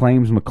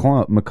 claims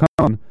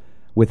McCone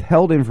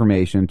withheld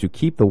information to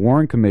keep the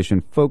Warren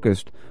Commission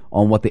focused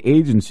on what the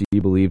agency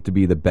believed to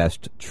be the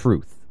best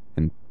truth,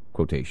 in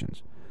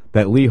quotations,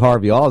 that Lee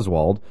Harvey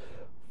Oswald,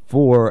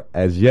 for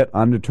as yet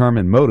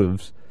undetermined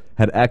motives,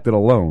 had acted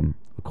alone,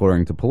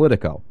 according to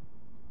Politico.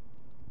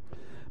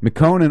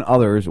 McCone and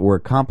others were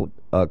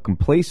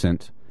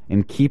complacent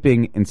in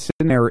keeping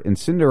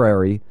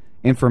incendiary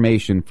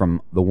information from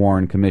the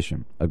Warren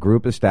Commission, a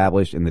group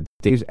established in the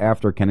days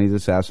after Kennedy's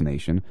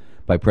assassination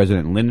by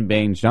President Lyndon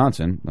Baines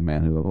Johnson, the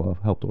man who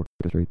helped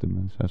orchestrate the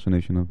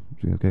assassination of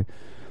JFK.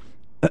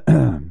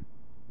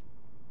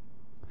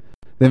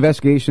 The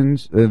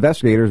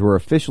investigators were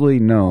officially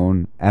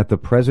known at the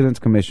President's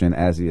Commission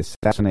as the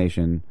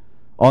assassination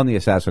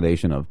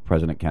of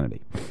President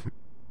Kennedy.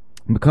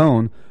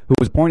 McCone, who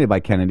was appointed by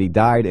Kennedy,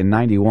 died in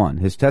 '91.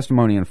 His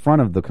testimony in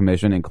front of the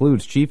commission including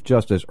Chief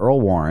Justice Earl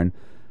Warren,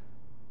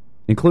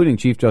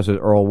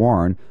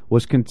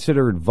 was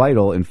considered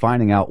vital in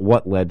finding out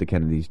what led to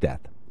Kennedy's death.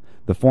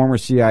 The former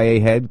CIA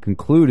head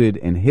concluded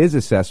in his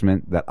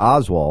assessment that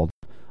Oswald,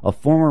 a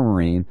former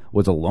Marine,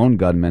 was a lone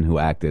gunman who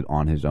acted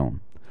on his own.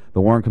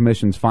 The Warren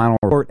Commission's final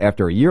report,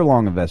 after a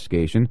year-long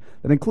investigation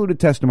that included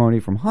testimony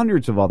from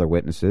hundreds of other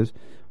witnesses,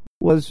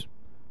 was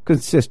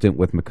consistent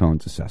with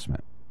McCone's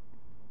assessment.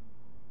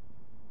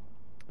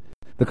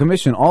 The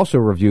commission also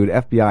reviewed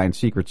FBI and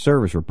Secret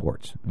Service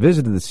reports,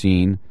 visited the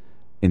scene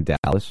in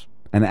Dallas,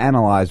 and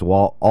analyzed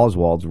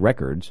Oswald's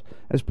records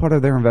as part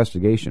of their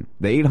investigation.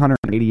 The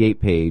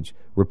 888-page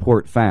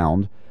report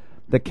found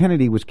that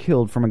Kennedy was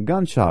killed from a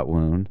gunshot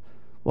wound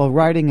while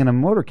riding in a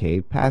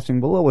motorcade passing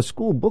below a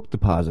school book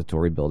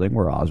depository building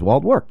where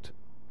Oswald worked.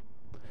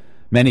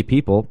 Many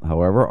people,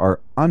 however, are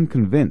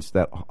unconvinced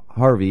that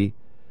Harvey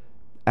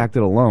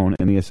acted alone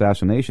in the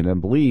assassination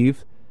and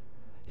believe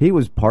he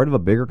was part of a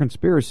bigger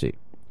conspiracy.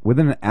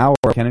 Within an hour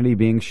of Kennedy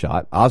being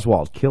shot,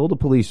 Oswald killed a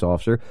police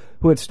officer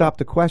who had stopped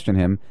to question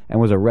him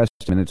and was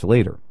arrested minutes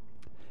later.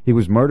 He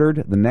was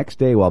murdered the next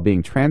day while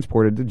being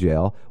transported to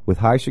jail with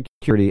high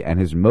security, and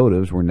his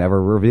motives were never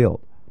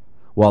revealed.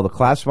 While the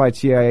classified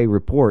CIA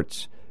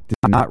reports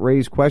did not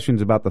raise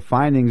questions about the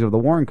findings of the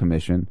Warren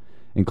Commission,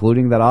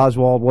 including that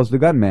Oswald was the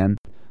gunman,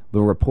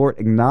 the report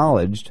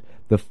acknowledged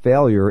the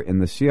failure in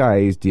the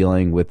CIA's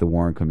dealing with the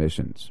Warren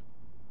Commissions.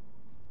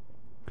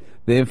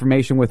 The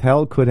information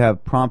withheld could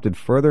have prompted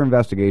further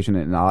investigation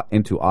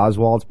into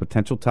Oswald's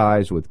potential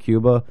ties with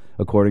Cuba,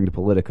 according to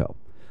Politico.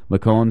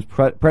 McCone's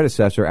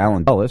predecessor,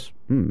 Allen Dulles,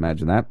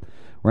 imagine that,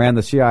 ran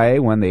the CIA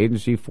when the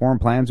agency formed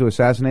plans to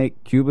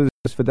assassinate Cuba's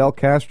Fidel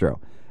Castro.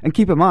 And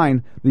keep in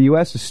mind, the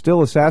U.S. is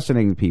still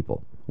assassinating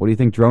people. What do you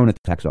think drone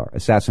attacks are?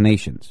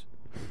 Assassinations.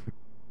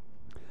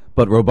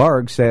 But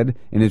Robarg said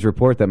in his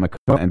report that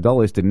McCone and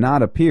Dulles did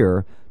not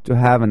appear to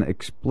have an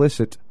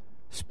explicit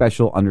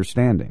special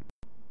understanding.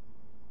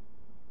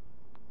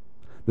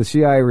 The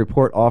CIA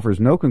report offers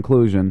no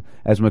conclusion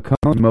as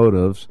McCone's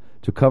motives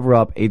to cover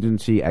up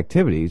agency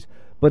activities,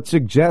 but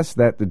suggests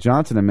that the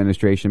Johnson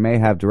administration may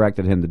have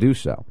directed him to do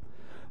so.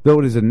 Though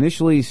it is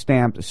initially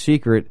stamped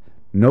secret,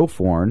 no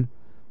foreign,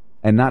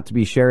 and not to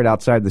be shared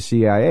outside the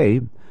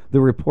CIA,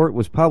 the report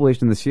was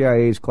published in the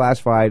CIA's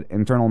classified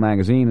internal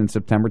magazine in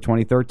September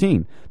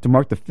 2013 to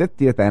mark the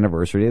 50th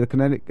anniversary of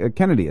the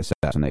Kennedy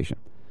assassination.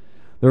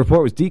 The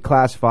report was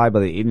declassified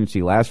by the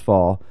agency last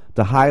fall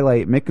to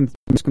highlight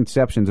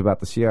misconceptions about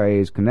the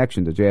CIA's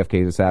connection to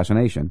JFK's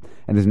assassination,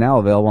 and is now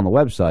available on the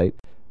website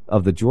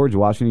of the George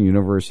Washington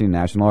University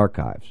National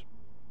Archives.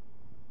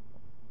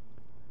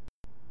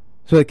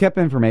 So they kept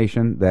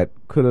information that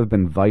could have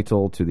been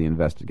vital to the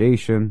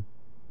investigation.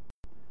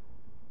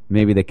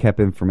 Maybe they kept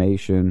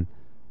information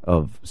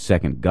of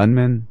second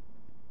gunmen.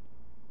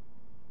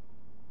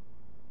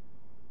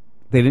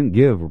 They didn't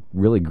give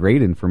really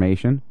great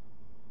information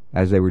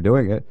as they were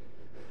doing it.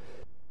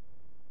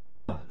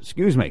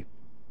 Excuse me.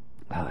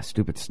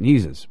 Stupid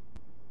sneezes.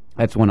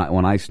 That's when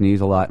I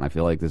sneeze a lot and I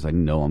feel like this, I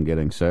know I'm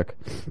getting sick.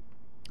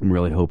 I'm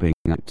really hoping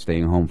I'm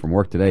staying home from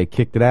work today.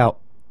 Kicked it out.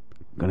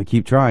 I'm going to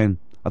keep trying.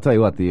 I'll tell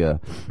you what,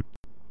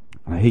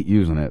 I hate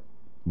using it,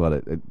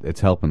 but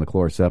it's helping the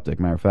chloroseptic.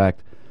 Matter of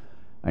fact,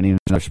 I need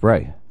another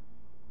spray.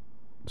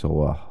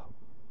 So,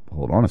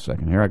 hold on a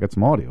second here. I got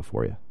some audio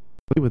for you.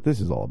 See what this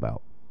is all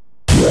about.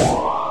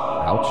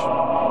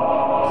 Ouch.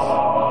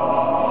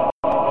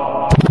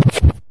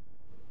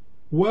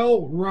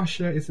 Well,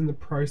 Russia is in the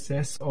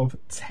process of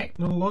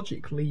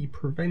technologically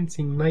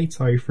preventing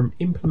NATO from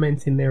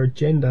implementing their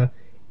agenda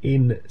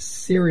in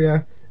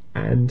Syria,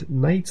 and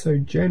NATO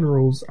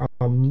generals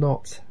are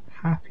not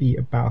happy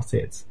about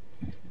it.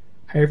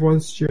 Hey everyone,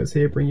 Stuart's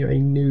here, bringing you a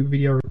new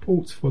video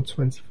report for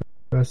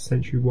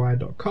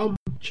 21stCenturyWire.com.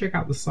 check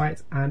out the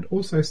site and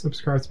also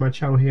subscribe to my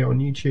channel here on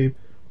YouTube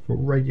for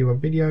regular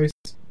videos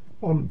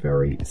on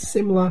very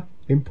similar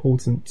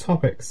important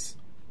topics.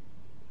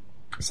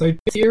 So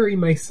Thierry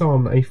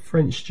Masson, a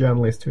French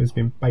journalist who has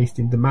been based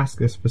in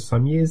Damascus for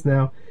some years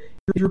now,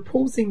 is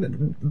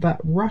reporting that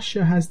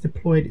Russia has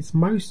deployed its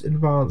most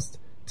advanced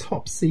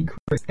top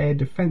secret air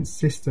defense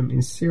system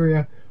in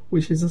Syria,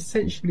 which has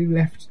essentially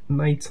left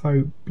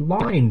NATO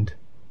blind.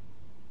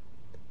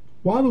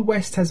 While the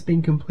West has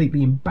been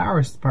completely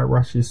embarrassed by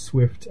Russia's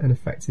swift and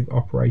effective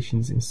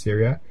operations in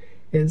Syria,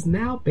 it has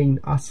now been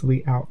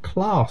utterly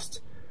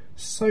outclassed,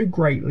 so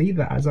greatly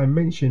that, as I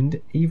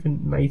mentioned,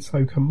 even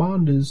NATO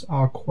commanders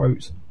are,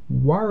 quote,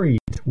 worried.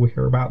 We'll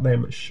hear about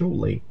them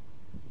shortly.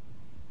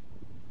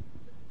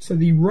 So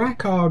the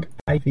Rakag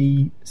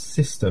AV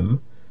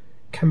system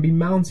can be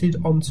mounted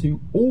onto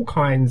all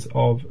kinds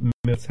of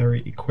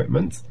military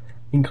equipment,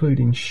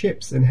 including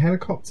ships and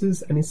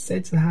helicopters, and is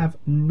said to have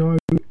no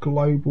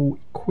global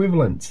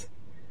equivalent.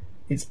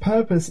 Its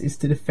purpose is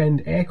to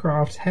defend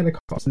aircraft,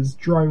 helicopters,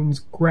 drones,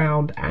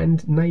 ground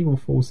and naval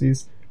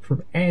forces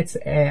from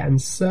air-to-air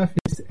and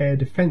surface-to-air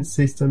defense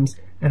systems,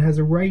 and has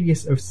a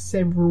radius of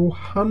several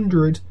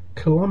hundred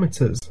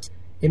kilometers.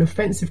 In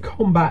offensive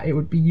combat, it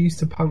would be used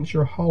to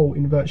puncture a hole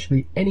in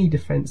virtually any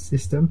defense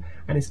system,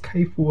 and is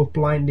capable of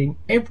blinding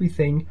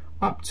everything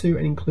up to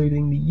and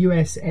including the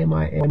US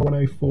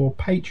MIL-104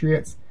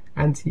 Patriot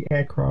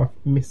anti-aircraft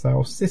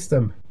missile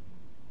system.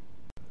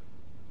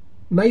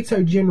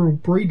 NATO General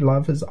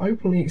Breedlove has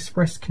openly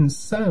expressed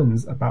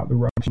concerns about the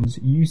Russians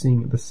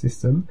using the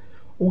system,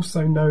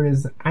 also known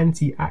as the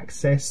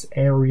Anti-Access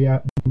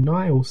Area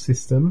Denial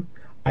System,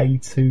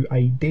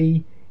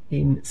 A2AD,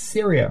 in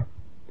Syria.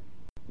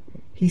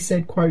 He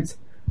said, quote,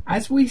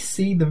 "As we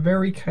see the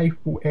very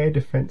capable air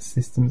defense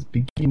systems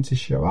begin to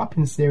show up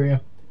in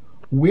Syria,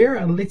 we're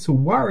a little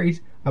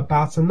worried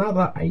about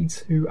another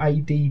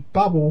A2AD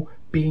bubble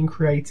being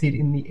created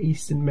in the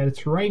Eastern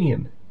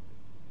Mediterranean.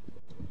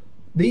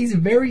 These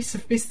very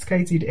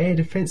sophisticated air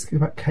defense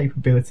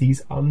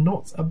capabilities are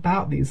not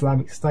about the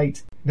Islamic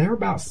State, they're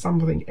about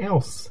something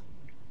else."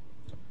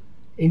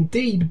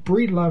 Indeed,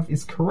 Breedlove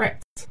is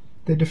correct.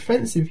 The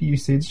defensive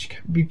usage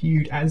can be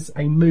viewed as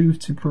a move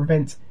to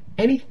prevent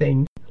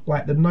anything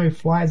like the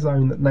no-fly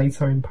zone that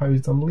NATO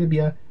imposed on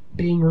Libya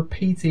being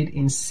repeated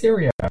in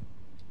Syria.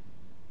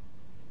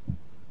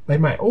 They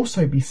might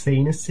also be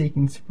seen as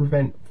seeking to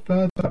prevent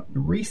further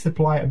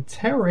resupply of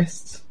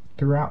terrorists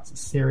throughout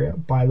Syria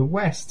by the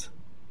West.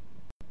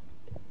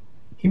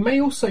 He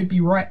may also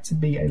be right to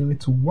be a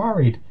little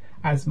worried,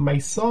 as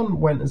Masson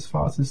went as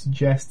far to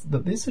suggest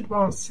that this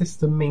advanced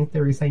system means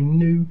there is a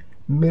new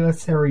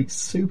military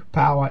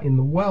superpower in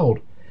the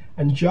world,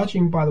 and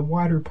judging by the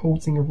wide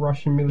reporting of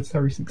Russian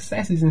military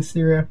successes in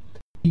Syria,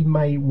 he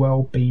may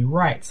well be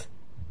right.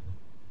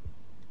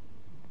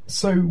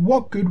 So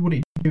what good would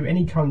it do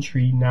any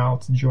country now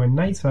to join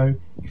NATO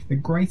if the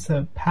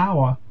greater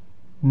power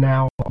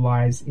now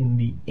lies in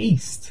the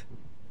East?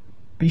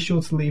 Be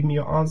sure to leave me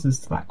your answers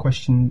to that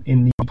question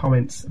in the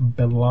comments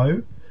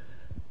below.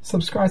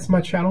 Subscribe to my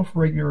channel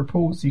for regular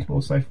reports. You can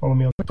also follow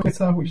me on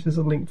Twitter, which there's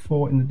a link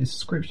for in the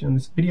description of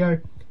this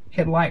video.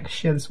 Hit like,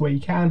 share this where you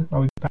can.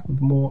 I'll be back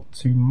with more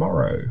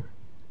tomorrow.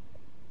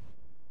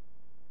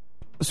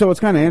 So it's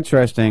kind of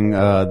interesting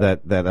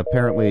that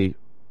apparently...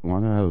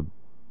 What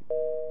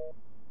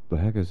the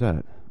heck is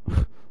that?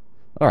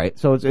 All right,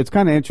 so it's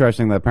kind of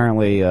interesting that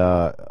apparently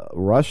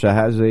Russia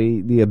has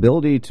the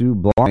ability to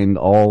blind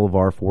all of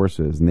our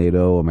forces,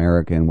 NATO,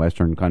 American,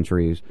 Western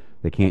countries.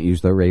 They can't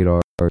use their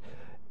radar.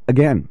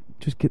 Again,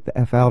 just get the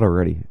F out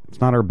already. It's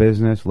not our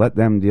business. Let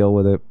them deal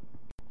with it.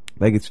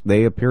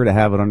 They appear to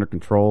have it under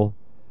control.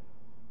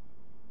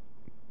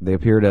 They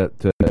appear to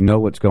know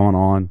what's going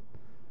on.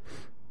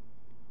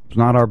 It's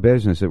not our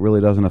business. It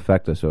really doesn't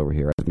affect us over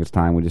here. I think it's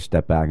time we just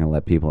step back and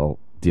let people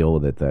deal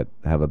with it that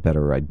have a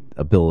better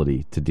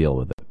ability to deal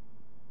with it.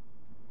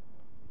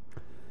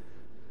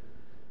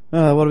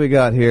 What do we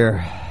got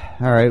here?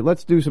 All right,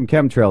 let's do some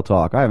chemtrail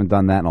talk. I haven't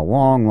done that in a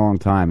long, long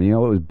time. And you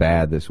know, it was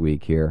bad this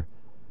week here.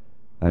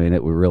 I mean,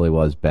 it really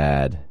was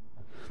bad.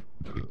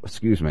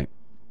 Excuse me.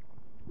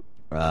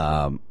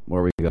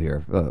 Where we go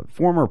here?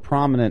 Former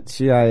prominent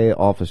CIA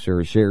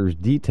officer shares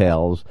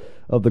details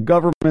of the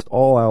government's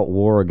all-out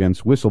war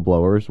against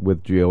whistleblowers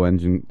with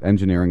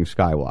Geoengineering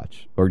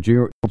Skywatch, or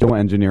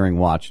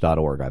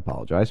geoengineeringwatch.org. I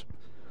apologize.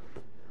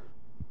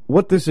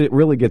 What this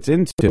really gets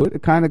into,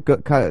 it kind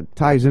of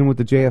ties in with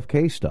the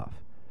JFK stuff.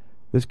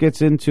 This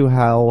gets into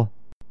how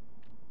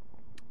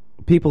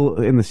people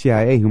in the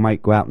CIA who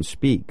might go out and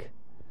speak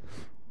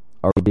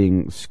are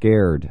being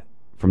scared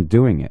from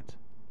doing it.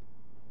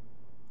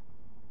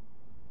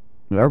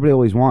 Everybody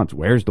always wants,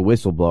 where's the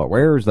whistleblower?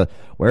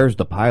 Where's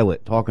the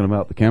pilot talking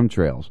about the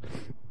chemtrails?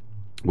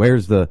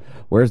 Where's the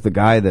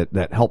guy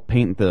that helped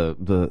paint the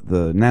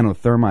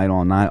nanothermite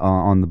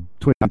on the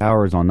Twin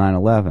Towers on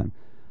 9/11?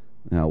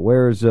 You know,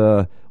 where's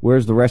the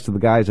rest of the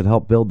guys that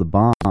helped build the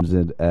bombs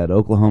at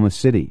Oklahoma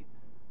City?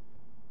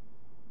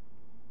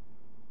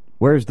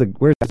 Where's the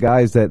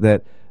guys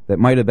that that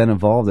might have been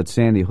involved at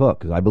Sandy Hook.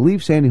 Because I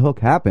believe Sandy Hook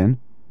happened.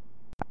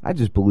 I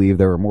just believe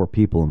there were more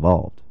people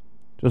involved.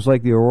 Just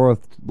like the Aurora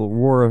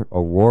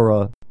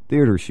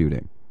theater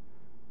shooting.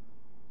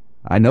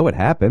 I know it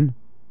happened.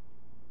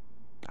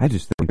 I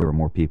just think there were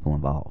more people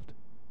involved.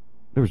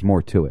 There was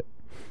more to it.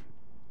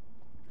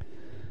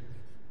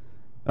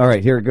 All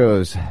right, here it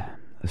goes.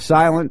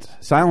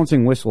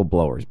 Silencing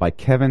Whistleblowers by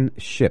Kevin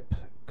Shipp,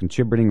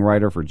 contributing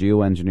writer for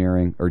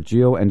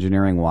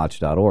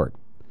geoengineeringwatch.org.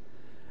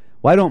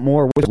 Why don't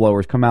more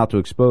whistleblowers come out to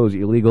expose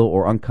illegal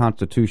or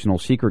unconstitutional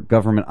secret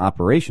government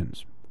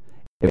operations?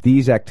 If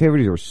these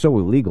activities are so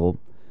illegal,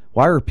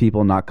 why are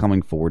people not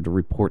coming forward to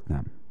report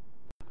them?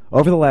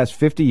 Over the last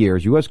 50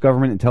 years, U.S.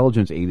 government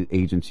intelligence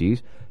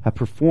agencies have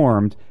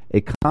performed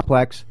a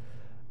complex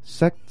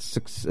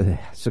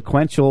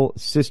sequential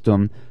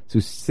system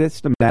to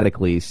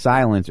systematically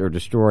silence or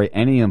destroy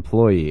any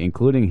employee,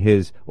 including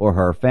his or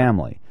her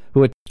family,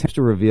 who attempts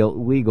to reveal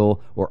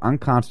illegal or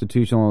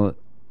unconstitutional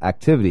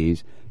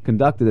activities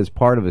conducted as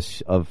part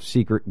of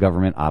secret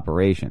government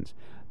operations.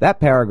 That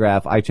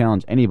paragraph, I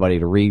challenge anybody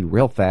to read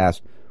real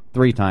fast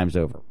 3 times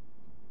over.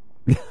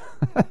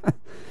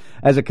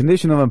 As a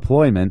condition of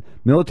employment,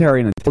 military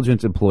and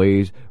intelligence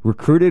employees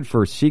recruited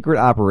for secret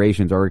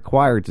operations are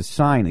required to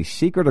sign a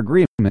secret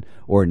agreement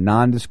or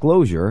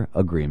non-disclosure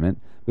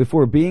agreement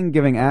before being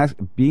given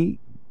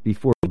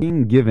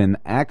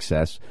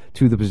access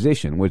to the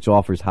position, which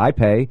offers high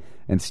pay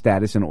and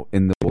status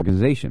in the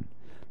organization.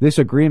 This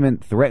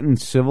agreement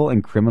threatens civil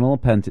and criminal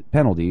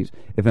penalties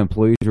if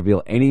employees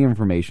reveal any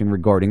information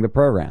regarding the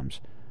programs.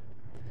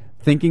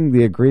 Thinking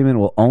the agreement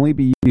will only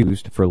be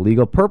used for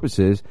legal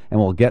purposes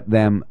and will get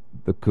them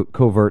the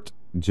covert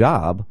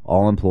job,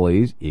 all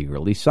employees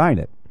eagerly sign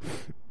it.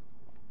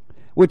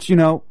 Which,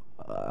 no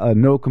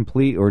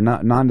complete or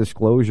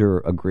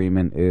non-disclosure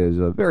agreement is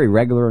a very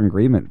regular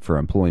agreement for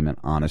employment,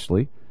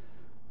 honestly.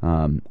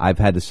 I've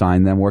had to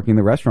sign them working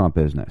the restaurant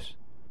business.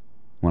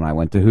 When I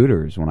went to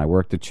Hooters, when I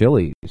worked at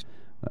Chili's,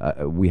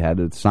 we had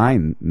to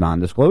sign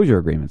non-disclosure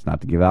agreements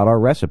not to give out our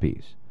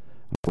recipes.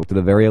 I worked at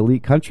a very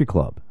elite country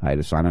club. I had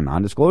to sign a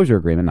non-disclosure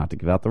agreement not to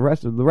give out the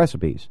rest of the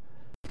recipes.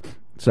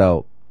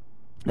 So,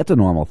 that's a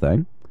normal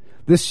thing.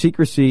 This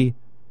secrecy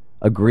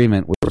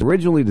agreement was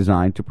originally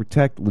designed to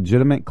protect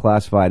legitimate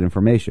classified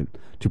information,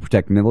 to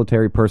protect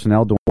military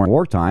personnel during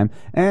wartime,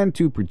 and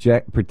to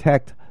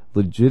protect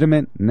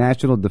legitimate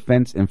national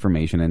defense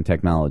information and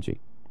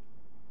technology.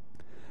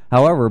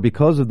 However,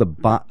 because of the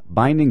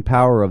binding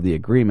power of the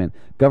agreement,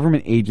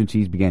 government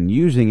agencies began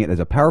using it as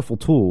a powerful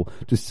tool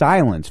to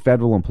silence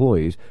federal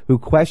employees who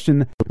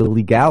questioned the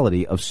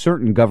legality of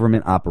certain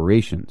government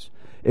operations.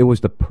 It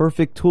was the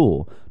perfect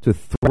tool to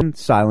threaten,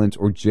 silence,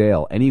 or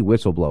jail any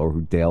whistleblower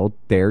who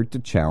dared to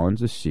challenge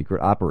the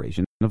secret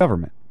operation of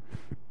government.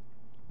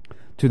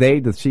 Today,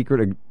 the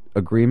secret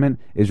agreement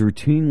is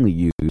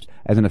routinely used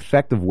as an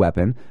effective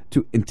weapon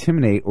to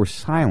intimidate or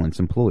silence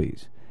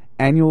employees.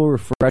 Annual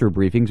refresher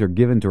briefings are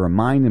given to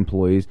remind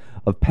employees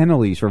of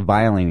penalties for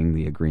violating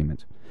the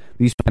agreement.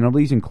 These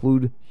penalties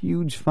include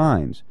huge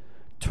fines,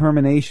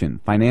 termination,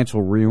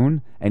 financial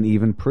ruin, and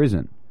even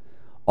prison,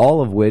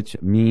 all of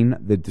which mean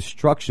the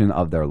destruction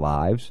of their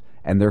lives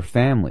and their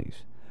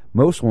families.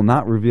 Most will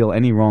not reveal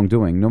any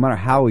wrongdoing, no matter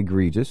how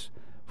egregious,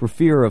 for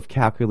fear of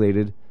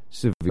calculated,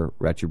 severe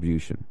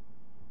retribution.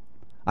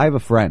 I have a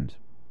friend,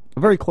 a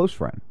very close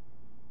friend,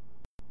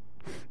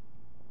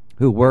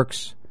 who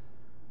works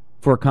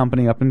for a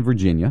company up in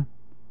Virginia,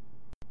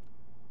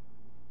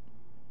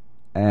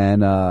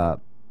 and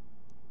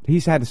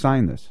he's had to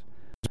sign this.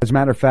 As a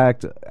matter of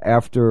fact,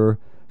 after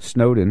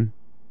Snowden,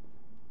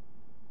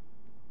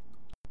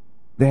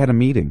 they had a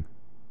meeting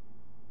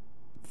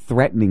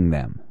threatening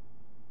them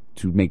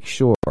to make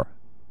sure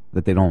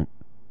that they don't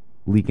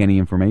leak any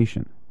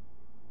information.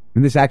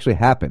 And this actually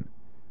happened.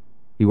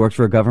 He works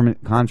for a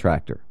government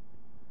contractor,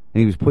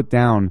 and he was put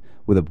down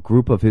with a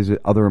group of his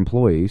other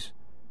employees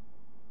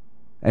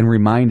and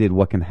reminded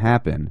what can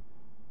happen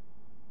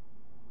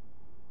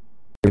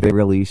if they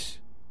release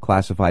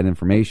classified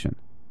information.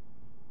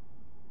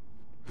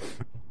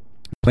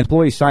 When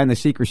employees sign the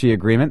secrecy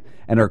agreement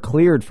and are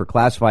cleared for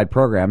classified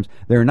programs,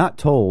 they are not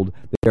told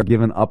they are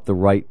given up the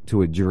right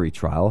to a jury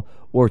trial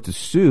or to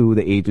sue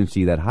the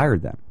agency that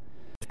hired them.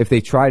 If they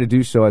try to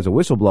do so as a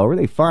whistleblower,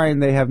 they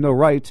find they have no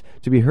right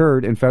to be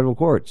heard in federal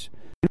courts.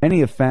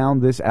 Many have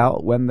found this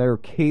out when their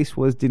case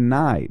was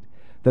denied,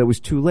 that it was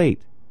too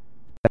late.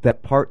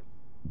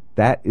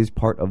 That is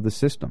part of the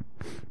system.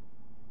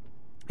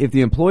 If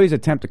the employees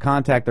attempt to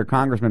contact their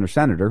congressman or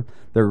senator,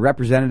 their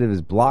representative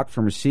is blocked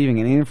from receiving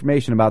any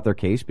information about their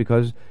case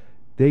because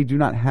they do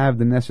not have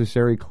the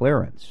necessary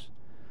clearance.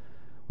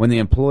 When the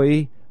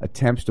employee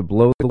attempts to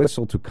blow the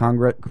whistle to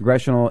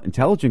congressional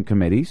intelligence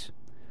committees,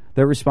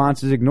 their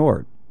response is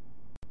ignored.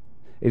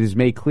 It is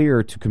made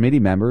clear to committee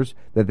members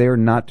that they are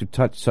not to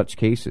touch such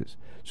cases,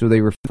 so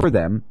they refer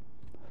them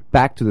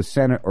back to the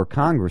Senate or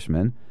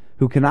congressman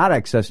who cannot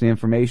access the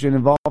information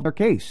involved in their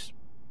case.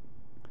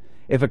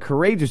 If a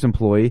courageous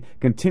employee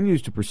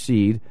continues to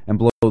proceed and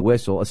blow the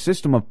whistle, a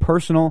system of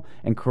personal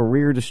and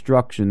career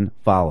destruction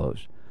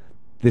follows.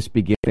 This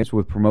begins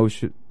with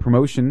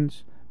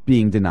promotions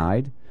being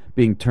denied,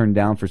 being turned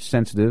down for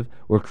sensitive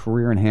or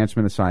career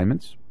enhancement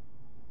assignments,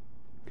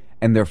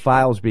 and their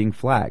files being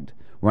flagged,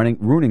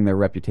 ruining their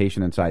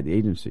reputation inside the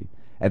agency.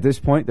 At this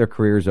point, their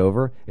career is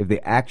over.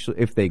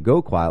 If they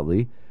go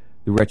quietly,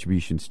 the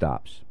retribution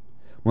stops.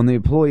 When the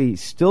employee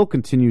still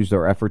continues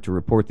their effort to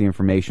report the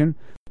information,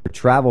 their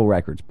travel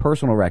records,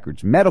 personal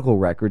records, medical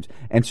records,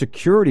 and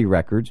security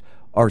records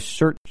are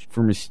searched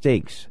for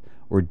mistakes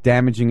or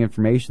damaging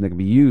information that can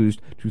be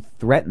used to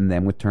threaten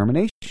them with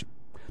termination.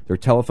 Their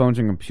telephones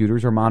and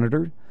computers are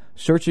monitored,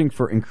 searching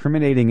for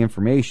incriminating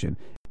information.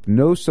 If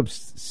no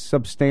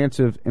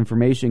substantive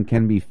information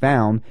can be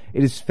found,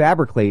 it is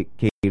fabricated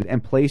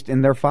and placed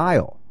in their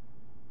file.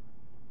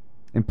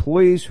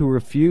 Employees who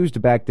refuse to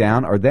back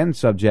down are then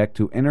subject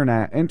to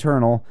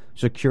internal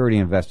security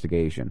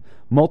investigation,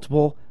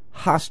 multiple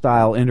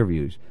hostile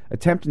interviews,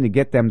 attempting to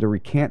get them to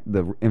recant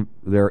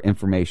their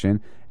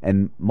information,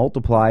 and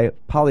multiply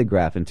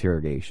polygraph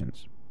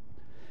interrogations.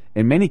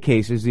 In many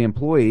cases, the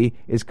employee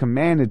is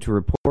commanded to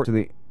report to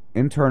the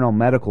internal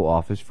medical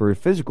office for a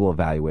physical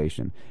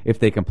evaluation. If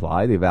they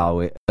comply,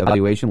 the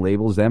evaluation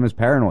labels them as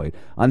paranoid,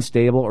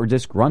 unstable, or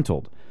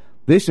disgruntled.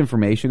 This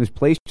information is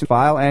placed in the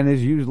file and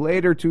is used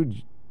later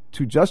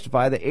to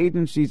justify the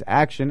agency's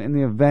action in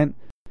the event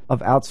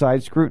of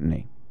outside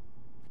scrutiny.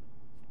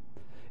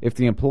 If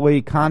the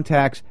employee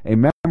contacts a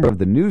member of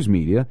the news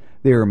media,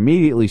 they are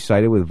immediately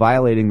cited with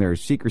violating their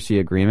secrecy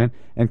agreement,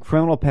 and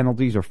criminal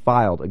penalties are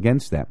filed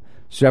against them.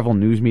 Several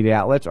news media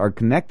outlets are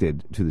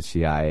connected to the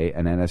CIA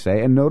and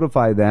NSA and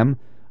notify them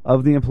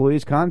of the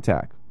employee's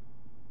contact.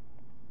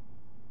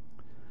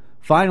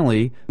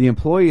 Finally, the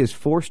employee is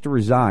forced to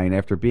resign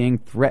after being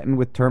threatened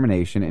with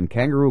termination in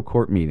kangaroo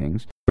court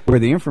meetings, where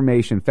the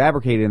information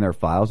fabricated in their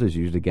files is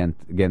used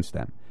against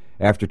them.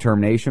 After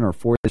termination or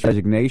forced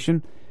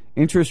resignation,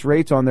 interest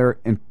rates on their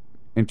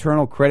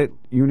internal credit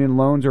union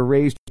loans are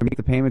raised to make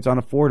the payments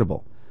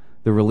unaffordable.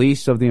 The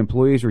release of the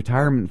employee's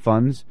retirement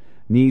funds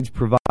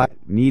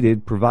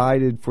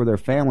provided for their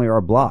family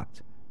are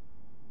blocked.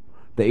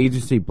 The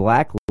agency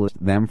blacklists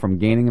them from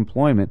gaining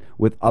employment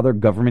with other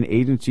government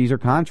agencies or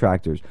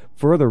contractors,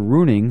 further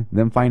ruining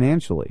them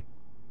financially.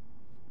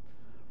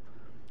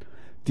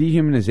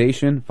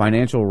 Dehumanization,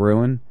 financial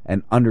ruin,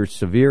 and under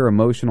severe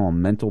emotional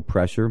and mental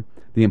pressure,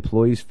 the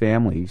employees'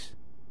 families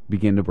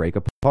begin to break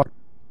apart.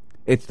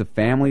 It's the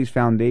family's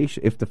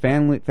foundation. If the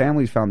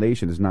family's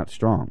foundation is not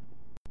strong,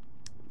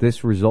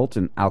 this results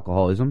in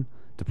alcoholism,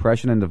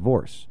 depression, and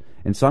divorce.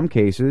 In some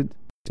cases,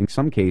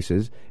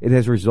 it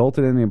has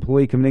resulted in the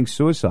employee committing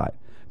suicide,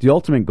 the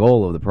ultimate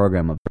goal of the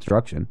program of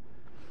destruction.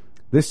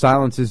 This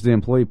silences the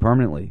employee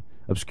permanently,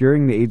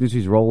 obscuring the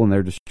agency's role in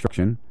their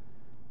destruction,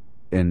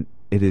 and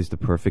it is the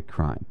perfect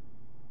crime.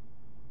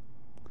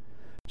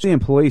 So the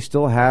employees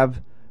still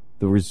have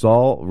the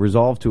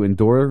resolve to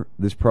endure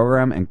this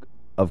program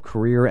of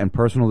career and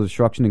personal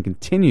destruction and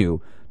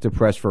continue to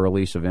press for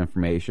release of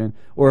information,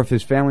 or if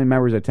his family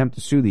members attempt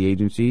to sue the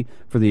agency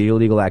for the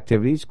illegal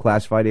activities,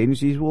 classified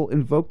agencies will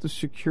invoke the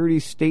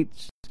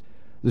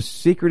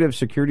secretive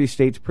security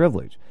state's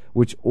privilege,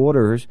 which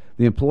orders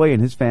the employee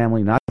and his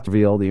family not to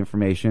reveal the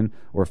information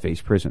or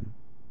face prison.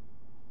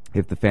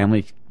 If the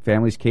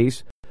family's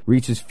case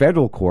reaches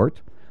federal court,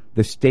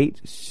 the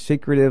state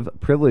secretive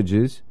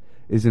privileges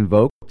is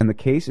invoked and the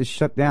case is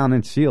shut down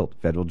and sealed.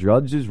 Federal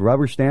judges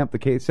rubber stamp the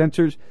case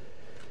censors.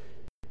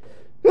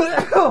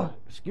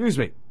 Excuse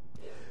me.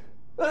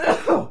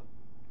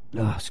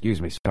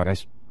 Excuse me. Sorry,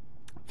 guys.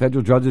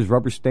 Federal judges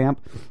rubber stamp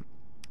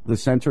the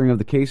censoring of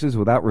the cases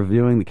without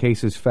reviewing the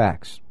case's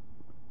facts.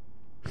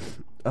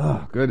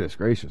 Oh, goodness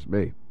gracious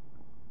me.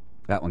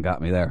 That one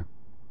got me there.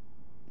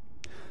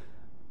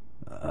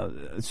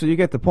 So you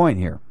get the point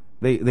here.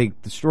 They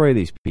destroy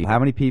these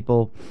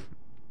people.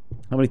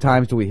 How many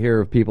times do we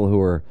hear of people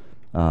who are,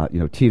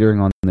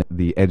 teetering on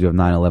the edge of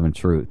 9/11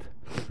 truth,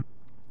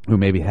 who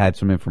maybe had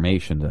some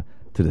information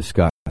to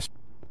discuss,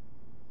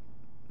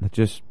 that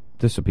just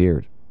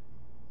disappeared?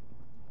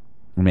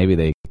 Or maybe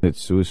they commit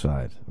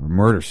suicide or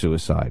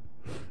murder-suicide.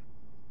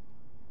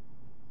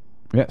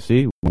 Yeah,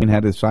 see, Wayne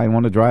had to sign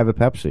one to drive a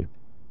Pepsi.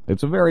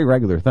 It's a very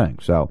regular thing.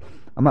 So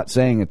I'm not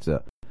saying it's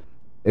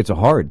a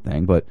hard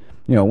thing, but,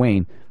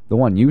 Wayne, the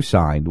one you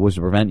signed was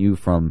to prevent you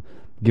from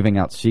giving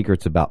out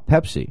secrets about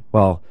Pepsi.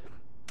 Well,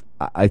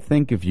 I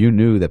think if you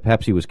knew that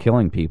Pepsi was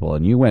killing people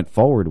and you went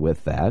forward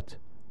with that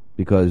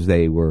because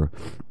they were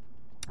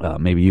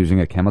maybe using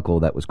a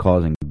chemical that was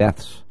causing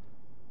deaths,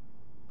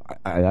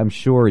 I'm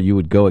sure you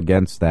would go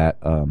against that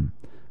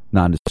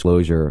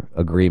non-disclosure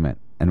agreement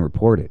and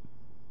report it.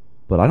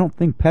 But I don't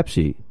think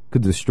Pepsi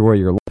could destroy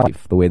your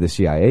life the way the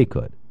CIA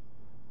could.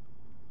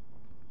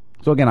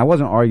 So again, I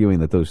wasn't arguing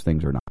that those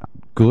things are not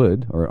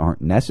good or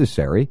aren't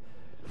necessary.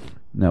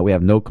 No, we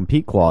have no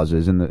compete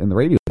clauses in the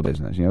radio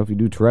business. If you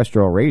do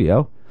terrestrial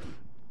radio,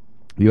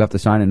 you have to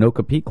sign a no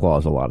compete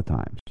clause a lot of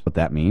times. What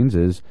that means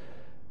is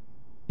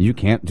you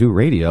can't do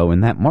radio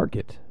in that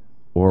market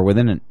or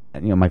within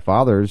my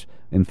father's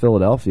in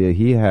Philadelphia.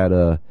 He had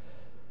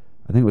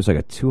I I think it was like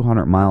a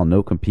 200-mile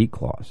no-compete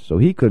clause. So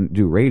he couldn't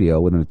do radio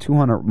within a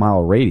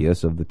 200-mile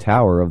radius of the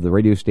tower of the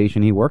radio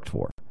station he worked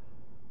for.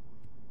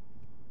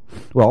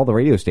 Well, all the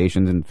radio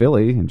stations in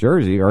Philly and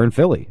Jersey are in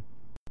Philly.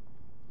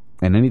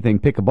 And anything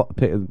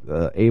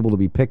able to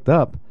be picked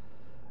up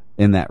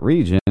in that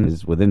region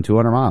is within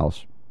 200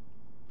 miles.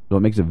 So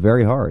it makes it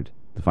very hard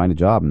to find a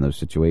job in those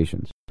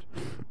situations.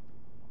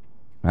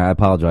 I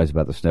apologize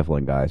about the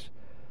sniffling, guys.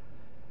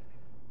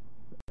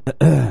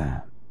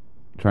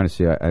 Trying to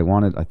see.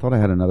 I thought I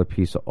had another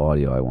piece of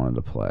audio I wanted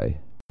to play.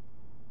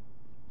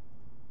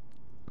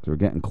 So we're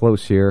getting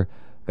close here.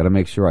 Got to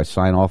make sure I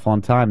sign off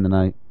on time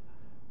tonight.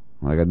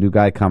 I got a new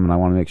guy coming. I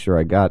want to make sure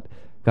I got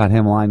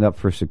him lined up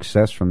for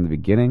success from the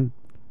beginning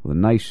with a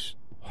nice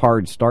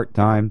hard start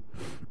time.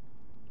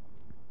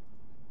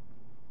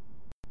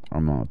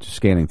 I'm just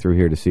scanning through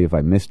here to see if I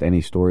missed any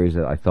stories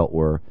that I felt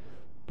were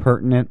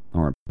pertinent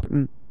or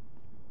important.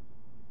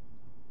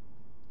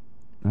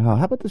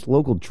 How about this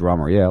local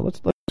drummer? Yeah, let's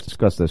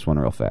discuss this one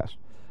real fast.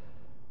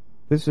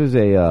 This is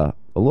a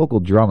local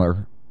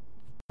drummer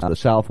out of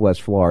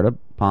Southwest Florida,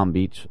 Palm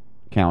Beach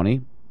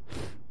County.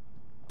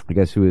 I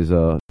guess who is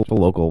a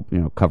local,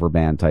 cover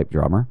band type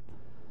drummer.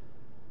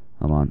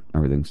 Hold on,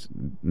 everything's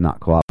not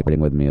cooperating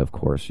with me, of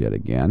course, yet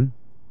again.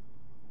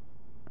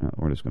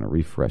 We're just going to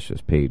refresh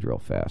this page real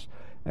fast.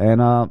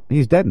 And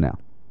he's dead now.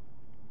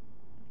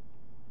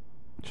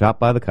 Shot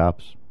by the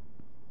cops.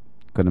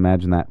 Couldn't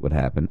imagine that would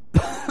happen.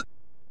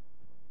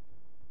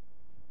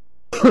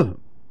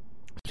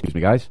 Excuse me,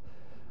 guys.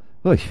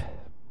 Oy.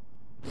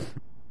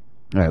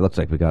 All right, looks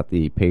like we got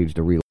the page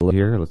to reload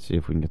here. Let's see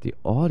if we can get the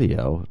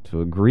audio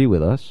to agree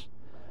with us.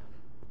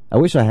 I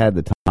wish I had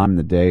the time in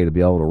the day to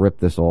be able to rip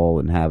this all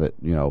and have it,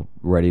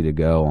 ready to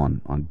go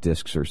on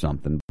discs or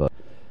something. But,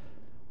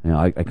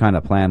 I kind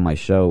of plan my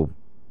show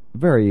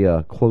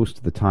very close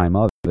to the time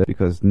of it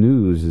because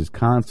news is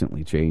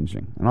constantly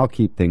changing. And I'll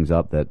keep things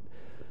up that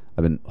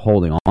I've been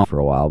holding on for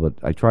a while, but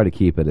I try to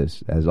keep it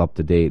as up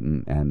to date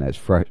and as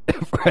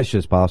fresh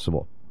as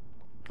possible.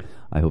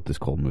 I hope this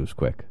cold moves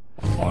quick.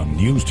 On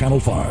News Channel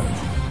 5.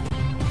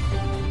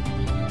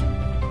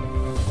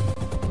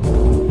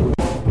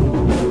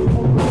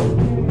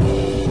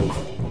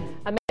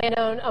 A man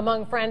known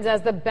among friends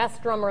as the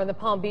best drummer in the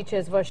Palm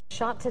Beaches was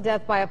shot to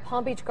death by a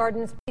Palm Beach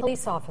Gardens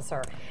police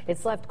officer.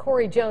 It's left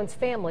Corey Jones'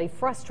 family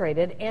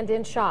frustrated and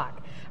in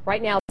shock.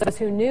 Right now, those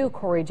who knew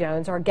Corey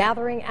Jones are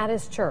gathering at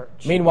his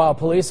church. Meanwhile,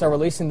 police are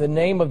releasing the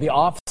name of the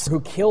officer who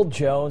killed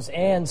Jones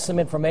and some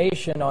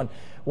information on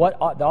what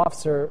the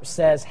officer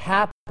says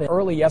happened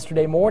early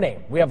yesterday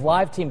morning. We have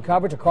live team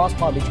coverage across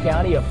Palm Beach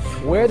County of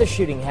where the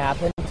shooting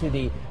happened to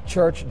the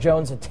church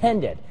Jones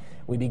attended.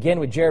 We begin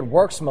with Jared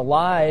Worksma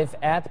live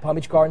at the Palm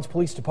Beach Gardens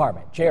Police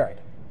Department. Jared.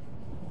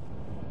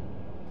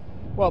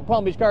 Well,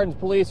 Palm Beach Gardens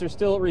police are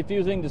still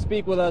refusing to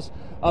speak with us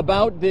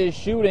about this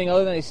shooting,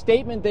 other than a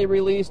statement they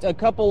released a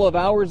couple of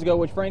hours ago,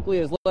 which frankly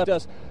has left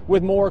us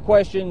with more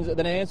questions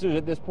than answers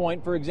at this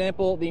point. For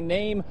example, the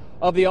name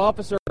of the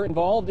officer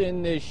involved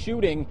in this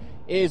shooting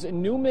is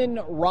Newman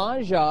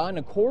Raja, and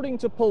according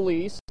to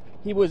police,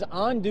 he was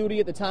on duty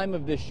at the time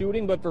of the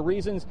shooting, but for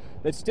reasons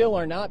that still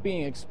are not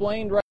being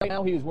explained right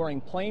now, he was wearing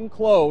plain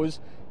clothes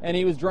and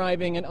he was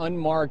driving an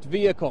unmarked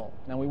vehicle.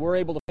 Now, we were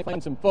able to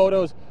find some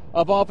photos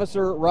of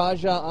Officer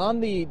Raja on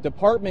the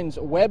department's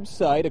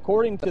website.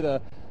 According to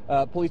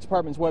the police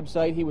department's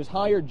website, he was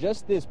hired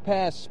just this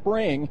past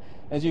spring,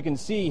 as you can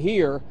see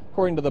here,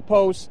 according to the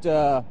Post.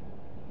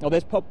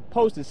 This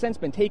post has since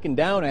been taken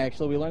down,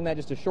 actually. We learned that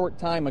just a short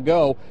time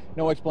ago.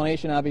 No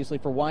explanation, obviously,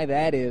 for why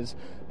that is.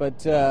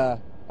 But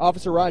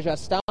Officer Raja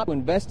stopped to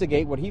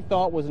investigate what he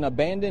thought was an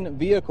abandoned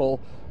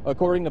vehicle,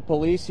 according to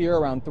police, here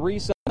around 3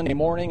 Sunday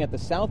morning at the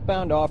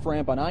southbound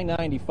off-ramp on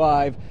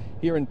I-95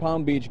 here in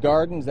Palm Beach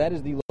Gardens. That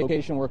is the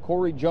location where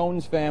Corey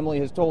Jones' family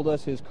has told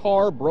us his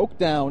car broke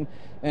down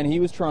and he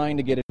was trying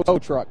to get a tow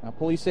truck. Now,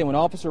 police say when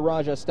Officer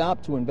Raja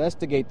stopped to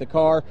investigate the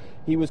car,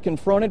 he was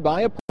confronted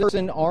by a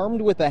person armed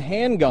with a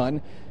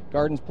handgun.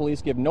 Gardens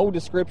police give no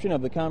description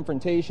of the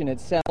confrontation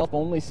itself,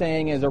 only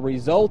saying as a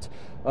result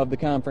of the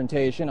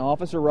confrontation,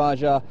 Officer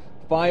Raja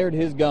fired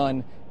his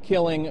gun,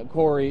 killing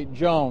Corey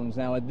Jones.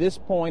 Now, at this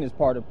point, as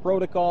part of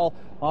protocol,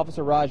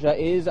 Officer Raja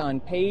is on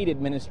paid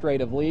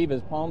administrative leave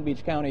as Palm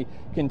Beach County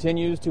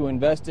continues to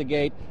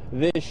investigate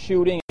this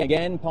shooting.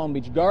 Again, Palm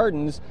Beach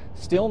Gardens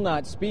still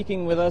not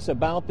speaking with us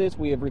about this.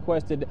 We have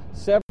requested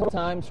several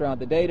times throughout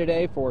the day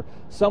today for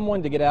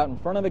someone to get out in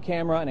front of the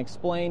camera and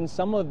explain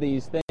some of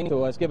these things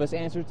to us, give us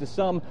answers to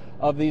some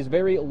of these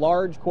very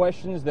large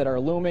questions that are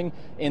looming.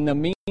 In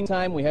the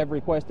meantime, we have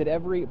requested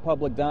every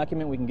public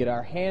document we can get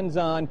our hands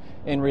on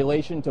in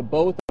relation to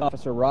both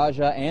Officer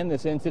Raja and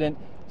this incident.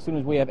 As soon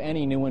as we have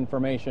any new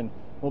information,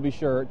 we'll be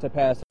sure to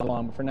pass it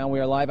along. But for now, we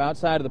are live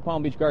outside of the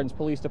Palm Beach Gardens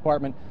Police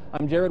Department.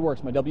 I'm Jared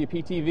Worksma,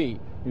 WPTV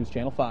News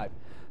Channel 5.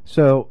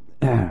 So,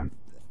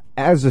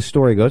 as the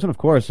story goes, and of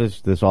course,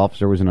 this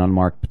officer was an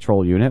unmarked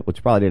patrol unit,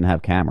 which probably didn't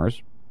have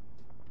cameras,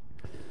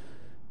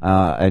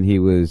 and he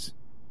was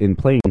in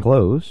plain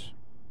clothes,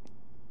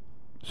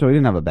 so he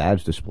didn't have a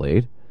badge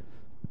displayed.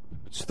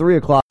 It's 3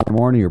 o'clock in the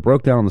morning. You're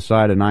broke down on the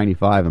side of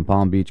 95 in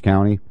Palm Beach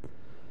County.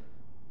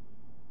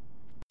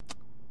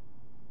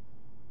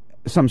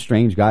 Some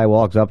strange guy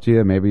walks up to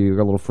you. Maybe you're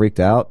a little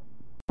freaked out.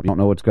 You don't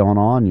know what's going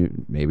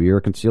on. Maybe you're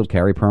a concealed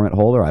carry permit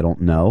holder. I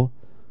don't know.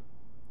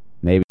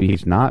 Maybe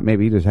he's not.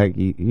 Maybe he just,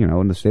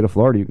 in the state of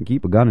Florida, you can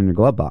keep a gun in your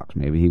glove box.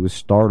 Maybe he was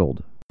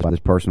startled by this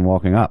person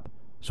walking up,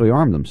 so he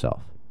armed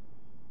himself.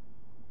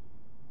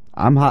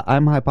 I'm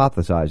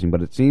hypothesizing,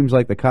 but it seems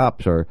like the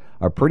cops are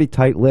pretty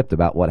tight-lipped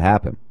about what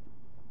happened.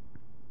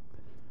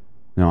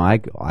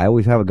 I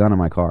always have a gun in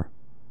my car.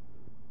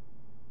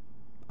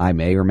 I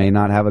may or may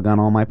not have a gun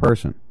on my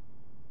person.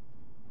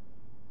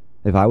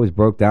 If I was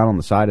broke down on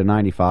the side of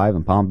 95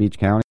 in Palm Beach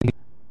County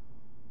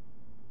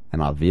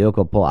and a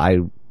vehicle I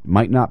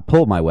might not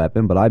pull my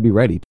weapon, but I'd be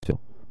ready to.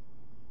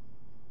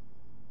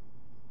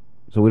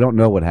 So we don't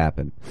know what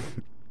happened.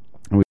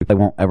 And we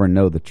probably won't ever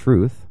know the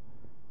truth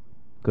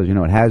because,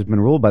 it has been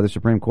ruled by the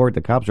Supreme Court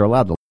that cops are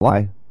allowed to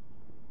lie.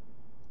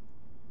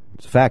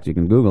 It's a fact. You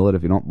can Google it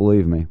if you don't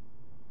believe me.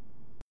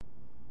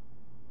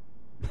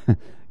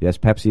 Yes,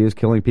 Pepsi is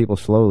killing people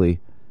slowly,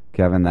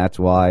 Kevin. That's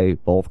why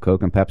both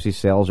Coke and Pepsi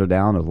sales are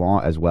down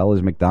as well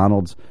as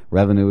McDonald's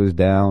revenue is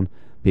down.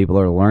 People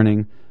are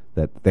learning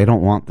that they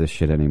don't want this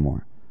shit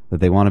anymore, that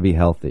they want to be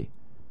healthy.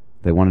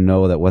 They want to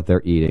know that what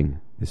they're eating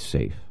is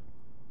safe.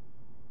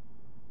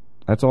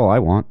 That's all I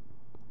want.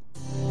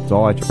 That's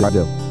all I try to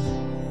do.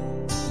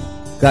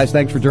 Guys,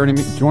 thanks for joining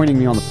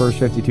me on the First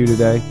 52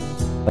 today.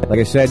 Like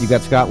I said, you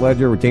got Scott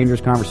Ledger with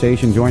Dangerous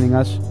Conversation joining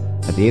us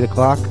at the 8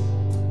 o'clock.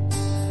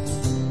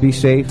 Be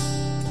safe,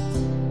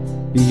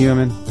 be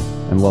human,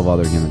 and love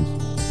other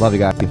humans. Love you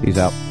guys. Peace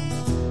out.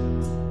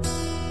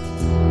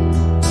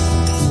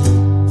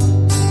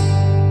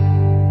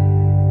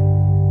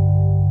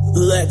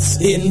 Let's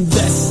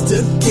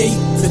investigate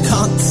the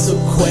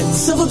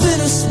consequence of a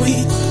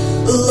bittersweet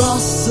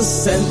loss of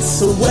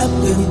sense, a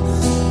weapon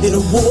in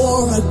a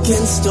war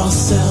against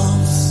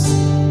ourselves.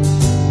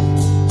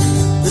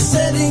 The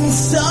setting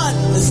sun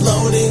is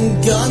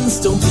loading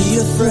guns. Don't be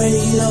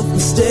afraid of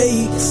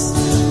mistakes,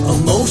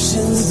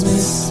 emotions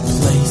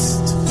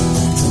misplaced,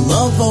 to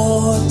love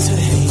or to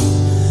hate.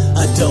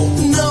 I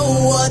don't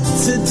know what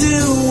to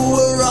do.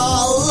 We're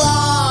all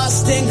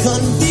lost and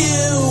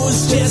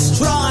confused,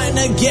 just trying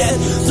to get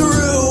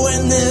through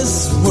in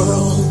this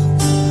world.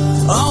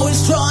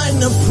 Always trying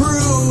to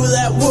prove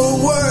that we're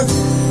worth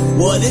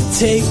what it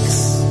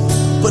takes,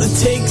 but it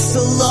takes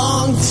a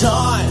long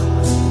time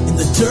in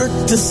the dirt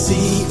to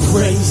see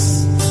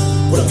grace.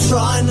 When I'm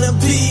trying to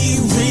be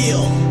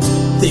real,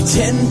 they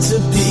tend to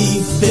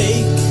be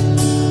fake.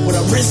 When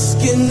I'm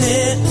risking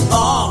it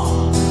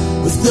all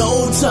with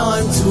no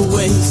time to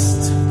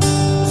waste.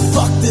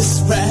 Fuck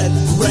this rat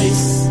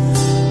race,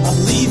 I'm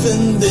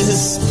leaving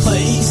this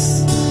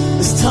place.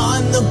 It's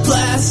time to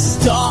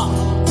blast off,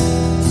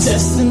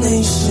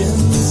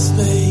 destination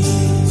space.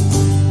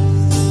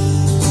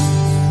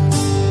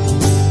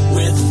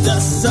 With the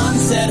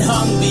sunset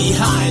hung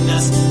behind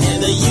us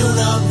and the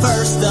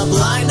universe to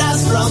blind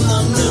us from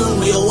the moon,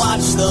 we'll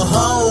watch the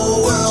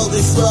whole world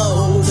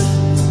explode.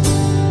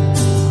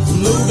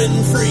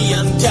 Moving free,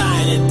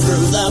 unguided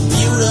through the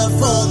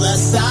beautiful, the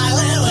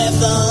silent, with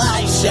the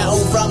light show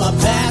from a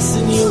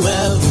passing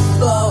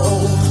UFO.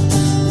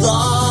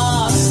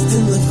 Lost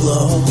in the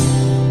glow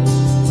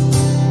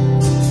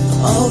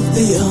of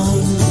the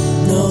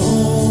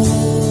unknown.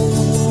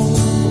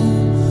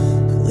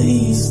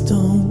 Please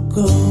don't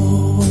go.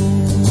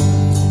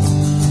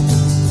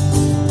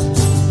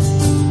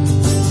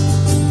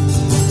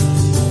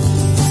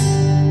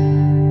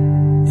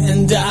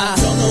 And I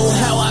don't know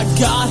how I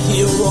got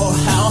here or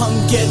how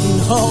I'm getting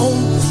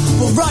home,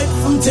 but right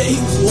from day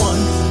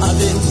one I've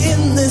been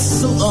in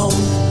this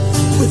alone,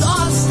 with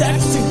odds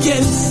stacked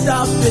against.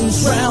 I've been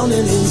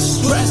drowning in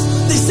stress.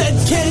 They said,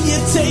 can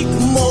you take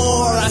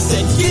more? I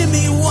said, give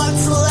me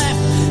what's left.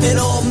 An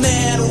old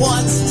man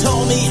once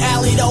told me,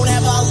 Allie, don't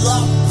ever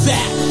look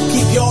back.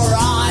 Keep your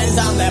eyes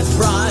on that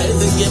prize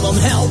and give them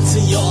hell to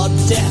your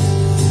death.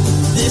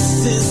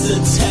 This is a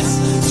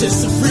test,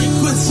 just a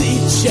frequency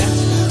check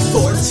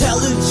for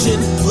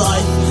intelligent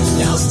life.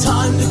 Now it's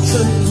time to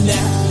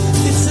connect.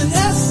 It's an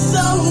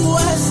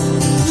SOS,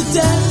 the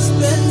dad's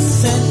been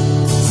sent.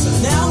 So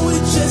now we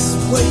just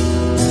wait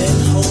and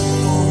hope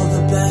for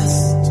the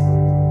best.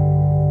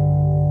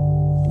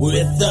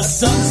 With the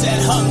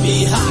sunset hung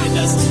behind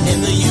us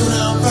and the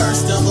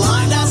universe to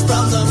blind us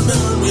from the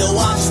moon, we'll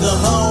watch the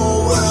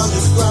whole world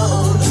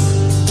explode.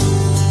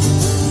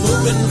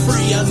 Moving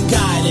free,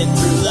 unguided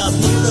through the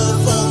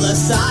beautiful, the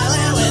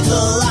silent, with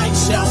the light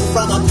show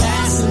from a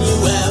passing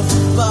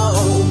UFO.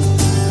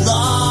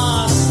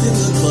 Lost in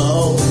the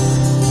glow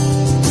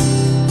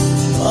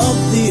of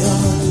the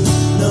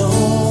unknown.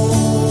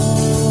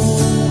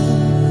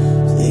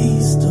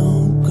 Please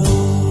don't go.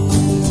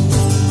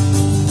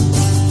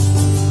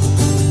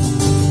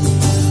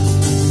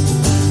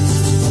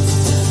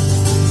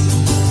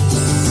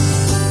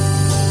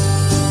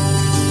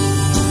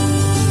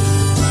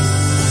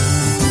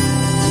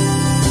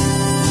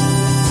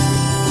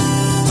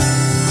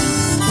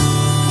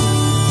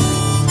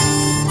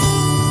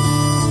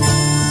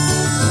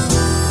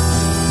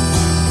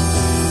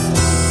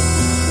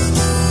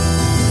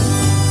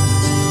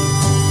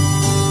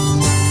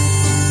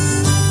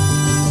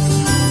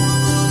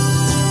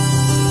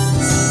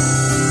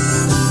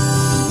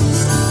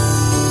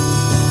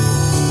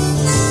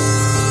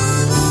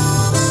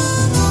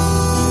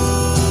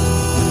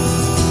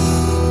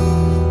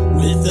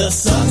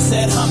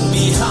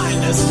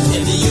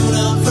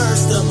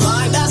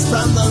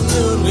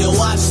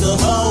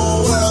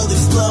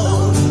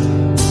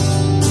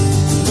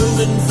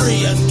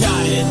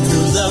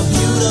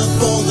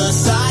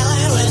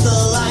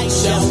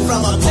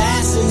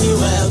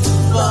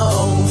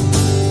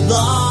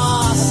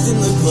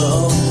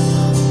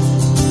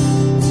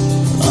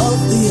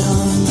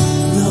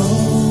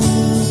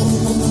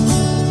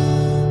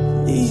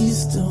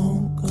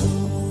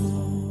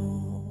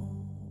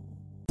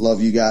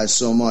 love you guys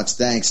so much.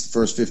 Thanks. The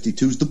first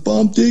 52's the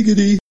bomb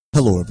diggity.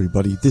 Hello,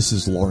 everybody. This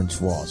is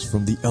Lawrence Ross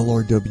from the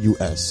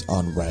LRWS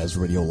on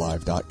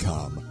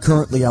RazRadioLive.com.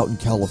 Currently out in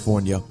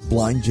California,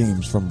 Blind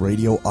James from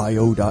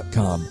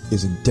RadioIO.com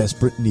is in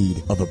desperate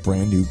need of a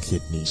brand new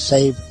kidney.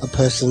 Save a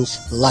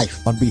person's life.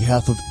 On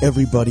behalf of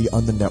everybody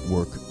on the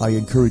network, I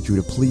encourage you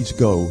to please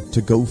go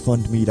to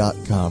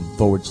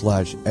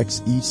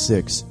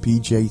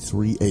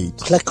GoFundMe.com/XE6PJ38.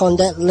 Click on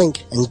that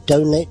link and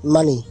donate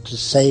money to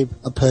save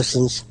a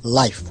person's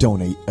life.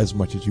 Donate as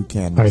much as you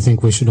can. I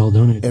think we should all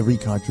donate. Every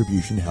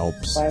contribution helps.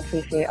 I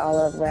appreciate all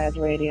of Raz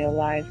Radio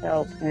Live's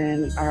help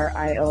and our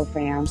IO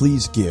fam.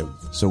 Please give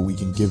so we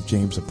can give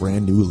James a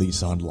brand new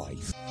lease on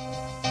life.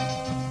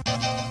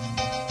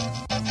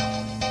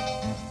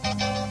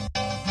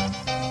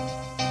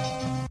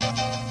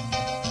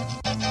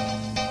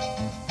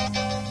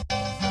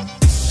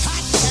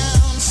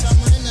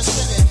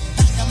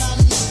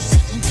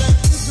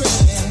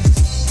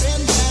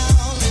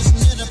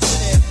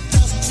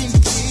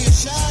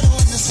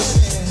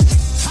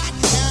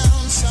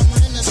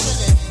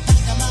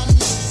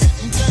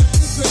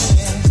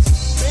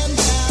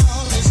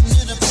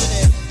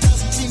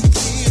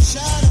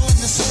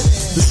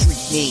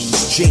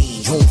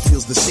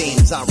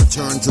 I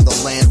return to the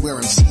land where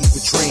MCs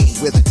were trained,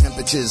 where the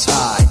temperature's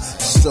high.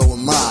 So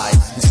am I,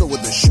 and so are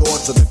the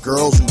shorts of the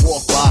girls who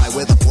walk by,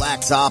 where the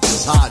black top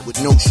is hot with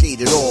no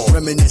shade at all.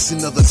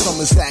 Reminiscent of the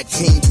summers that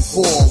came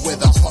before, where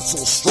the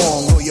hustle's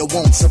strong or you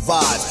won't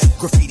survive.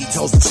 Graffiti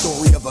tells the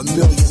story of a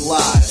million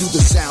lives. Through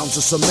the sounds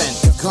of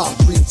cement, the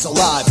concrete's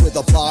alive, where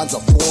the bonds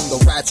are formed, the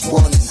rats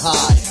run and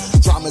hide.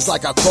 Drama's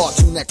like a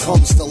cartoon that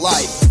comes to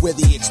life, where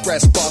the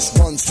express bus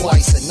runs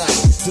twice a night.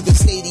 To the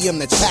stadium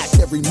that's packed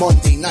every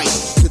Monday night.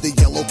 To the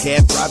yellow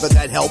cab driver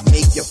that helped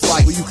make your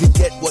flight, where you can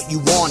get what you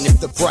want if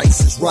the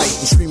price is right.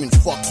 And screaming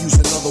fuck you's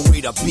another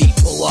way to be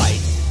polite.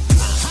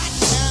 Hot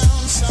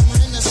town, summer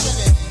in the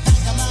city.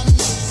 Come on,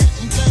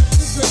 getting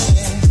dirty,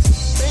 gritty.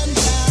 Bend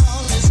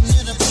down, isn't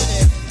it a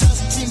pity?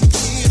 Doesn't seem to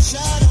be a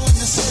shadow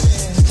in the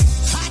city.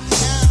 Hot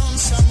town,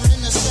 summer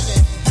in the city.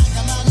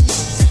 Come on,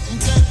 getting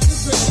dirty,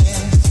 gritty.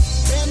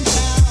 Bend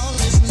down,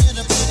 isn't it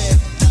a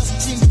pity? Doesn't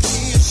seem to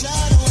be a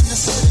shadow in the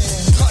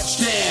city.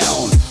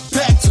 Touchdown,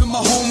 back to my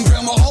home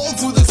ground. We're all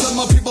through the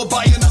summer, people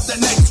buying up the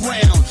next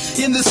round.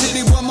 In the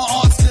city where my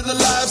art's still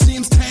alive,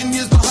 seems 10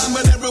 years behind,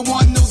 but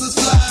everyone knows it's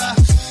fly.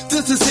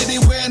 This is a city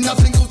where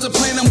nothing goes to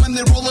plan, and when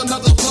they roll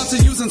another blunt,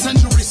 they're using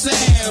Century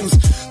Sams.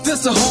 This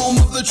the home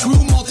of the true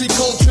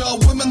multicultural.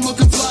 Women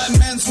looking fly,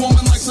 men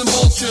swarming like some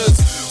vultures.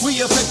 We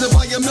affected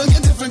by a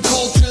million different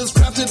cultures,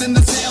 crafted in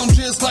the sound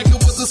just like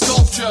it was a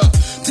sculpture.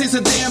 Taste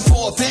of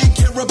Danforth and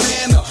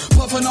Caravana,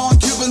 puffing on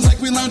Cubans like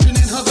we lounging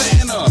in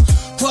Havana.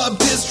 Club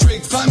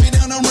District, find me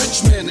down in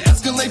Richmond.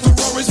 Escalade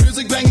Ferraris,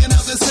 music banging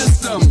out the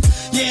system.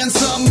 Yeah, in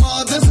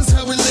summer, this is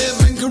how we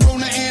live in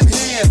Corona in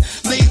hand,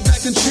 laid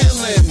back and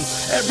chillin'.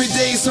 Every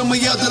day, some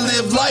we out to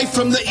live life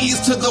from the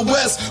east to the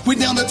west. We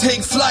down to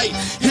take flight,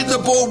 hit the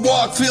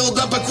boardwalk, filled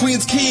up at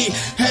Queens Quay,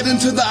 heading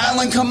to the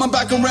island, coming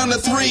back around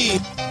at 3.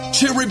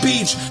 Cherry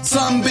Beach,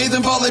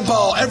 sunbathing,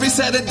 volleyball. Every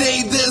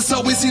Saturday, this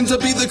always seems to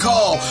be the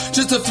call.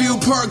 Just a few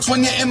perks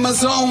when you're in my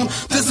zone.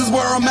 This is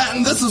where I'm at,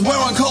 and this is where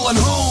I'm calling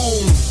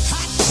home.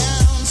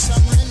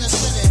 Summer in the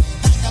city,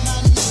 come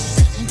on,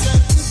 getting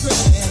dirty,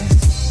 gritty.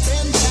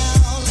 Bend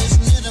down,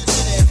 isn't it a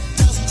pity?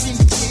 Doesn't seem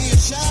to be a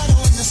shadow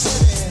in the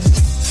city.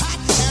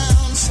 Hot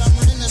town,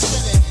 summer in the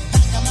city,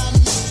 come on,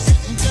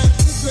 getting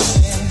dirty,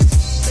 gritty.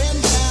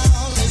 Bend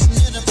down,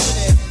 isn't it a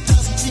pity?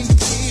 Doesn't seem to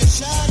be a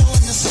shadow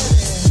in the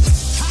city.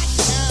 Hot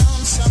town,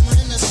 summer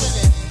in the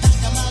city,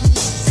 come on,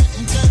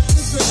 getting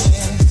dirty,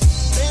 gritty.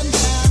 Bend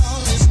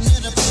down, isn't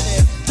it a pity?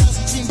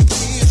 Doesn't seem to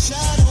be a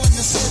shadow in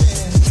the city.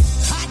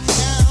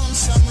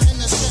 Summer in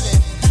the city,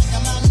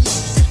 come on,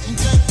 getting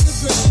dirty,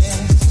 gritty.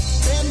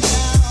 Bend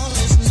down,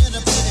 isn't it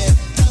a pity?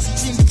 Doesn't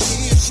seem to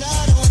be a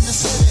shadow in the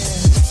city.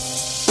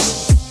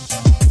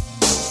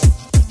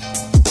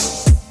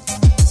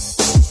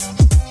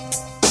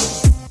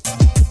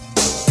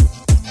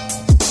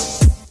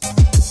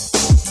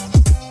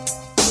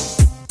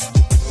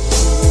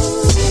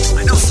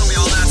 I know some of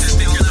y'all out there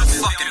think you're the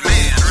fucking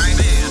man, right?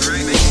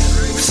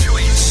 But you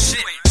ain't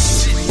shit.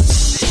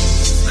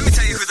 Let me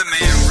tell you who the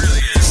man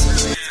really is.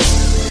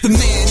 The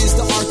man is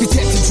the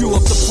architect who drew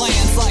up the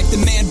plans, like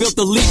the man built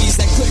the levees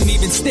that couldn't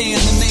even stand.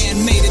 The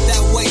man made it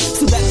that way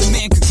so that the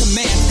man could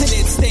command, and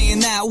it's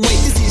staying that way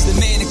cause he's the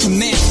man in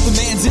command. The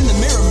man's in the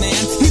mirror,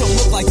 man, he don't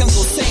look like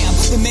Uncle Sam.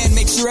 The man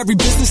makes sure every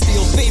business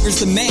deal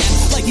favors the man,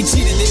 like he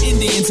cheated the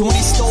Indians when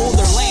he stole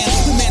their land.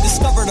 The man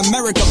discovered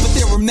America, but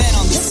there were men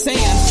on the sand.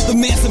 The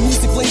man's the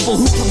music label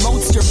who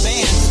promotes your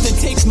band, then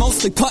takes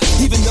most of the cut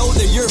even though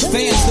they're your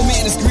fans. The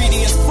man is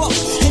greedy as fuck,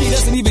 and he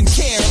doesn't even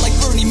care, like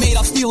Bernie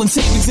Madoff stealing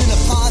savings in a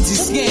Ponzi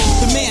scam.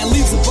 The man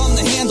leaves a bum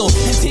the handle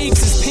and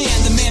takes his pan.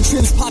 The man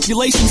trims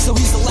population so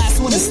he's the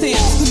last one to stand.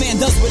 The man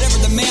does whatever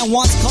the man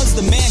wants cause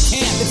the man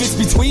can. If it's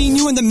between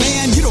you and the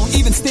man, you don't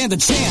even stand a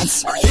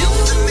chance. Are you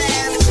the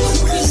man? Who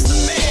is the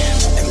man?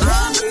 Am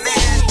I the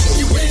man?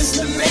 You is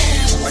the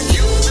man. Are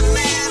you the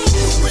man?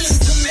 Who is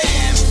the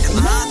man?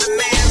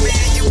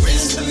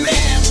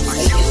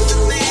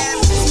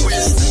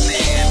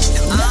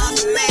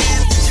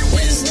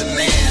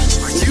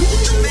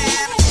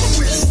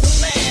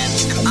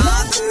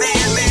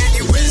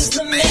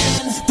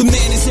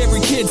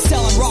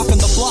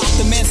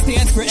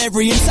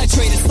 every inside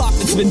traded stock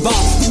that's been bought.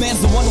 The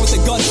man's the one with the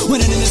gun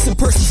when an innocent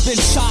person's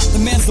been shot. The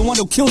man's the one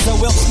who kills at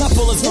will, not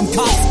bullets from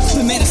cops.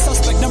 The man is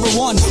suspect number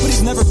one, but he's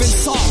never been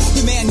sought.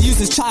 The man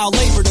uses child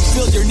labor to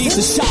fill your needs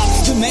to shop.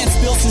 The man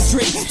spills his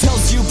drink,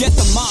 tells you get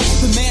the mop.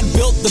 The man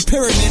built the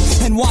pyramid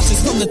and watches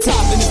from the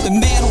top. And if the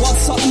man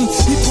wants something,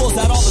 he pulls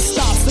out all the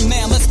stops. The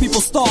man lets people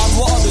starve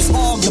while others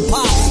hog the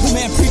pot. The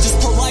man preaches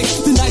for life,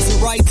 denies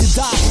your right to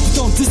die. But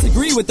don't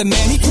disagree with the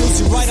man, he kills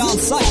you right on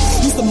sight.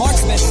 He's the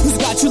marksman who's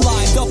got you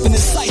lined up in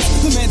his sight.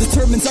 The man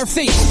determines our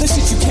fate, the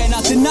shit you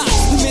cannot deny.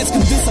 The man's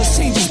convinced us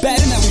change is bad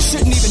and that we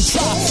shouldn't even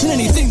try. And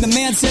anything the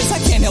man says, I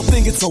can't help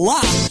think it's a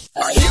lie.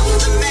 Are you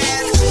the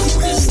man?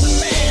 Who is the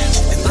man?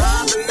 Am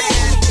I the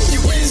man?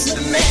 You is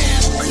the man.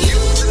 Are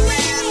you the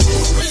man?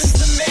 Who is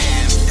the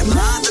man? Am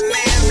I the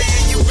man?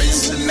 Man, you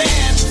is the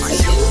man. Are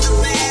you the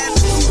man?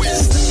 Who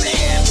is the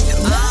man?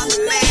 Am I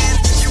the man?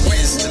 You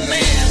is the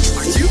man.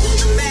 Are you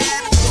the man?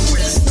 Who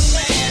is the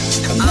man?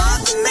 Am I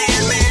the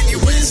man? Man, you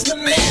is the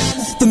man.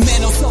 The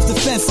man on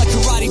self-defense like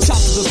karate chop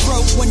to the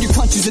throat when your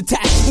country's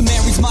attacked. The man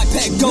reads my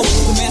pet goat.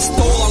 The man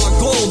stole all our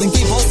gold and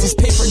gave us these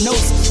paper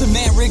notes. The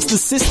man rigs the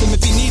system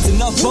if he needs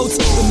enough votes.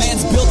 The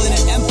man's building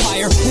an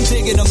empire and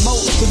digging a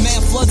moat. The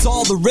man floods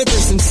all the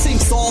rivers and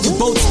sinks all the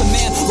boats. The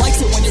man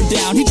likes it when you're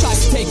down. He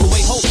tries to take away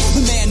hope.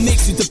 The man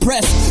makes you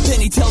depressed, then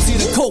he tells you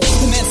to cope.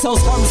 The man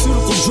sells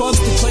pharmaceutical drugs,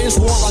 declares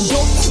war on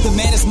dope. The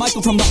man is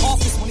Michael from The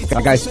Office. When he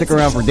Guys, stick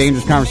around for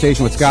Dangerous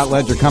Conversation with Scott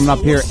Ledger coming up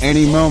here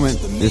any moment.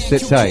 Just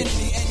sit tight.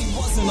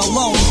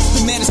 Alone.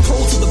 The man is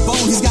cold to the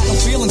bone, he's got no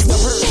feelings to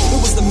hurt. It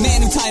was the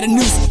man who tied a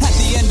noose at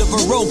the end of a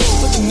rope.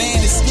 But the man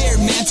is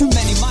scared, man, too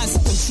many minds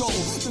to control.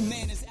 The